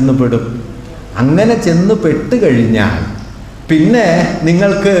പൂർണ്ണമായും ചെന്നുപെടും. അങ്ങനെ ചെന്നുപെട്ട് കഴിഞ്ഞാൽ പിന്നെ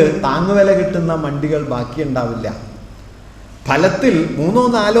നിങ്ങൾക്ക് താങ്ങുവില കിട്ടുന്ന മണ്ടികൾ ബാക്കിയുണ്ടാവില്ല. ഫലത്തിൽ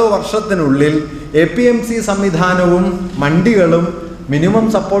 3-4 വർഷത്തിനുള്ളിൽ APMC സംവിധാനവും മണ്ടികളും മിനിമം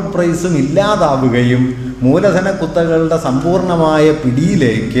സപ്പോർട്ട് പ്രൈസും ഇല്ലാതാവുകയും മൂലധന കുത്തകളുടെ സമ്പൂർണമായ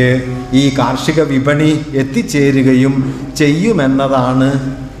പിടിയിലേക്ക് ഈ കാർഷിക വിപണി എത്തിച്ചേരുകയും ചെയ്യുമെന്നതാണ്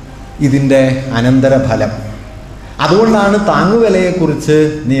ഇതിൻ്റെ അനന്തരഫലം. അതുകൊണ്ടാണ് താങ്ങുവിലയെക്കുറിച്ച്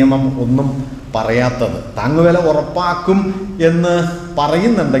നിയമം ഒന്നും പറയാത്തത്. താങ്ങുവില ഉറപ്പാക്കും എന്ന്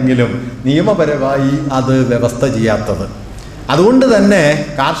പറയുന്നുണ്ടെങ്കിലും നിയമപരമായി അത് വ്യവസ്ഥ ചെയ്യാത്തത്. അതുകൊണ്ട് തന്നെ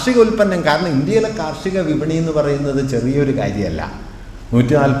കാർഷിക ഉൽപ്പന്നം, കാരണം ഇന്ത്യയിലെ കാർഷിക വിപണി എന്ന് പറയുന്നത് ചെറിയൊരു കാര്യമല്ല.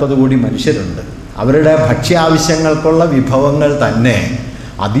 140 കോടി മനുഷ്യരുണ്ട്. അവരുടെ ഭക്ഷ്യാവശ്യങ്ങൾക്കുള്ള വിഭവങ്ങൾ തന്നെ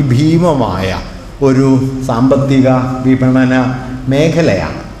അതിഭീമമായ ഒരു സാമ്പത്തിക വിപണന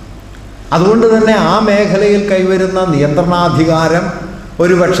മേഖലയാണ്. അതുകൊണ്ട് തന്നെ ആ മേഖലയിൽ കൈവരുന്ന നിയന്ത്രണാധികാരം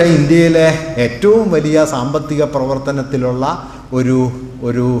ഒരുപക്ഷെ ഇന്ത്യയിലെ ഏറ്റവും വലിയ സാമ്പത്തിക പ്രവർത്തനത്തിലുള്ള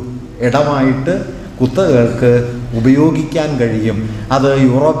ഒരു ഇടമായിട്ട് കുത്തകൾക്ക് ഉപയോഗിക്കാൻ കഴിയും. അത്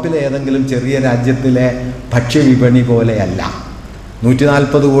യൂറോപ്പിലെ ഏതെങ്കിലും ചെറിയ രാജ്യത്തിലെ ഭക്ഷ്യവിപണി പോലെയല്ല.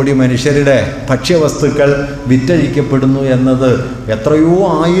 140 കോടി മനുഷ്യരുടെ ഭക്ഷ്യവസ്തുക്കൾ വിറ്റഴിക്കപ്പെടുന്നു എന്നത് എത്രയോ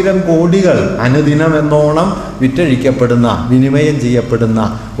 1000 കോടികൾ അനുദിനമെന്നോണം വിറ്റഴിക്കപ്പെടുന്ന, വിനിമയം ചെയ്യപ്പെടുന്ന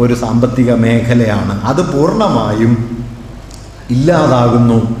ഒരു സാമ്പത്തിക മേഖലയാണ്. അത് പൂർണ്ണമായും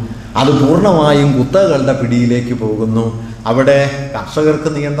ഇല്ലാതാകുന്നു. അത് പൂർണ്ണമായും കുത്തകകളുടെ പിടിയിലേക്ക് പോകുന്നു. അവിടെ കർഷകർക്ക്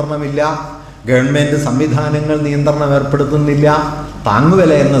നിയന്ത്രണമില്ല, ഗവൺമെൻറ് സംവിധാനങ്ങൾ നിയന്ത്രണം ഏർപ്പെടുത്തുന്നില്ല,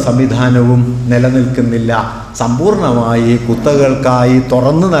 താങ്ങുവില എന്ന സംവിധാനവും നിലനിൽക്കുന്നില്ല. സമ്പൂർണമായി കുത്തകൾക്കായി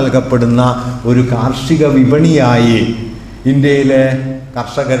തുറന്നു നൽകപ്പെടുന്ന ഒരു കാർഷിക വിപണിയായി ഇന്ത്യയിലെ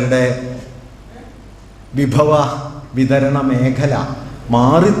കർഷകരുടെ വിഭവ വിതരണ മേഖല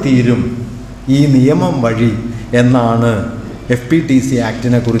മാറിത്തീരും ഈ നിയമം വഴി എന്നാണ് FPTC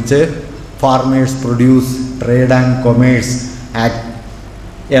ആക്ടിനെ കുറിച്ച്, farmers produce trade and commerce act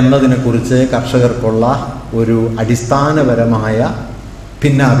എന്നതിനെക്കുറിച്ച് കർഷകർക്കുള്ള ഒരു അടിസ്ഥാനപരമായ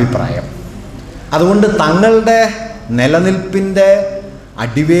ഭിന്നാഭിപ്രായം. അതുകൊണ്ട് തങ്ങളുടെ നിലനിൽപ്പിൻ്റെ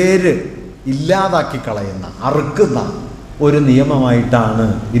അടിവേര് ഇല്ലാതാക്കി കളയുന്ന, അറുക്കുന്ന ഒരു നിയമമായിട്ടാണ്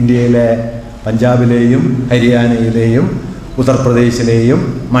ഇന്ത്യയിലെ പഞ്ചാബിലെയും ഹരിയാനയിലെയും ഉത്തർപ്രദേശിലെയും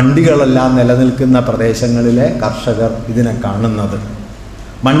മണ്ടികളെല്ലാം നിലനിൽക്കുന്ന പ്രദേശങ്ങളിലെ കർഷകർ ഇതിനെ കാണുന്നത്.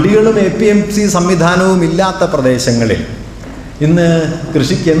 മണ്ടികളും APMC സംവിധാനവും ഇല്ലാത്ത പ്രദേശങ്ങളിൽ ഇന്ന്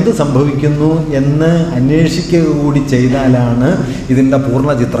കൃഷിക്ക് എന്ത് സംഭവിക്കുന്നു എന്ന് അന്വേഷിക്കുക കൂടി ചെയ്താലാണ് ഇതിൻ്റെ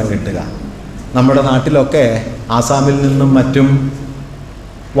പൂർണ്ണ ചിത്രം കിട്ടുക. നമ്മുടെ നാട്ടിലൊക്കെ ആസാമിൽ നിന്നും മറ്റും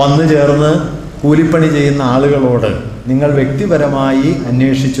വന്നു ചേർന്ന് കൂലിപ്പണി ചെയ്യുന്ന ആളുകളോട് നിങ്ങൾ വ്യക്തിപരമായി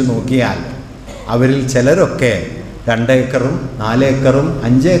അന്വേഷിച്ചു നോക്കിയാൽ അവരിൽ ചിലരൊക്കെ 2 ഏക്കറും 4 ഏക്കറും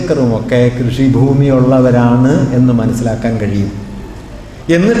 5 ഏക്കറും ഒക്കെ കൃഷിഭൂമിയുള്ളവരാണ് എന്ന് മനസ്സിലാക്കാൻ കഴിയും.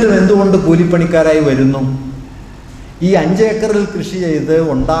 എന്നിട്ടും എന്തുകൊണ്ട് കൂലിപ്പണിക്കാരായി വരുന്നു? ഈ 5 ഏക്കറിൽ കൃഷി ചെയ്ത്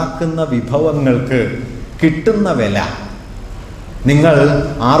ഉണ്ടാക്കുന്ന വിഭവങ്ങൾക്ക് കിട്ടുന്ന വില നിങ്ങൾ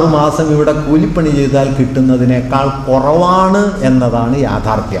 6 മാസം ഇവിടെ കൂലിപ്പണി ചെയ്താൽ കിട്ടുന്നതിനേക്കാൾ കുറവാണ് എന്നതാണ്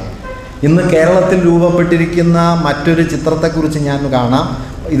യാഥാർത്ഥ്യം. ഇന്ന് കേരളത്തിൽ രൂപപ്പെട്ടിരിക്കുന്ന മറ്റൊരു ചിത്രത്തെക്കുറിച്ച് ഞാൻ കാണാം.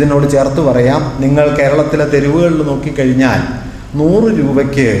 ഇതിനോട് ചേർത്ത് പറയാം. നിങ്ങൾ കേരളത്തിലെ തെരുവുകളിൽ നോക്കിക്കഴിഞ്ഞാൽ 100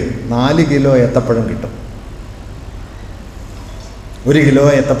 രൂപയ്ക്ക് 4 കിലോ ഏത്തപ്പഴം കിട്ടും. 1 കിലോ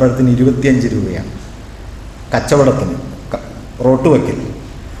ഏത്തപ്പഴത്തിന് 25 രൂപയാണ് കച്ചവടത്തിന്, റോട്ട് വയ്ക്കൽ.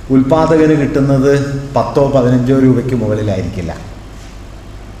 ഉൽപാദകന് കിട്ടുന്നത് 10-15 രൂപയ്ക്ക് മുകളിലായിരിക്കില്ല.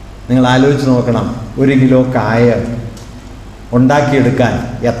 നിങ്ങൾ ആലോചിച്ച് നോക്കണം, 1 കിലോ കായ ഉണ്ടാക്കിയെടുക്കാൻ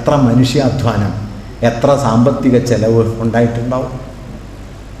എത്ര മനുഷ്യാധ്വാനം, എത്ര സാമ്പത്തിക ചെലവ് ഉണ്ടായിട്ടുണ്ടാവും.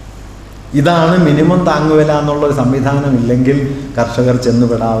 ഇതാണ് മിനിമം താങ്ങുവില എന്നുള്ളൊരു സംവിധാനം ഇല്ലെങ്കിൽ കർഷകർ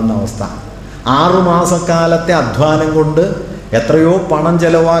ചെന്നുപെടാവുന്ന അവസ്ഥ. 6 മാസക്കാലത്തെ അധ്വാനം കൊണ്ട് എത്രയോ പണം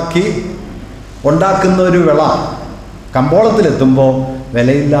ചെലവാക്കി ഉണ്ടാക്കുന്ന ഒരു വിള കമ്പോളത്തിലെത്തുമ്പോൾ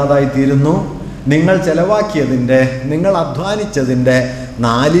വിലയില്ലാതായിത്തീരുന്നു. നിങ്ങൾ ചെലവാക്കിയതിൻ്റെ, നിങ്ങൾ അധ്വാനിച്ചതിൻ്റെ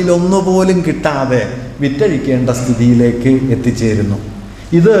 1/4 പോലും കിട്ടാതെ വിറ്റഴിക്കേണ്ട സ്ഥിതിയിലേക്ക് എത്തിച്ചേരുന്നു.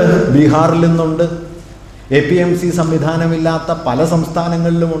 ഇത് ബീഹാറിൽ നിന്നുണ്ട്. APMC സംവിധാനമില്ലാത്ത പല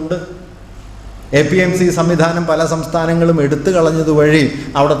സംസ്ഥാനങ്ങളിലുമുണ്ട്. APMC സംവിധാനം പല സംസ്ഥാനങ്ങളും എടുത്തു കളഞ്ഞതുവഴി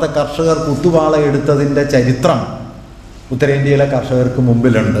അവിടുത്തെ കർഷകർ കുത്തുവാള എടുത്തതിൻ്റെ ചരിത്രം ഉത്തരേന്ത്യയിലെ കർഷകർക്ക്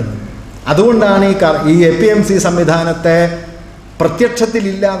മുമ്പിലുണ്ട്. അതുകൊണ്ടാണ് ഈ APMC സംവിധാനത്തെ പ്രത്യക്ഷത്തിൽ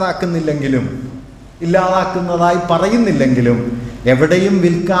ഇല്ലാതാക്കുന്നതായി പറയുന്നില്ലെങ്കിലും എവിടെയും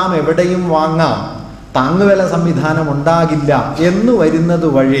വിൽക്കാം, എവിടെയും വാങ്ങാം, താങ്ങുവില സംവിധാനം ഉണ്ടാകില്ല എന്ന് വരുന്നത്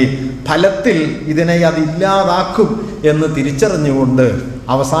വഴി ഫലത്തിൽ ഇതിനെ അതില്ലാതാക്കും എന്ന് തിരിച്ചറിഞ്ഞുകൊണ്ട്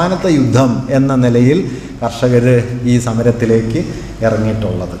അവസാനത്തെ യുദ്ധം എന്ന നിലയിൽ കർഷകർ ഈ സമരത്തിലേക്ക്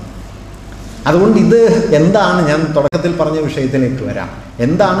ഇറങ്ങിയിട്ടുള്ളത്. അതുകൊണ്ട് ഇത് എന്താണ്, ഞാൻ തുടക്കത്തിൽ പറഞ്ഞ വിഷയത്തിലേക്ക് വരാം.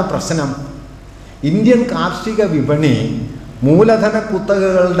 എന്താണ് പ്രശ്നം? ഇന്ത്യൻ കാർഷിക വിപണി മൂലധന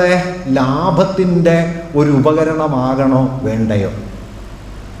കുത്തകകളുടെ ലാഭത്തിൻ്റെ ഒരു ഉപകരണമാകണോ വേണ്ടയോ?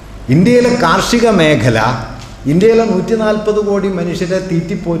 ഇന്ത്യയിലെ കാർഷിക മേഖല, ഇന്ത്യയിലെ 140 കോടി മനുഷ്യരെ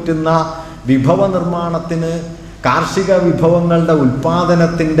തീറ്റിപ്പോറ്റുന്ന വിഭവ നിർമ്മാണത്തിന്, കാർഷിക വിഭവങ്ങളുടെ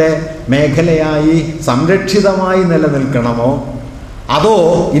ഉൽപ്പാദനത്തിൻ്റെ മേഖലയായി സംരക്ഷിതമായി നിലനിൽക്കണമോ, അതോ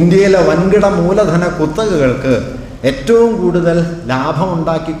ഇന്ത്യയിലെ വൻകിട മൂലധന കുത്തകകൾക്ക് ഏറ്റവും കൂടുതൽ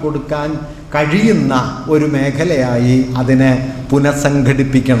ലാഭമുണ്ടാക്കി കൊടുക്കാൻ കഴിയുന്ന ഒരു മേഖലയായി അതിനെ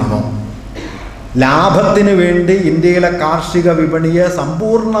പുനഃസംഘടിപ്പിക്കണമോ? ലാഭത്തിന് വേണ്ടി ഇന്ത്യയിലെ കാർഷിക വിപണിയെ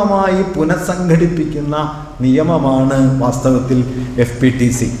സമ്പൂർണമായി പുനഃസംഘടിപ്പിക്കുന്ന നിയമമാണ് വാസ്തവത്തിൽ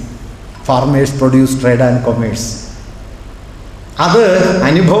FPTC, farmers produce trade and commerce. അത്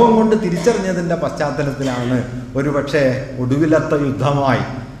അനുഭവം കൊണ്ട് തിരിച്ചറിഞ്ഞതിൻ്റെ പശ്ചാത്തലത്തിലാണ് ഒരുപക്ഷെ ഒടുവിലത്തെ യുദ്ധമായി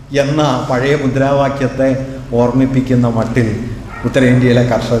എന്ന പഴയ മുദ്രാവാക്യത്തെ ഓർമ്മിപ്പിക്കുന്ന മട്ടിൽ ഉത്തരേന്ത്യയിലെ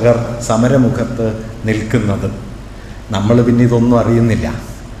കർഷകർ സമരമുഖത്ത് നിൽക്കുന്നത്. നമ്മൾ പിന്നെ ഇതൊന്നും അറിയുന്നില്ല.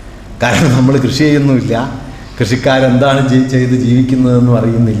 കാരണം നമ്മൾ കൃഷി ചെയ്യുന്നുമില്ല, കൃഷിക്കാരെന്താണ് ചെയ്ത് ജീവിക്കുന്നതെന്നും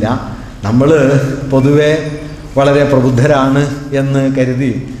അറിയുന്നില്ല. നമ്മൾ പൊതുവെ വളരെ പ്രബുദ്ധരാണ് എന്ന്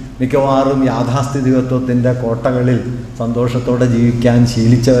കരുതി മിക്കവാറും യാഥാസ്ഥിതികത്വത്തിൻ്റെ കോട്ടകളിൽ സന്തോഷത്തോടെ ജീവിക്കാൻ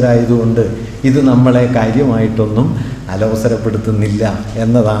ശീലിച്ചവരായതുകൊണ്ട് ഇത് നമ്മളെ കാര്യമായിട്ടൊന്നും അലോസരപ്പെടുത്തുന്നില്ല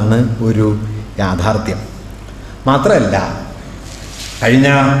എന്നതാണ് ഒരു യാഥാർത്ഥ്യം. മാത്രമല്ല, കഴിഞ്ഞ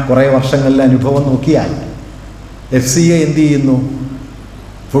കുറേ വർഷങ്ങളിലെ അനുഭവം നോക്കിയാൽ FCA എന്ത് ചെയ്യുന്നു?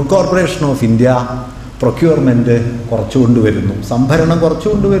 Food corporation of India procurement കുറച്ചുകൊണ്ടുവരുന്നു, സംഭരണം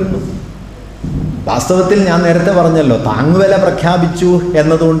കുറച്ചുകൊണ്ടുവരുന്നു. വാസ്തവത്തിൽ ഞാൻ നേരത്തെ പറഞ്ഞല്ലോ, താങ്ങുവില പ്രഖ്യാപിച്ചു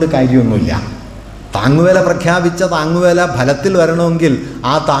എന്നതുകൊണ്ട് കാര്യമൊന്നുമില്ല. താങ്ങുവില പ്രഖ്യാപിച്ച താങ്ങുവില ഫലത്തിൽ വരണമെങ്കിൽ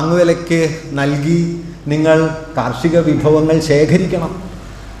ആ താങ്ങുവിലയ്ക്ക് നൽകി നിങ്ങൾ കാർഷിക വിഭവങ്ങൾ ശേഖരിക്കണം.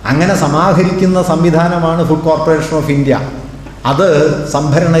 അങ്ങനെ സമാഹരിക്കുന്ന സംവിധാനമാണ് ഫുഡ് കോർപ്പറേഷൻ ഓഫ് ഇന്ത്യ. അത്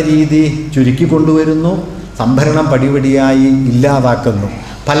സംഭരണ രീതി ചുരുക്കിക്കൊണ്ടുവരുന്നു, സംഭരണം പടിപടിയായി ഇല്ലാതാക്കുന്നു.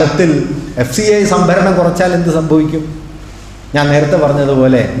 ഫലത്തിൽ FCA സംഭരണം കുറച്ചാൽ എന്ത് സംഭവിക്കും? ഞാൻ നേരത്തെ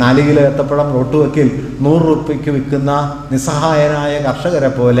പറഞ്ഞതുപോലെ 4 കിലോ ഏത്തപ്പഴം റോട്ടുവക്കിൽ 100 രൂപയ്ക്ക് വിൽക്കുന്ന നിസ്സഹായനായ കർഷകരെ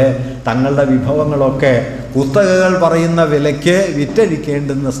പോലെ തങ്ങളുടെ വിഭവങ്ങളൊക്കെ കുത്തകകൾ പറയുന്ന വിലയ്ക്ക്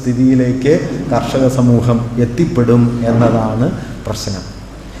വിറ്റഴിക്കേണ്ടുന്ന സ്ഥിതിയിലേക്ക് കർഷക സമൂഹം എത്തിപ്പെടും എന്നതാണ് പ്രശ്നം.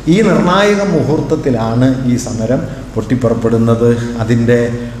 ഈ നിർണായക മുഹൂർത്തത്തിലാണ് ഈ സമരം പൊട്ടിപ്പുറപ്പെടുന്നത്. അതിൻ്റെ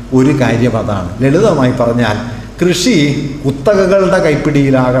ഒരു കാര്യം അതാണ്. ലളിതമായി പറഞ്ഞാൽ, കൃഷി കുത്തകകളുടെ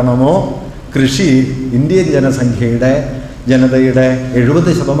കൈപ്പിടിയിലാകണമോ, കൃഷി ഇന്ത്യൻ ജനതയുടെ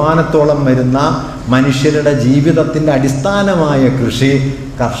 70% വരുന്ന മനുഷ്യരുടെ ജീവിതത്തിൻ്റെ അടിസ്ഥാനമായ കൃഷി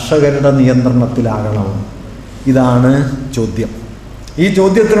കർഷകരുടെ നിയന്ത്രണത്തിലാകണമോ? ഇതാണ് ചോദ്യം. ഈ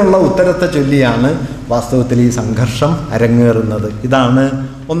ചോദ്യത്തിനുള്ള ഉത്തരത്തെ ചൊല്ലിയാണ് വാസ്തവത്തിൽ ഈ സംഘർഷം അരങ്ങേറുന്നത്. ഇതാണ്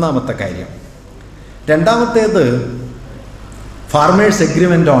ഒന്നാമത്തെ കാര്യം. രണ്ടാമത്തേത്, farmers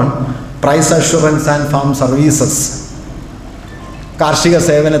agreement on price assurance and farm services, കാർഷിക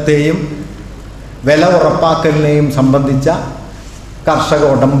സേവനത്തെയും വില ഉറപ്പാക്കലിനെയും സംബന്ധിച്ച കർഷക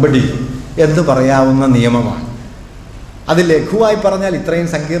ഉടമ്പടി എന്ന് പറയാവുന്ന നിയമമാണ്. അത് ലഘുവായി പറഞ്ഞാൽ, ഇത്രയും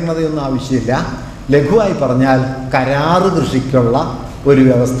സങ്കീർണതയൊന്നും ആവശ്യമില്ല, ലഘുവായി പറഞ്ഞാൽ കരാറ് കൃഷിക്കുള്ള ഒരു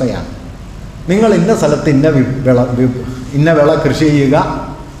വ്യവസ്ഥയാണ്. നിങ്ങൾ ഇന്ന സ്ഥലത്ത് ഇന്ന വിള കൃഷി ചെയ്യുക,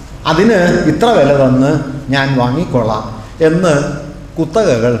 അതിന് ഇത്ര വില തന്ന് ഞാൻ വാങ്ങിക്കൊള്ളാം എന്ന്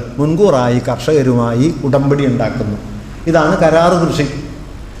കുത്തകകൾ മുൻകൂറായി കർഷകരുമായി ഉടമ്പടി ഉണ്ടാക്കുന്നു. ഇതാണ് കരാറ് കൃഷി.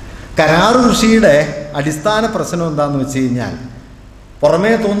 കരാറ് കൃഷിയുടെ അടിസ്ഥാന പ്രശ്നം എന്താണെന്ന് വെച്ച് കഴിഞ്ഞാൽ,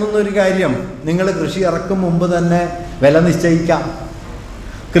 പുറമേ തോന്നുന്ന ഒരു കാര്യം, നിങ്ങൾ കൃഷി ഇറക്കും മുമ്പ് തന്നെ വില നിശ്ചയിക്കാം,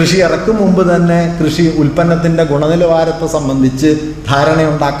 കൃഷി ഇറക്കും മുമ്പ് തന്നെ കൃഷി ഉൽപ്പന്നത്തിൻ്റെ ഗുണനിലവാരത്തെ സംബന്ധിച്ച്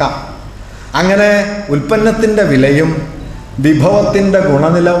ധാരണയുണ്ടാക്കാം. അങ്ങനെ ഉൽപ്പന്നത്തിൻ്റെ വിലയും വിഭവത്തിൻ്റെ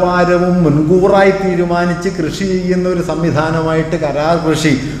ഗുണനിലവാരവും മുൻകൂറായി തീരുമാനിച്ച് കൃഷി ചെയ്യുന്ന ഒരു സംവിധാനമായിട്ട് കരാർ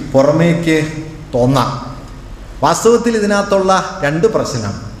കൃഷി പുറമേക്ക് തോന്നാം. വാസ്തവത്തിൽ ഇതിനകത്തുള്ള രണ്ട്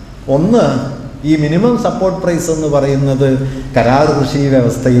പ്രശ്നം, ഒന്ന്, ഈ മിനിമം സപ്പോർട്ട് പ്രൈസ് എന്ന് പറയുന്നത് കരാർ കൃഷി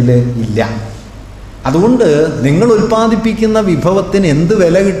വ്യവസ്ഥയിൽ ഇല്ല. അതുകൊണ്ട് നിങ്ങൾ ഉൽപ്പാദിപ്പിക്കുന്ന വിഭവത്തിന് എന്ത്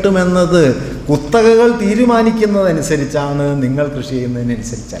വില കിട്ടുമെന്നത് കുത്തകകൾ തീരുമാനിക്കുന്നതനുസരിച്ചാണ്, നിങ്ങൾ കൃഷി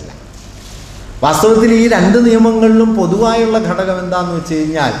ചെയ്യുന്നതിനനുസരിച്ചല്ല. വാസ്തവത്തിൽ ഈ രണ്ട് നിയമങ്ങളിലും പൊതുവായുള്ള ഘടകം എന്താണെന്ന് വെച്ച്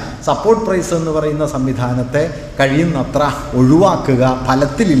കഴിഞ്ഞാൽ, സപ്പോർട്ട് പ്രൈസ് എന്ന് പറയുന്ന സംവിധാനത്തെ കഴിയുന്നത്ര ഒഴിവാക്കുക,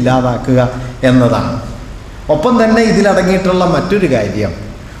 ഫലത്തിലില്ലാതാക്കുക എന്നതാണ്. ഒപ്പം തന്നെ ഇതിലടങ്ങിയിട്ടുള്ള മറ്റൊരു കാര്യം,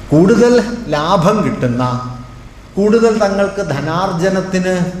 കൂടുതൽ ലാഭം കിട്ടുന്ന, കൂടുതൽ തങ്ങൾക്ക്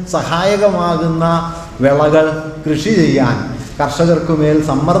ധനാർജനത്തിന് സഹായകമാകുന്ന വിളകൾ കൃഷി ചെയ്യാൻ കർഷകർക്കുമേൽ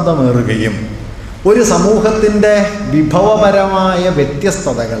സമ്മർദ്ദമേറുകയും ഒരു സമൂഹത്തിൻ്റെ വിഭവപരമായ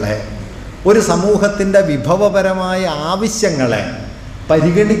വ്യത്യസ്തതകളെ, ഒരു സമൂഹത്തിൻ്റെ വിഭവപരമായ ആവശ്യങ്ങളെ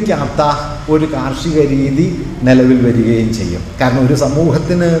പരിഗണിക്കാത്ത ഒരു കാർഷിക രീതി നിലവിൽ വരികയും ചെയ്യും. കാരണം ഒരു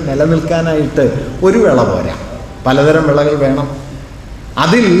സമൂഹത്തിന് നിലനിൽക്കാനായിട്ട് ഒരു വിള പോരാ, പലതരം വിളകൾ വേണം.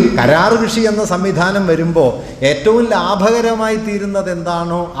 അതിൽ കരാർ കൃഷി എന്ന സംവിധാനം വരുമ്പോൾ ഏറ്റവും ലാഭകരമായി തീരുന്നത്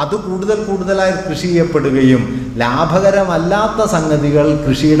എന്താണോ അത് കൂടുതലായി കൃഷി ചെയ്യപ്പെടുകയും ലാഭകരമല്ലാത്ത സംഗതികൾ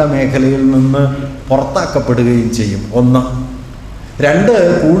കൃഷിയുടെ മേഖലയിൽ നിന്ന് പുറത്താക്കപ്പെടുകയും ചെയ്യും. ഒന്ന്. രണ്ട്,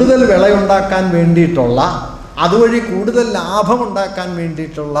 കൂടുതൽ വിളയുണ്ടാക്കാൻ വേണ്ടിയിട്ടുള്ള, അതുവഴി കൂടുതൽ ലാഭമുണ്ടാക്കാൻ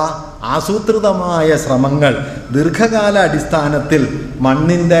വേണ്ടിയിട്ടുള്ള ആസൂത്രിതമായ ശ്രമങ്ങൾ ദീർഘകാല അടിസ്ഥാനത്തിൽ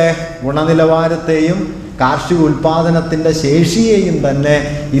മണ്ണിൻ്റെ ഗുണനിലവാരത്തെയും കാർഷിക ഉൽപ്പാദനത്തിൻ്റെ ശേഷിയെയും തന്നെ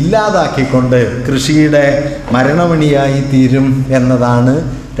ഇല്ലാതാക്കിക്കൊണ്ട് കൃഷിയുടെ മരണമണിയായി തീരും എന്നതാണ്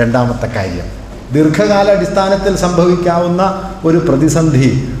രണ്ടാമത്തെ കാര്യം. ദീർഘകാല അടിസ്ഥാനത്തിൽ സംഭവിക്കാവുന്ന ഒരു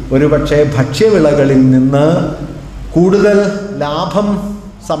പ്രതിസന്ധി ഒരുപക്ഷെ ഭക്ഷ്യവിളകളിൽ നിന്ന് കൂടുതൽ ലാഭം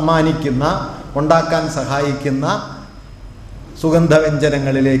സമ്മാനിക്കുന്ന, ഉണ്ടാക്കാൻ സഹായിക്കുന്ന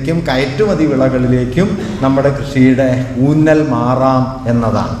സുഗന്ധവ്യഞ്ജനങ്ങളിലേക്കും കയറ്റുമതി വിളകളിലേക്കും നമ്മുടെ കൃഷിയുടെ ഊന്നൽ മാറാം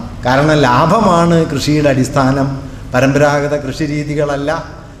എന്നതാണ്. കാരണം ലാഭമാണ് കൃഷിയുടെ അടിസ്ഥാനം, പരമ്പരാഗത കൃഷി രീതികളല്ല,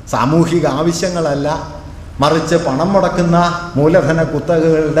 സാമൂഹിക ആവശ്യങ്ങളല്ല, മറിച്ച് പണം മുടക്കുന്ന മൂലധന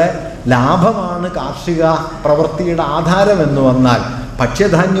കുത്തകകളുടെ ലാഭമാണ് കാർഷിക പ്രവൃത്തിയുടെ ആധാരമെന്ന് വന്നാൽ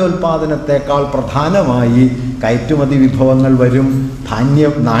ഭക്ഷ്യധാന്യോൽപാദനത്തേക്കാൾ പ്രധാനമായി കയറ്റുമതി വിഭവങ്ങൾ വരും,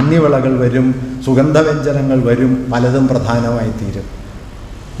 നാണ്യവിളകൾ വരും, സുഗന്ധവ്യഞ്ജനങ്ങൾ വരും, പലതും പ്രധാനമായി തീരും.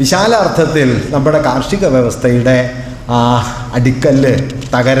 വിശാല അർത്ഥത്തിൽ നമ്മുടെ കാർഷിക വ്യവസ്ഥയുടെ അടിക്കല്ല്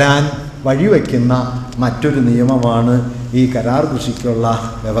തകരാൻ വഴിവെക്കുന്ന മറ്റൊരു നിയമമാണ് ഈ കരാർ കൃഷിക്കുള്ള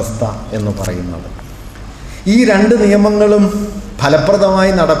വ്യവസ്ഥ എന്ന് പറയുന്നത്. ഈ രണ്ട് നിയമങ്ങളും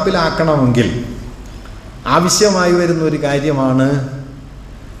ഫലപ്രദമായി നടപ്പിലാക്കണമെങ്കിൽ ആവശ്യമായി വരുന്ന ഒരു കാര്യമാണ്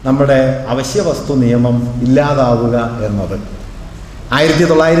നമ്മുടെ അവശ്യവസ്തു നിയമം ഇല്ലാതാവുക എന്നത്.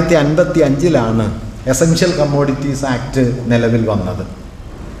 1955 എസൻഷ്യൽ കമ്മോഡിറ്റീസ് ആക്ട് നിലവിൽ വന്നത്.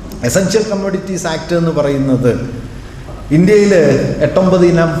 എസൻഷ്യൽ കമ്മോഡിറ്റീസ് ആക്ട് എന്ന് പറയുന്നത് ഇന്ത്യയിൽ 8-9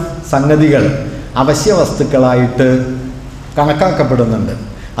 ഇനം സംഗതികൾ അവശ്യവസ്തുക്കളായിട്ട് കണക്കാക്കപ്പെടുന്നുണ്ട്.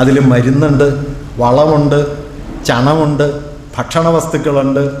 അതിൽ മരുന്നുണ്ട്, വളമുണ്ട്, ചണമുണ്ട്,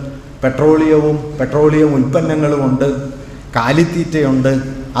 ഭക്ഷണവസ്തുക്കളുണ്ട്, പെട്രോളിയം ഉൽപ്പന്നങ്ങളുമുണ്ട്, കാലിത്തീറ്റയുണ്ട്,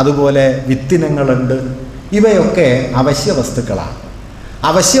 അതുപോലെ വിത്തിനങ്ങളുണ്ട്. ഇവയൊക്കെ അവശ്യവസ്തുക്കളാണ്.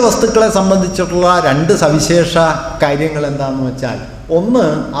 അവശ്യവസ്തുക്കളെ സംബന്ധിച്ചിട്ടുള്ള രണ്ട് സവിശേഷ കാര്യങ്ങൾ എന്താണെന്ന് വെച്ചാൽ, ഒന്ന്,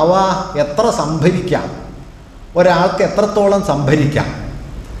 അവ എത്ര സംഭരിക്കാം, ഒരാൾക്ക് എത്രത്തോളം സംഭരിക്കാം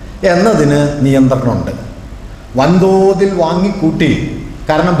എന്നതിന് നിയന്ത്രണമുണ്ട്. വൻതോതിൽ വാങ്ങിക്കൂട്ടി,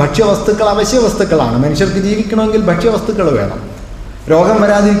 കാരണം ഭക്ഷ്യവസ്തുക്കൾ അവശ്യവസ്തുക്കളാണ്, മനുഷ്യർക്ക് ജീവിക്കണമെങ്കിൽ ഭക്ഷ്യവസ്തുക്കൾ വേണം, രോഗം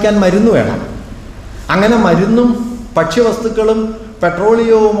വരാതിരിക്കാൻ മരുന്ന് വേണം. അങ്ങനെ മരുന്നും ഭക്ഷ്യവസ്തുക്കളും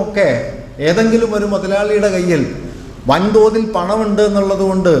പെട്രോളിയവുമൊക്കെ ഏതെങ്കിലും ഒരു മുതലാളിയുടെ കയ്യിൽ വൻതോതിൽ പണമുണ്ട് എന്നുള്ളത്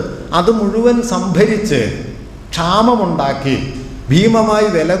കൊണ്ട് അത് മുഴുവൻ സംഭരിച്ച് ക്ഷാമമുണ്ടാക്കി ഭീമമായി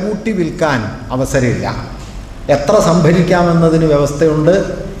വില കൂട്ടി വിൽക്കാൻ അവസരമില്ല. എത്ര സംഭരിക്കാമെന്നതിന് വ്യവസ്ഥയുണ്ട്,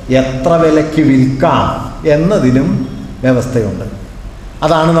 എത്ര വിലയ്ക്ക് വിൽക്കാം എന്നതിനും വ്യവസ്ഥയുണ്ട്.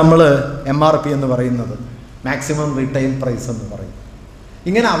 അതാണ് നമ്മൾ MRP എന്ന് പറയുന്നത്, മാക്സിമം റീറ്റെയിൽ പ്രൈസ് എന്ന് പറയും.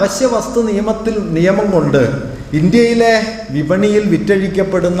 ഇങ്ങനെ അവശ്യ വസ്തു നിയമം കൊണ്ട് ഇന്ത്യയിലെ വിപണിയിൽ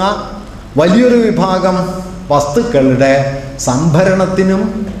വിറ്റഴിക്കപ്പെടുന്ന വലിയൊരു വിഭാഗം വസ്തുക്കളുടെ സംഭരണത്തിനും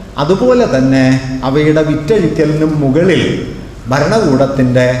അതുപോലെ തന്നെ അവയുടെ വിറ്റഴിക്കലിനും മുകളിൽ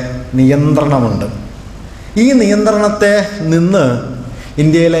ഭരണകൂടത്തിൻ്റെ നിയന്ത്രണമുണ്ട്. ഈ നിയന്ത്രണത്തെ നിന്ന്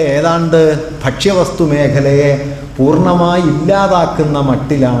ഇന്ത്യയിലെ ഏതാണ്ട് ഭക്ഷ്യവസ്തു മേഖലയെ പൂർണ്ണമായി ഇല്ലാതാക്കുന്ന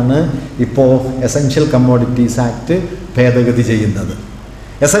മട്ടിലാണ് ഇപ്പോൾ എസൻഷ്യൽ കമ്മോഡിറ്റീസ് ആക്ട് ഭേദഗതി ചെയ്യുന്നത്.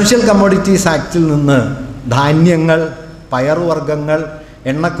 എസൻഷ്യൽ കമ്മോഡിറ്റീസ് ആക്റ്റിൽ നിന്ന് ധാന്യങ്ങൾ, പയറുവർഗ്ഗങ്ങൾ,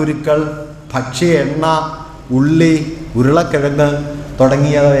 എണ്ണക്കുരുക്കൾ, ഭക്ഷ്യ എണ്ണ, ഉള്ളി, ഉരുളക്കിഴങ്ങ്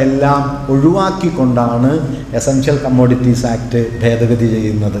തുടങ്ങിയവയെല്ലാം ഒഴിവാക്കിക്കൊണ്ടാണ് എസൻഷ്യൽ കമ്മോഡിറ്റീസ് ആക്ട് ഭേദഗതി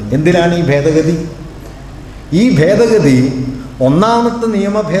ചെയ്യുന്നത്. എന്തിനാണ് ഈ ഭേദഗതി? ഈ ഭേദഗതി ഒന്നാമത്തെ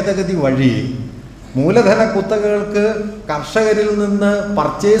നിയമ ഭേദഗതി വഴി മൂലധന കുത്തകകൾക്ക് കർഷകരിൽ നിന്ന്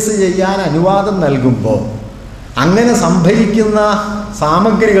പർച്ചേസ് ചെയ്യാൻ അനുവാദം നൽകുമ്പോൾ അങ്ങനെ സംഭരിക്കുന്ന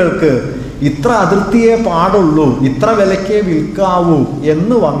സാമഗ്രികൾക്ക് ഇത്ര അതിർത്തിയേ പാടുള്ളൂ, ഇത്ര വിലയ്ക്കേ വിൽക്കാവൂ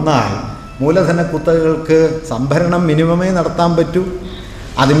എന്ന് വന്നാൽ മൂലധന കുത്തകകൾക്ക് സംഭരണം മിനിമമേ നടത്താൻ പറ്റൂ.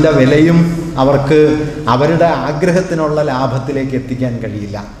 അതിൻ്റെ വിലയും അവർക്ക് അവരുടെ ആഗ്രഹത്തിനുള്ള ലാഭത്തിലേക്ക് എത്തിക്കാൻ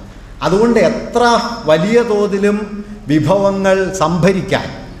കഴിയില്ല. അതുകൊണ്ട് എത്ര വലിയ തോതിലും വിഭവങ്ങൾ സംഭരിക്കാൻ,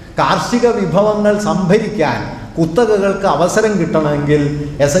 കാർഷിക വിഭവങ്ങൾ സംഭരിക്കാൻ കുത്തകകൾക്ക് അവസരം കിട്ടണമെങ്കിൽ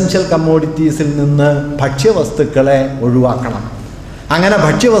എസൻഷ്യൽ കമ്മോഡിറ്റീസിൽ നിന്ന് ഭക്ഷ്യവസ്തുക്കളെ ഒഴിവാക്കണം. അങ്ങനെ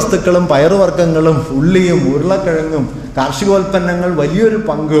ഭക്ഷ്യവസ്തുക്കളും പയറുവർഗ്ഗങ്ങളും ഉള്ളിയും ഉരുളക്കിഴങ്ങും കാർഷികോൽപ്പന്നങ്ങൾ വലിയൊരു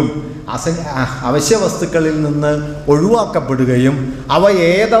പങ്കും അവശ്യ വസ്തുക്കളിൽ നിന്ന് ഒഴിവാക്കപ്പെടുകയും അവ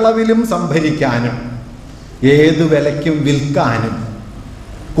ഏതളവിലും സംഭരിക്കാനും ഏതു വിലയ്ക്കും വിൽക്കാനും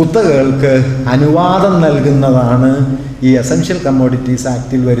കുത്തകകൾക്ക് അനുവാദം നൽകുന്നതാണ് ഈ എസൻഷ്യൽ കമ്മോഡിറ്റീസ്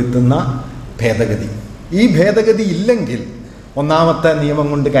ആക്റ്റിൽ വരുത്തുന്ന ഭേദഗതി. ഈ ഭേദഗതി ഇല്ലെങ്കിൽ ഒന്നാമത്തെ നിയമം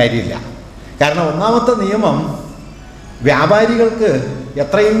കൊണ്ട് കാര്യമില്ല. കാരണം ഒന്നാമത്തെ നിയമം വ്യാപാരികൾക്ക്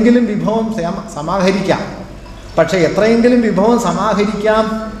എത്രയെങ്കിലും വിഭവം സമാഹരിക്കാം, പക്ഷെ എത്രയെങ്കിലും വിഭവം സമാഹരിക്കാം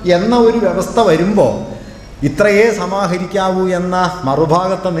എന്ന ഒരു വ്യവസ്ഥ വരുമ്പോൾ ഇത്രയേ സമാഹരിക്കാവൂ എന്ന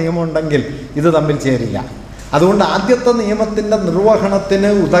മറുഭാഗത്തെ നിയമം ഉണ്ടെങ്കിൽ ഇത് തമ്മിൽ ചേരില്ല. അതുകൊണ്ട് ആദ്യത്തെ നിയമത്തിൻ്റെ നിർവഹണത്തിന്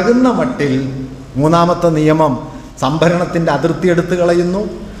ഉതകുന്ന മട്ടിൽ മൂന്നാമത്തെ നിയമം സംഭരണത്തിൻ്റെ അതിർത്തി എടുത്തു കളയുന്നു,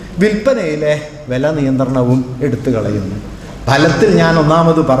 വിൽപ്പനയിലെ വില നിയന്ത്രണവും എടുത്തു കളയുന്നു. ഫലത്തിൽ ഞാൻ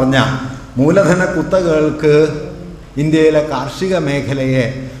ഒന്നാമത് പറഞ്ഞ മൂലധന കുത്തകകൾക്ക് ഇന്ത്യയിലെ കാർഷിക മേഖലയെ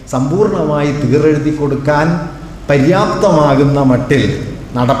സമ്പൂർണ്ണമായി തീരെഴുതി കൊടുക്കാൻ പര്യാപ്തമാകുന്ന മട്ടിൽ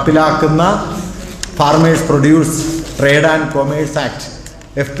നടപ്പിലാക്കുന്ന farmers produce trade and commerce act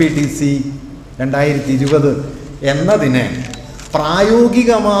FPTC 2020 എന്നതിനെ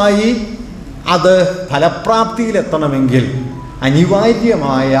പ്രായോഗികമായി അത് ഫലപ്രാപ്തിയിലെത്തണമെങ്കിൽ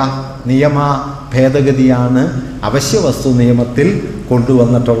അനിവാര്യമായ നിയമ ഭേദഗതിയാണ് അവശ്യവസ്തു നിയമത്തിൽ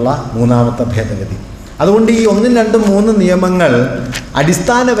കൊണ്ടുവന്നിട്ടുള്ള മൂന്നാമത്തെ ഭേദഗതി. അതുകൊണ്ട് ഈ 1, 2, 3 നിയമങ്ങൾ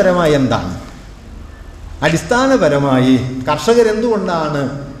അടിസ്ഥാനപരമായി എന്താണ്? അടിസ്ഥാനപരമായി കർഷകരെന്തുകൊണ്ടാണ്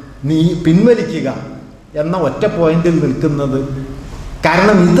പിൻവലിക്കുക എന്ന ഒറ്റ പോയിന്റിൽ നിൽക്കുന്നത്?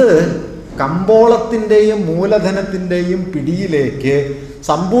 കാരണം ഇത് കമ്പോളത്തിൻ്റെയും മൂലധനത്തിൻ്റെയും പിടിയിലേക്ക്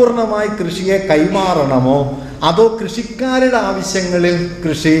സമ്പൂർണമായി കൃഷിയെ കൈമാറണമോ അതോ കൃഷിക്കാരുടെ ആവശ്യങ്ങളിൽ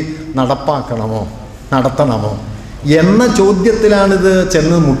കൃഷി നടത്തണമോ എന്ന ചോദ്യത്തിലാണിത്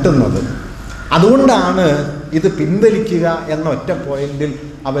ചെന്ന് മുട്ടുന്നത്. അതുകൊണ്ടാണ് ഇത് പിൻവലിക്കുക എന്ന ഒറ്റ പോയിന്റിൽ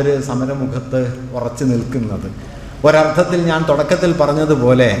അവർ സമരമുഖത്ത് ഉറച്ചു നിൽക്കുന്നത്. ഒരർത്ഥത്തിൽ ഞാൻ തുടക്കത്തിൽ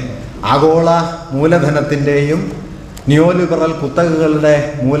പറഞ്ഞതുപോലെ ആഗോള മൂലധനത്തിൻ്റെയും നിയോലിബറൽ കുത്തകകളുടെ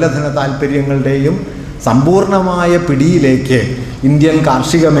മൂലധന താൽപ്പര്യങ്ങളുടെയും സമ്പൂർണമായ പിടിയിലേക്ക് ഇന്ത്യൻ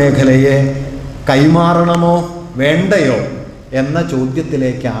കാർഷിക മേഖലയെ കൈമാറണമോ വേണ്ടയോ എന്ന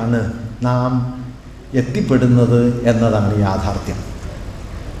ചോദ്യത്തിലേക്കാണ് നാം എത്തിപ്പെടുന്നത് എന്നതാണ് യാഥാർത്ഥ്യം.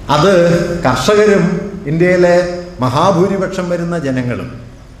 അത് കർഷകരും ഇന്ത്യയിലെ മഹാഭൂരിപക്ഷം വരുന്ന ജനങ്ങളും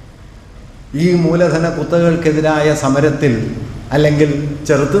ഈ മൂലധന കുത്തകകൾക്കെതിരായ സമരത്തിൽ അല്ലെങ്കിൽ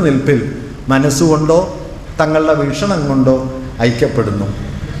ചെറുത്തുനിൽപ്പിൽ മനസ്സുകൊണ്ടോ തങ്ങളുടെ വീക്ഷണം കൊണ്ടോ ഐക്യപ്പെടുന്നു.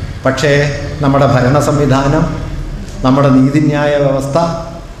 പക്ഷേ നമ്മുടെ ഭരണ സംവിധാനം, നമ്മുടെ നീതിന്യായ വ്യവസ്ഥ,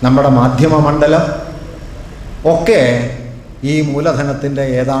 നമ്മുടെ മാധ്യമ മണ്ഡലം ഒക്കെ ഈ മൂലധനത്തിൻ്റെ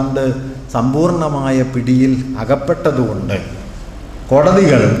ഏതാണ്ട് സമ്പൂർണമായ പിടിയിൽ അകപ്പെട്ടതുകൊണ്ട്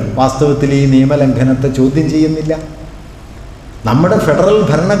കോടതികൾ വാസ്തവത്തിൽ ഈ നിയമലംഘനത്തെ ചോദ്യം ചെയ്യുന്നില്ല. നമ്മുടെ ഫെഡറൽ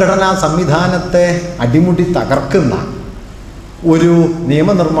ഭരണഘടനാ സംവിധാനത്തെ അടിമുടി തകർക്കുന്ന ഒരു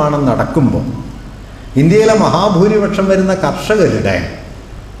നിയമനിർമ്മാണം നടക്കുമ്പോൾ ഇന്ത്യയിലെ മഹാഭൂരിപക്ഷം വരുന്ന കർഷകരുടെ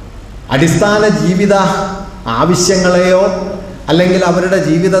അടിസ്ഥാന ജീവിത ആവശ്യങ്ങളെയോ അല്ലെങ്കിൽ അവരുടെ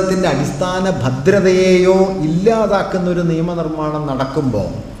ജീവിതത്തിൻ്റെ അടിസ്ഥാന ഭദ്രതയെയോ ഇല്ലാതാക്കുന്നൊരു നിയമനിർമ്മാണം നടക്കുമ്പോൾ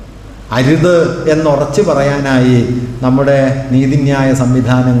അരുത് എന്നുറച്ചു പറയാനായി നമ്മുടെ നീതിന്യായ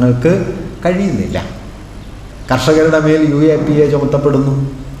സംവിധാനങ്ങൾക്ക് കഴിയുന്നില്ല. കർഷകരുടെ മേൽ UAPA ചുമത്തപ്പെടുന്നു.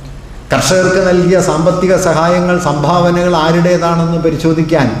 കർഷകർക്ക് നൽകിയ സാമ്പത്തിക സഹായങ്ങൾ, സംഭാവനകൾ ആരുടേതാണെന്ന്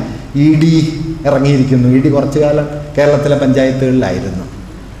പരിശോധിക്കാൻ ED ഇറങ്ങിയിരിക്കുന്നു. ED കുറച്ചു കാലം കേരളത്തിലെ പഞ്ചായത്തുകളിലായിരുന്നു.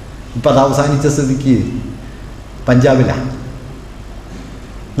 ഇപ്പം അത് അവസാനിച്ച സ്ഥിതിക്ക് പഞ്ചാബിലാണ്.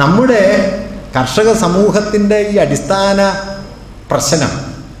 നമ്മുടെ കർഷക സമൂഹത്തിൻ്റെ ഈ അടിസ്ഥാന പ്രശ്നം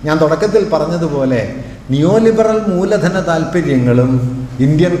ഞാൻ തുടക്കത്തിൽ പറഞ്ഞതുപോലെ നിയോലിബറൽ മൂലധന താല്പര്യങ്ങളും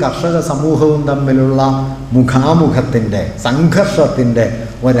ഇന്ത്യൻ കർഷക സമൂഹവും തമ്മിലുള്ള മുഖാമുഖത്തിൻ്റെ സംഘർഷത്തിൻ്റെ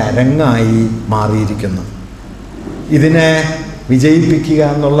ഒരരങ്ങായി മാറിയിരിക്കുന്നു. ഇതിനെ വിജയിപ്പിക്കുക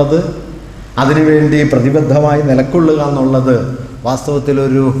എന്നുള്ളത്, അതിനുവേണ്ടി പ്രതിബദ്ധമായി നിലകൊള്ളുക എന്നുള്ളത്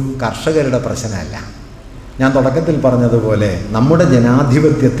വാസ്തവത്തിലൊരു കർഷകരുടെ പ്രശ്നമല്ല. ഞാൻ തുടക്കത്തിൽ പറഞ്ഞതുപോലെ നമ്മുടെ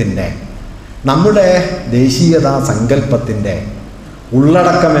ജനാധിപത്യത്തിൻ്റെ, നമ്മുടെ ദേശീയതാ സങ്കല്പത്തിൻ്റെ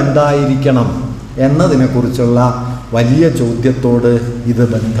ഉള്ളടക്കം എന്തായിരിക്കണം എന്നതിനെക്കുറിച്ചുള്ള വലിയ ചോദ്യത്തോട് ഇത്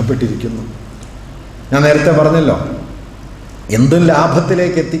ബന്ധപ്പെട്ടിരിക്കുന്നു. ഞാൻ നേരത്തെ പറഞ്ഞല്ലോ, എന്തും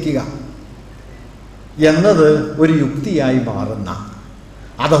ലാഭത്തിലേക്ക് എത്തിക്കുക എന്നത് ഒരു യുക്തിയായി മാറുന്ന,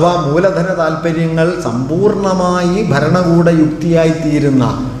 അഥവാ മൂലധന താല്പര്യങ്ങൾ സമ്പൂർണമായി ഭരണകൂട യുക്തിയായി തീരുന്ന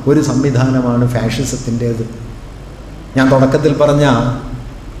ഒരു സംവിധാനമാണ് ഫാഷിസത്തിൻ്റേത്. ഞാൻ തുടക്കത്തിൽ പറഞ്ഞ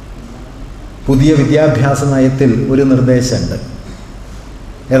പുതിയ വിദ്യാഭ്യാസ നയത്തിൽ ഒരു നിർദ്ദേശമുണ്ട്.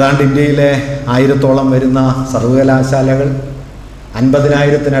 ഏതാണ്ട് ഇന്ത്യയിലെ 1000-ഓളം വരുന്ന സർവകലാശാലകൾ,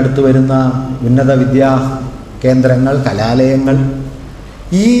 50,000-നടുത്ത് വരുന്ന ഉന്നത വിദ്യാ കേന്ദ്രങ്ങൾ, കലാലയങ്ങൾ,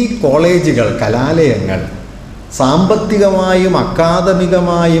 ഈ കോളേജുകൾ, കലാലയങ്ങൾ സാമ്പത്തികമായും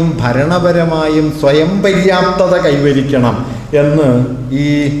അക്കാദമികമായും ഭരണപരമായും സ്വയം പര്യാപ്തത കൈവരിക്കണം എന്ന് ഈ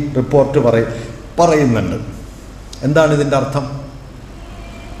റിപ്പോർട്ട് പറയുന്നുണ്ട്. എന്താണ് ഇതിൻ്റെ അർത്ഥം?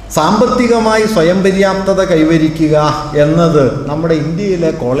 സാമ്പത്തികമായി സ്വയം പര്യാപ്തത കൈവരിക്കുക എന്നത് നമ്മുടെ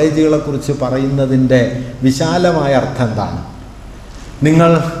ഇന്ത്യയിലെ കോളേജുകളെക്കുറിച്ച് പറയുന്നതിൻ്റെ വിശാലമായ അർത്ഥം എന്താണ്?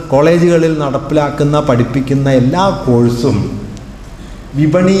 നിങ്ങൾ കോളേജുകളിൽ നടപ്പിലാക്കുന്ന, പഠിപ്പിക്കുന്ന എല്ലാ കോഴ്സും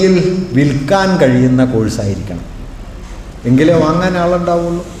വിപണിയിൽ വിൽക്കാൻ കഴിയുന്ന കോഴ്സായിരിക്കണം. എങ്കിലേ വാങ്ങാൻ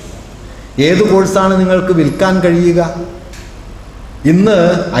ആളുണ്ടാവുള്ളൂ. ഏത് കോഴ്സാണ് നിങ്ങൾക്ക് വിൽക്കാൻ കഴിയുക? ഇന്ന്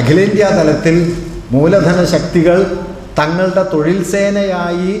അഖിലേന്ത്യാ തലത്തിൽ മൂലധന ശക്തികൾ തങ്ങളുടെ തൊഴിൽ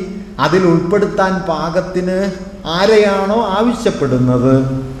സേനയായി അതിൽ ഉൾപ്പെടുത്താൻ പാകത്തിന് ആരെയാണോ ആവശ്യപ്പെടുന്നത്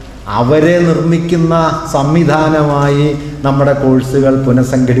അവരെ നിർമ്മിക്കുന്ന സംവിധാനമായി നമ്മുടെ കോഴ്സുകൾ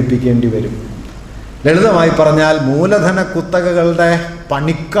പുനഃസംഘടിപ്പിക്കേണ്ടി വരും. ലളിതമായി പറഞ്ഞാൽ മൂലധന കുത്തകകളുടെ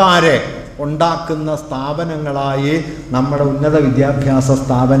പണിക്കാരെ ഉണ്ടാക്കുന്ന സ്ഥാപനങ്ങളായി നമ്മുടെ ഉന്നത വിദ്യാഭ്യാസ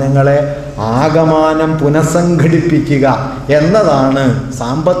സ്ഥാപനങ്ങളെ ആകമാനം പുനഃസംഘടിപ്പിക്കുക എന്നതാണ്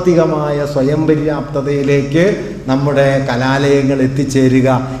സാമ്പത്തികമായ സ്വയം പര്യാപ്തതയിലേക്ക് നമ്മുടെ കലാലയങ്ങൾ എത്തിച്ചേരുക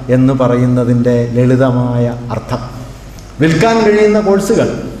എന്ന് പറയുന്നതിൻ്റെ ലളിതമായ അർത്ഥം. വിൽക്കാൻ കഴിയുന്ന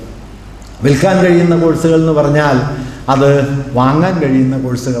കോഴ്സുകൾ എന്ന് പറഞ്ഞാൽ അത് വാങ്ങാൻ കഴിയുന്ന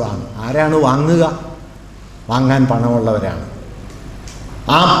കോഴ്സുകളാണ്. ആരാണ് വാങ്ങുക? വാങ്ങാൻ പണമുള്ളവരാണ്.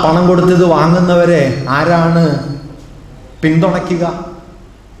 ആ പണം കൊടുത്തത് വാങ്ങുന്നവരെ ആരാണ് പിന്തുണയ്ക്കുക?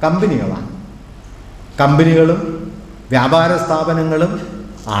 കമ്പനികളാണ്. കമ്പനികളും വ്യാപാര സ്ഥാപനങ്ങളും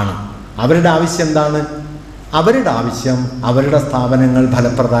ആണ്. അവരുടെ ആവശ്യം എന്താണ്? അവരുടെ ആവശ്യം അവരുടെ സ്ഥാപനങ്ങൾ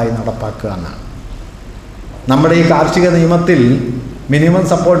ഫലപ്രദമായി നടപ്പാക്കുക എന്നാണ്. നമ്മുടെ ഈ കാർഷിക നിയമത്തിൽ മിനിമം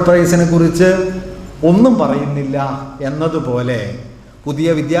സപ്പോർട്ട് പ്രൈസിനെ കുറിച്ച് ഒന്നും പറയുന്നില്ല എന്നതുപോലെ പുതിയ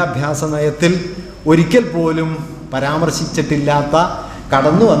വിദ്യാഭ്യാസ നയത്തിൽ ഒരിക്കൽ പോലും പരാമർശിച്ചിട്ടില്ലാത്ത,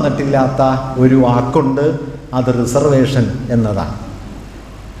 കടന്നു വന്നിട്ടില്ലാത്ത ഒരു വാക്കുണ്ട്. അത് റിസർവേഷൻ എന്നതാണ്.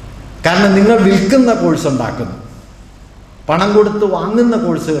 കാരണം നിങ്ങൾ വിൽക്കുന്ന കോഴ്സ് ഉണ്ടാക്കുന്നു, പണം കൊടുത്ത് വാങ്ങുന്ന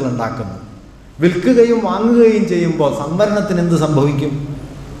കോഴ്സുകൾ ഉണ്ടാക്കുന്നു. വിൽക്കുകയും വാങ്ങുകയും ചെയ്യുമ്പോൾ സംവരണത്തിന് എന്ത്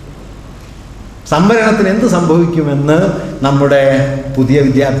സംഭവിക്കുമെന്ന് നമ്മുടെ പുതിയ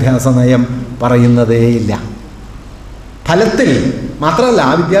വിദ്യാഭ്യാസ നയം പറയുന്നതേയില്ല. ഫലത്തിൽ മാത്രമല്ല,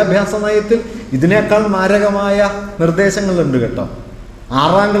 ആ വിദ്യാഭ്യാസ നയത്തിൽ ഇതിനേക്കാൾ മാരകമായ നിർദ്ദേശങ്ങളുണ്ട് കേട്ടോ.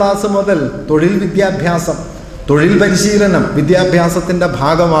 6ാം ക്ലാസ് മുതൽ തൊഴിൽ വിദ്യാഭ്യാസം, തൊഴിൽ പരിശീലനം വിദ്യാഭ്യാസത്തിൻ്റെ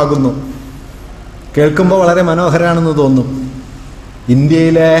ഭാഗമാകുന്നു. കേൾക്കുമ്പോൾ വളരെ മനോഹരമാണെന്ന് തോന്നും.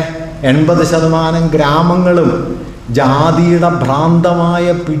 ഇന്ത്യയിലെ 80% ഗ്രാമങ്ങളും ജാതിയുടെ ഭ്രാന്തമായ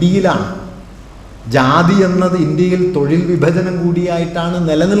പിടിയിലാണ്. ജാതി എന്നത് ഇന്ത്യയിൽ തൊഴിൽ വിഭജനം കൂടിയായിട്ടാണ്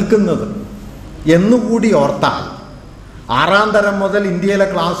നിലനിൽക്കുന്നത് എന്നുകൂടി ഓർത്താൽ 6ാം തരം മുതൽ ഇന്ത്യയിലെ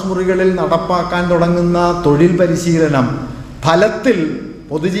ക്ലാസ് മുറികളിൽ നടപ്പാക്കാൻ തുടങ്ങുന്ന തൊഴിൽ പരിശീലനം ഫലത്തിൽ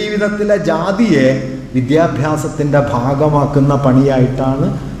പൊതുജീവിതത്തിലെ ജാതിയെ വിദ്യാഭ്യാസത്തിൻ്റെ ഭാഗമാക്കുന്ന പണിയായിട്ടാണ്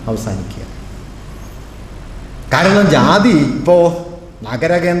അവസാനിക്കുക. കാരണം ജാതി ഇപ്പോൾ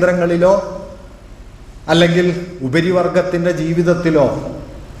നഗരകേന്ദ്രങ്ങളിലോ അല്ലെങ്കിൽ ഉപരിവർഗത്തിൻ്റെ ജീവിതത്തിലോ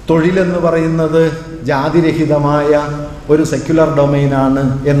തൊഴിലെന്ന് പറയുന്നത് ജാതിരഹിതമായ ഒരു സെക്യുലർ ഡൊമൈനാണ്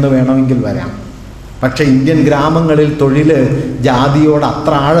എന്ന് വേണമെങ്കിൽ വരാം. പക്ഷേ ഇന്ത്യൻ ഗ്രാമങ്ങളിൽ തൊഴിൽ ജാതിയോട്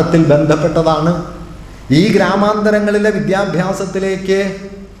അത്ര ആഴത്തിൽ ബന്ധപ്പെട്ടതാണ്. ഈ ഗ്രാമാന്തരങ്ങളിലെ വിദ്യാഭ്യാസത്തിലേക്ക്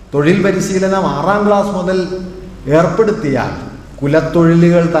തൊഴിൽ പരിശീലനം 6ാം ക്ലാസ് മുതൽ ഏർപ്പെടുത്തിയാൽ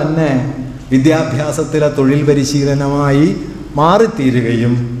കുലത്തൊഴിലുകൾ തന്നെ വിദ്യാഭ്യാസത്തിലെ തൊഴിൽ പരിശീലനമായി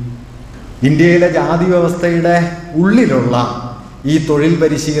മാറിത്തീരുകയും ഇന്ത്യയിലെ ജാതി വ്യവസ്ഥയുടെ ഉള്ളിലുള്ള ഈ തൊഴിൽ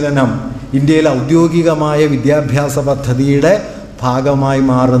പരിശീലനം ഇന്ത്യയിലെ ഔദ്യോഗികമായ വിദ്യാഭ്യാസ പദ്ധതിയുടെ ഭാഗമായി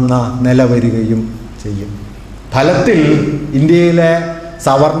മാറുന്ന നില വരികയും ചെയ്യും. ഫലത്തിൽ ഇന്ത്യയിലെ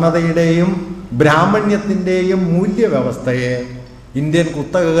സവർണതയുടെയും ബ്രാഹ്മണ്യത്തിൻ്റെയും മൂല്യവ്യവസ്ഥയെ ഇന്ത്യൻ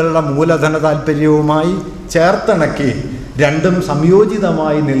കുത്തകകളുടെ മൂലധന താല്പര്യവുമായി ചേർത്തിണക്കി രണ്ടും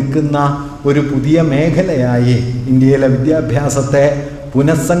സംയോജിതമായി നിൽക്കുന്ന ഒരു പുതിയ മേഖലയായി ഇന്ത്യയിലെ വിദ്യാഭ്യാസത്തെ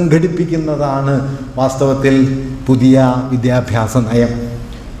പുനഃസംഘടിപ്പിക്കുന്നതാണ് വാസ്തവത്തിൽ പുതിയ വിദ്യാഭ്യാസ നയം.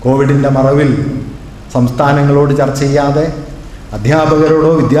 കോവിഡിൻ്റെ മറവിൽ സംസ്ഥാനങ്ങളോട് ചർച്ച ചെയ്യാതെ,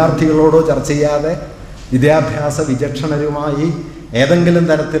 അധ്യാപകരോടോ വിദ്യാർത്ഥികളോടോ ചർച്ച ചെയ്യാതെ, വിദ്യാഭ്യാസ വിചക്ഷണരുമായി ഏതെങ്കിലും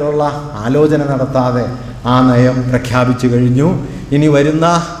തരത്തിലുള്ള ആലോചന നടത്താതെ ആ നയം പ്രഖ്യാപിച്ചു കഴിഞ്ഞു. ഇനി വരുന്ന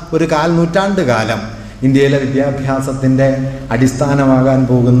ഒരു 1/4 നൂറ്റാണ്ട് കാലം ഇന്ത്യയിലെ വിദ്യാഭ്യാസത്തിൻ്റെ അടിസ്ഥാനമാകാൻ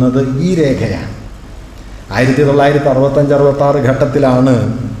പോകുന്നത് ഈ രേഖയാണ്. 1965-66 ഘട്ടത്തിലാണ്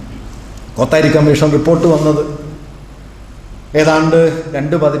കൊത്താരി കമ്മീഷൻ റിപ്പോർട്ട് വന്നത്. ഏതാണ്ട്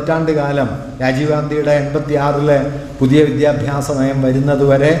 2 പതിറ്റാണ്ട് കാലം രാജീവ് ഗാന്ധിയുടെ 86-ലെ പുതിയ വിദ്യാഭ്യാസ നയം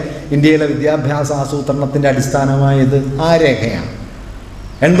വരുന്നതുവരെ ഇന്ത്യയിലെ വിദ്യാഭ്യാസ ആസൂത്രണത്തിൻ്റെ അടിസ്ഥാനമായത് ആ രേഖയാണ്.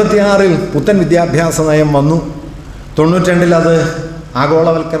 86-ൽ പുത്തൻ വിദ്യാഭ്യാസ നയം വന്നു. 92-ൽ അത്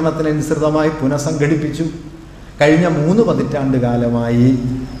ആഗോളവൽക്കരണത്തിനനുസൃതമായി പുനഃസംഘടിപ്പിച്ചു. കഴിഞ്ഞ 3 പതിറ്റാണ്ട് കാലമായി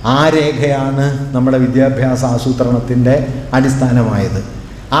ആ രേഖയാണ് നമ്മുടെ വിദ്യാഭ്യാസ ആസൂത്രണത്തിൻ്റെ അടിസ്ഥാനമായത്.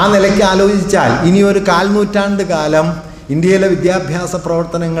 ആ നിലയ്ക്ക് ആലോചിച്ചാൽ ഇനി ഒരു 1/4 നൂറ്റാണ്ട് കാലം ഇന്ത്യയിലെ വിദ്യാഭ്യാസ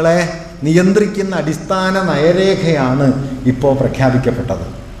പ്രവർത്തനങ്ങളെ നിയന്ത്രിക്കുന്ന അടിസ്ഥാന നയരേഖയാണ് ഇപ്പോൾ പ്രഖ്യാപിക്കപ്പെട്ടത്.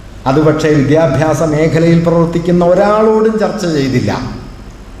 അത് പക്ഷേ വിദ്യാഭ്യാസ മേഖലയിൽ പ്രവർത്തിക്കുന്ന ഒരാളോടും ചർച്ച ചെയ്തില്ല.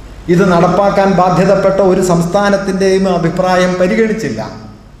 ഇത് നടപ്പാക്കാൻ ബാധ്യതപ്പെട്ട ഒരു സംസ്ഥാനത്തിൻ്റെയും അഭിപ്രായം പരിഗണിച്ചില്ല.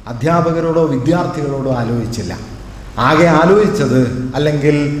 അധ്യാപകരോടോ വിദ്യാർത്ഥികളോടോ ആലോചിച്ചില്ല. ആകെ ആലോചിച്ചത്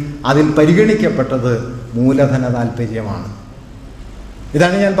അല്ലെങ്കിൽ അതിൽ പരിഗണിക്കപ്പെട്ടത് മൂലധന താല്പര്യമാണ്.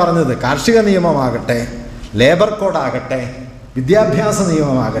 ഇതാണ് ഞാൻ പറഞ്ഞത്. കാർഷിക നിയമമാകട്ടെ, ലേബർ കോഡാകട്ടെ, വിദ്യാഭ്യാസ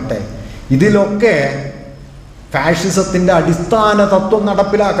നിയമമാകട്ടെ, ഇതിലൊക്കെ ഫാഷിസത്തിൻ്റെ അടിസ്ഥാന തത്വം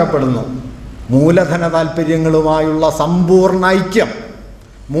നടപ്പിലാക്കപ്പെടുന്നു. മൂലധന താല്പര്യങ്ങളുമായുള്ള സമ്പൂർണ്ണ ഐക്യം.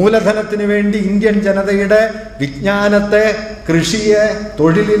 മൂലധനത്തിന് വേണ്ടി ഇന്ത്യൻ ജനതയുടെ വിജ്ഞാനത്തെ, കൃഷിയെ,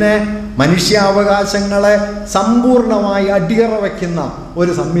 തൊഴിലിനെ, മനുഷ്യാവകാശങ്ങളെ സമ്പൂർണമായി അടിയറ വയ്ക്കുന്ന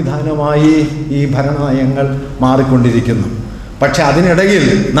ഒരു സംവിധാനമായി ഈ ഭരണനയങ്ങൾ മാറിക്കൊണ്ടിരിക്കുന്നു. പക്ഷെ അതിനിടയിൽ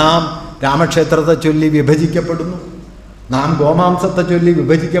നാം രാമക്ഷേത്രത്തെ ചൊല്ലി വിഭജിക്കപ്പെടുന്നു, നാം ഗോമാംസത്തെ ചൊല്ലി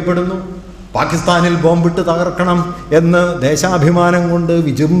വിഭജിക്കപ്പെടുന്നു, പാകിസ്ഥാനിൽ ബോംബിട്ട് തകർക്കണം എന്ന് ദേശാഭിമാനം കൊണ്ട്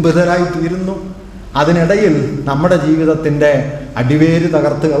വിജൃംഭിതരായി തീരുന്നു. അതിനിടയിൽ നമ്മുടെ ജീവിതത്തിൻ്റെ അടിവേര്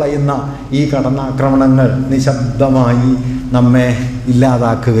തകർത്ത് കളയുന്ന ഈ കടന്നാക്രമണങ്ങൾ നിശബ്ദമായി നമ്മെ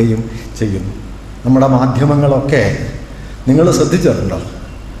ഇല്ലാതാക്കുകയും ചെയ്യുന്നു. നമ്മുടെ മാധ്യമങ്ങളൊക്കെ നിങ്ങൾ ശ്രദ്ധിച്ചിട്ടുണ്ടോ?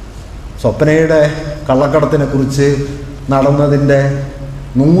 സ്വപ്നയുടെ കള്ളക്കടത്തിനെ കുറിച്ച് നടന്നതിൻ്റെ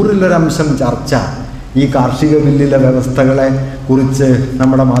 100% ചർച്ച ഈ കാർഷിക ബില്ലിലെ വ്യവസ്ഥകളെ കുറിച്ച്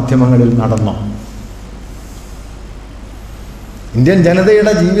നമ്മുടെ മാധ്യമങ്ങളിൽ നടന്നു. ഇന്ത്യൻ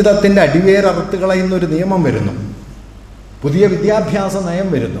ജനതയുടെ ജീവിതത്തിൻ്റെ അടിവേരറുത്ത് കളയുന്ന ഒരു നിയമം വരുന്നു, പുതിയ വിദ്യാഭ്യാസ നയം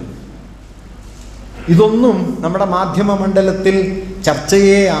വരുന്നു. ഇതൊന്നും നമ്മുടെ മാധ്യമ മണ്ഡലത്തിൽ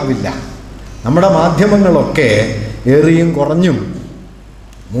ചർച്ചയേ ആവില്ല. നമ്മുടെ മാധ്യമങ്ങളൊക്കെ ഏറിയും കുറഞ്ഞും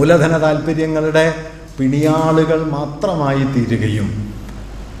മൂലധന താല്പര്യങ്ങളുടെ പിണിയാളുകൾ മാത്രമായി തീരുകയും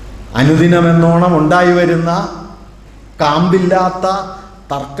അനുദിനമെന്നോണം ഉണ്ടായി വരുന്ന കാമ്പില്ലാത്ത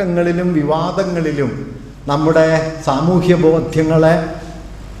തർക്കങ്ങളിലും വിവാദങ്ങളിലും നമ്മുടെ സാമൂഹ്യ ബോധ്യങ്ങളെ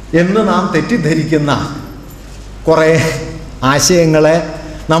എന്ന് നാം തെറ്റിദ്ധരിക്കുന്ന കുറേ ആശയങ്ങളെ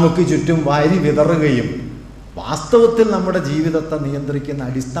നമുക്ക് ചുറ്റും വാരി വിതറുകയും വാസ്തവത്തിൽ നമ്മുടെ ജീവിതത്തെ നിയന്ത്രിക്കുന്ന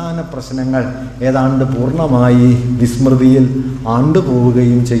അടിസ്ഥാന പ്രശ്നങ്ങൾ ഏതാണ്ട് പൂർണ്ണമായി വിസ്മൃതിയിൽ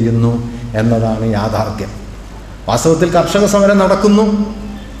ആണ്ടുപോവുകയും ചെയ്യുന്നു എന്നതാണ് യാഥാർത്ഥ്യം. വാസ്തവത്തിൽ കർഷക സമരം നടക്കുന്നു.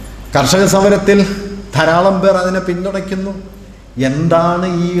 കർഷക സമരത്തിൽ ധാരാളം പേർ അതിനെ പിന്തുണയ്ക്കുന്നു. എന്താണ്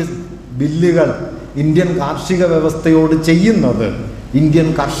ഈ ബില്ലുകൾ ഇന്ത്യൻ കാർഷിക വ്യവസ്ഥയോട് ചെയ്യുന്നത്, ഇന്ത്യൻ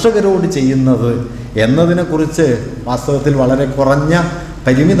കർഷകരോട് ചെയ്യുന്നത് എന്നതിനെക്കുറിച്ച് വാസ്തവത്തിൽ വളരെ കുറഞ്ഞ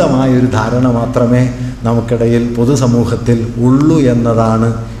പരിമിതമായൊരു ധാരണ മാത്രമേ നമുക്കിടയിൽ പൊതുസമൂഹത്തിൽ ഉള്ളൂ എന്നതാണ്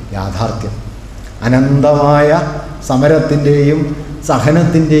യാഥാർത്ഥ്യം. അനന്തമായ സമരത്തിൻ്റെയും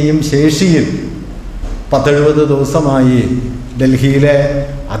സഹനത്തിൻ്റെയും ശേഷിയിൽ 10-70 ദിവസമായി ഡൽഹിയിലെ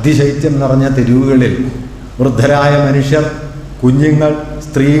അതിശൈത്യം നിറഞ്ഞ തെരുവുകളിൽ വൃദ്ധരായ മനുഷ്യർ, കുഞ്ഞുങ്ങൾ,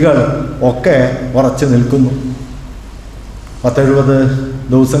 സ്ത്രീകൾ ഒക്കെ ഉറച്ചു നിൽക്കുന്നു. 10-70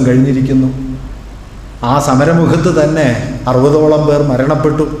 ദിവസം കഴിഞ്ഞിരിക്കുന്നു. ആ സമരമുഖത്ത് തന്നെ 60ഓളം പേർ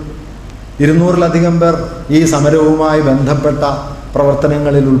മരണപ്പെട്ടു. 200-ലധികം പേർ ഈ സമരവുമായി ബന്ധപ്പെട്ട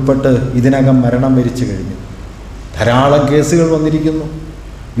പ്രവർത്തനങ്ങളിൽ ഉൾപ്പെട്ട് ഇതിനകം മരണം വരിച്ചു കഴിഞ്ഞു. ധാരാളം കേസുകൾ വന്നിരിക്കുന്നു,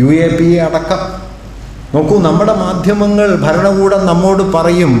 UAP അടക്കം. നോക്കൂ, നമ്മുടെ മാധ്യമങ്ങൾ, ഭരണകൂടം നമ്മോട്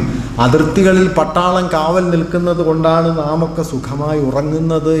പറയും അതിർത്തികളിൽ പട്ടാളം കാവൽ നിൽക്കുന്നത് കൊണ്ടാണ് നാമൊക്കെ സുഖമായി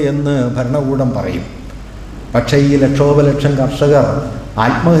ഉറങ്ങുന്നത് എന്ന് ഭരണകൂടം പറയും. പക്ഷേ ഈ ലക്ഷോപലക്ഷം കർഷകർ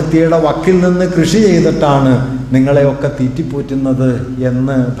ആത്മഹത്യയുടെ വക്കിൽ നിന്ന് കൃഷി ചെയ്തിട്ടാണ് നിങ്ങളെയൊക്കെ തീറ്റിപ്പോറ്റുന്നത്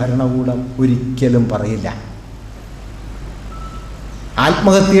എന്ന് ഭരണകൂടം ഒരിക്കലും പറയില്ല.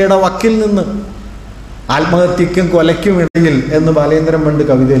 ആത്മഹത്യയുടെ വക്കിൽ നിന്ന്, ആത്മഹത്യക്കും കൊലയ്ക്കും ഇടയിൽ എന്ന് ബാലേന്ദ്രൻ പണ്ട്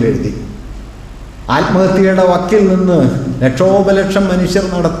കവിതയിൽ എഴുതി. ആത്മഹത്യയുടെ വക്കിൽ നിന്ന് ലക്ഷോപലക്ഷം മനുഷ്യർ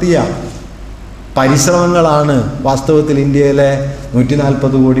നടത്തിയ പരിശ്രമങ്ങളാണ് വാസ്തവത്തിൽ ഇന്ത്യയിലെ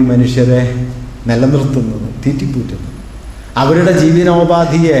 140 കോടി മനുഷ്യരെ നിലനിർത്തുന്നത്, തീറ്റിപ്പൂറ്റുന്നത്. അവരുടെ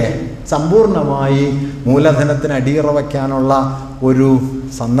ജീവനോപാധിയെ സമ്പൂർണമായി മൂലധനത്തിന് അടിയറ വയ്ക്കാനുള്ള ഒരു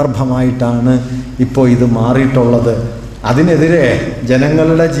സന്ദർഭമായിട്ടാണ് ഇപ്പോൾ ഇത് മാറിയിട്ടുള്ളത്. അതിനെതിരെ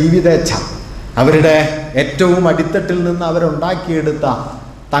ജനങ്ങളുടെ ജീവിതേച്ഛ, അവരുടെ ഏറ്റവും അടിത്തട്ടിൽ നിന്ന് അവരുണ്ടാക്കിയെടുത്ത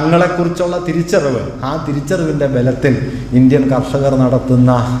തങ്ങളെക്കുറിച്ചുള്ള തിരിച്ചറിവ്, ആ തിരിച്ചറിവിൻ്റെ ബലത്തിൽ ഇന്ത്യൻ കർഷകർ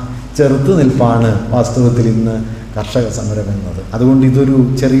നടത്തുന്ന ചെറുത്തുനിൽപ്പാണ് വാസ്തവത്തിൽ ഇന്ന് കർഷക സമരം എന്നത്. അതുകൊണ്ട് ഇതൊരു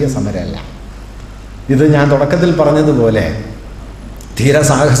ചെറിയ സമരമല്ല. ഇത് ഞാൻ തുടക്കത്തിൽ പറഞ്ഞതുപോലെ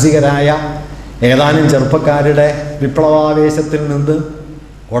ധീരസാഹസികരായ ഏതാനും ചെറുപ്പക്കാരുടെ വിപ്ലവാവേശത്തിൽ നിന്ന്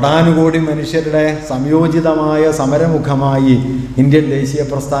കോടാനുകോടി മനുഷ്യരുടെ സംയോജിതമായ സമരമുഖമായി ഇന്ത്യൻ ദേശീയ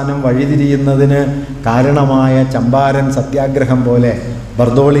പ്രസ്ഥാനം വഴിതിരിയുന്നതിന് കാരണമായ ചമ്പാരൻ സത്യാഗ്രഹം പോലെ,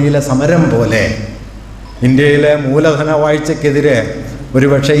 ബർദോളിയിലെ സമരം പോലെ ഇന്ത്യയിലെ മൂലധന വാഴ്ചയ്ക്കെതിരെ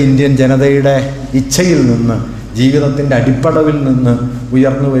ഒരുപക്ഷെ ഇന്ത്യൻ ജനതയുടെ ഇച്ഛയിൽ നിന്ന്, ജീവിതത്തിൻ്റെ അടിപ്പടവിൽ നിന്ന്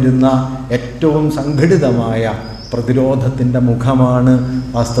ഉയർന്നു വരുന്ന ഏറ്റവും സംഘടിതമായ പ്രതിരോധത്തിൻ്റെ മുഖമാണ്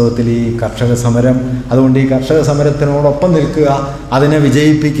വാസ്തവത്തിൽ ഈ കർഷക സമരം. അതുകൊണ്ട് ഈ കർഷക സമരത്തിനോടൊപ്പം നിൽക്കുക, അതിനെ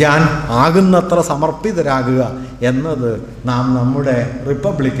വിജയിപ്പിക്കാൻ ആകുന്നത്ര സമർപ്പിതരാകുക എന്നത് നാം നമ്മുടെ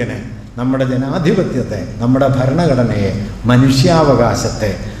റിപ്പബ്ലിക്കിനെ, നമ്മുടെ ജനാധിപത്യത്തെ, നമ്മുടെ ഭരണഘടനയെ,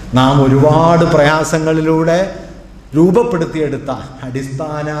 മനുഷ്യാവകാശത്തെ, നാം ഒരുപാട് പ്രയാസങ്ങളിലൂടെ രൂപപ്പെടുത്തിയെടുത്ത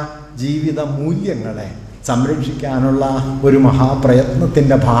അടിസ്ഥാന ജീവിത മൂല്യങ്ങളെ സംരക്ഷിക്കാനുള്ള ഒരു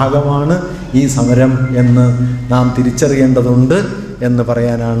മഹാപ്രയത്നത്തിൻ്റെ ഭാഗമാണ് ഈ സമരം എന്ന് നാം തിരിച്ചറിയേണ്ടതുണ്ട് എന്ന്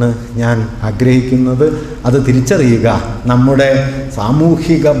പറയാനാണ് ഞാൻ ആഗ്രഹിക്കുന്നത്. അത് തിരിച്ചറിയുക നമ്മുടെ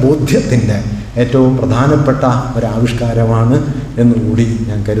സാമൂഹിക ബോധ്യത്തിൻ്റെ ഏറ്റവും പ്രധാനപ്പെട്ട ഒരാവിഷ്കാരമാണ് എന്നുകൂടി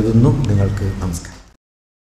ഞാൻ കരുതുന്നു. നിങ്ങൾക്ക് നമസ്കാരം.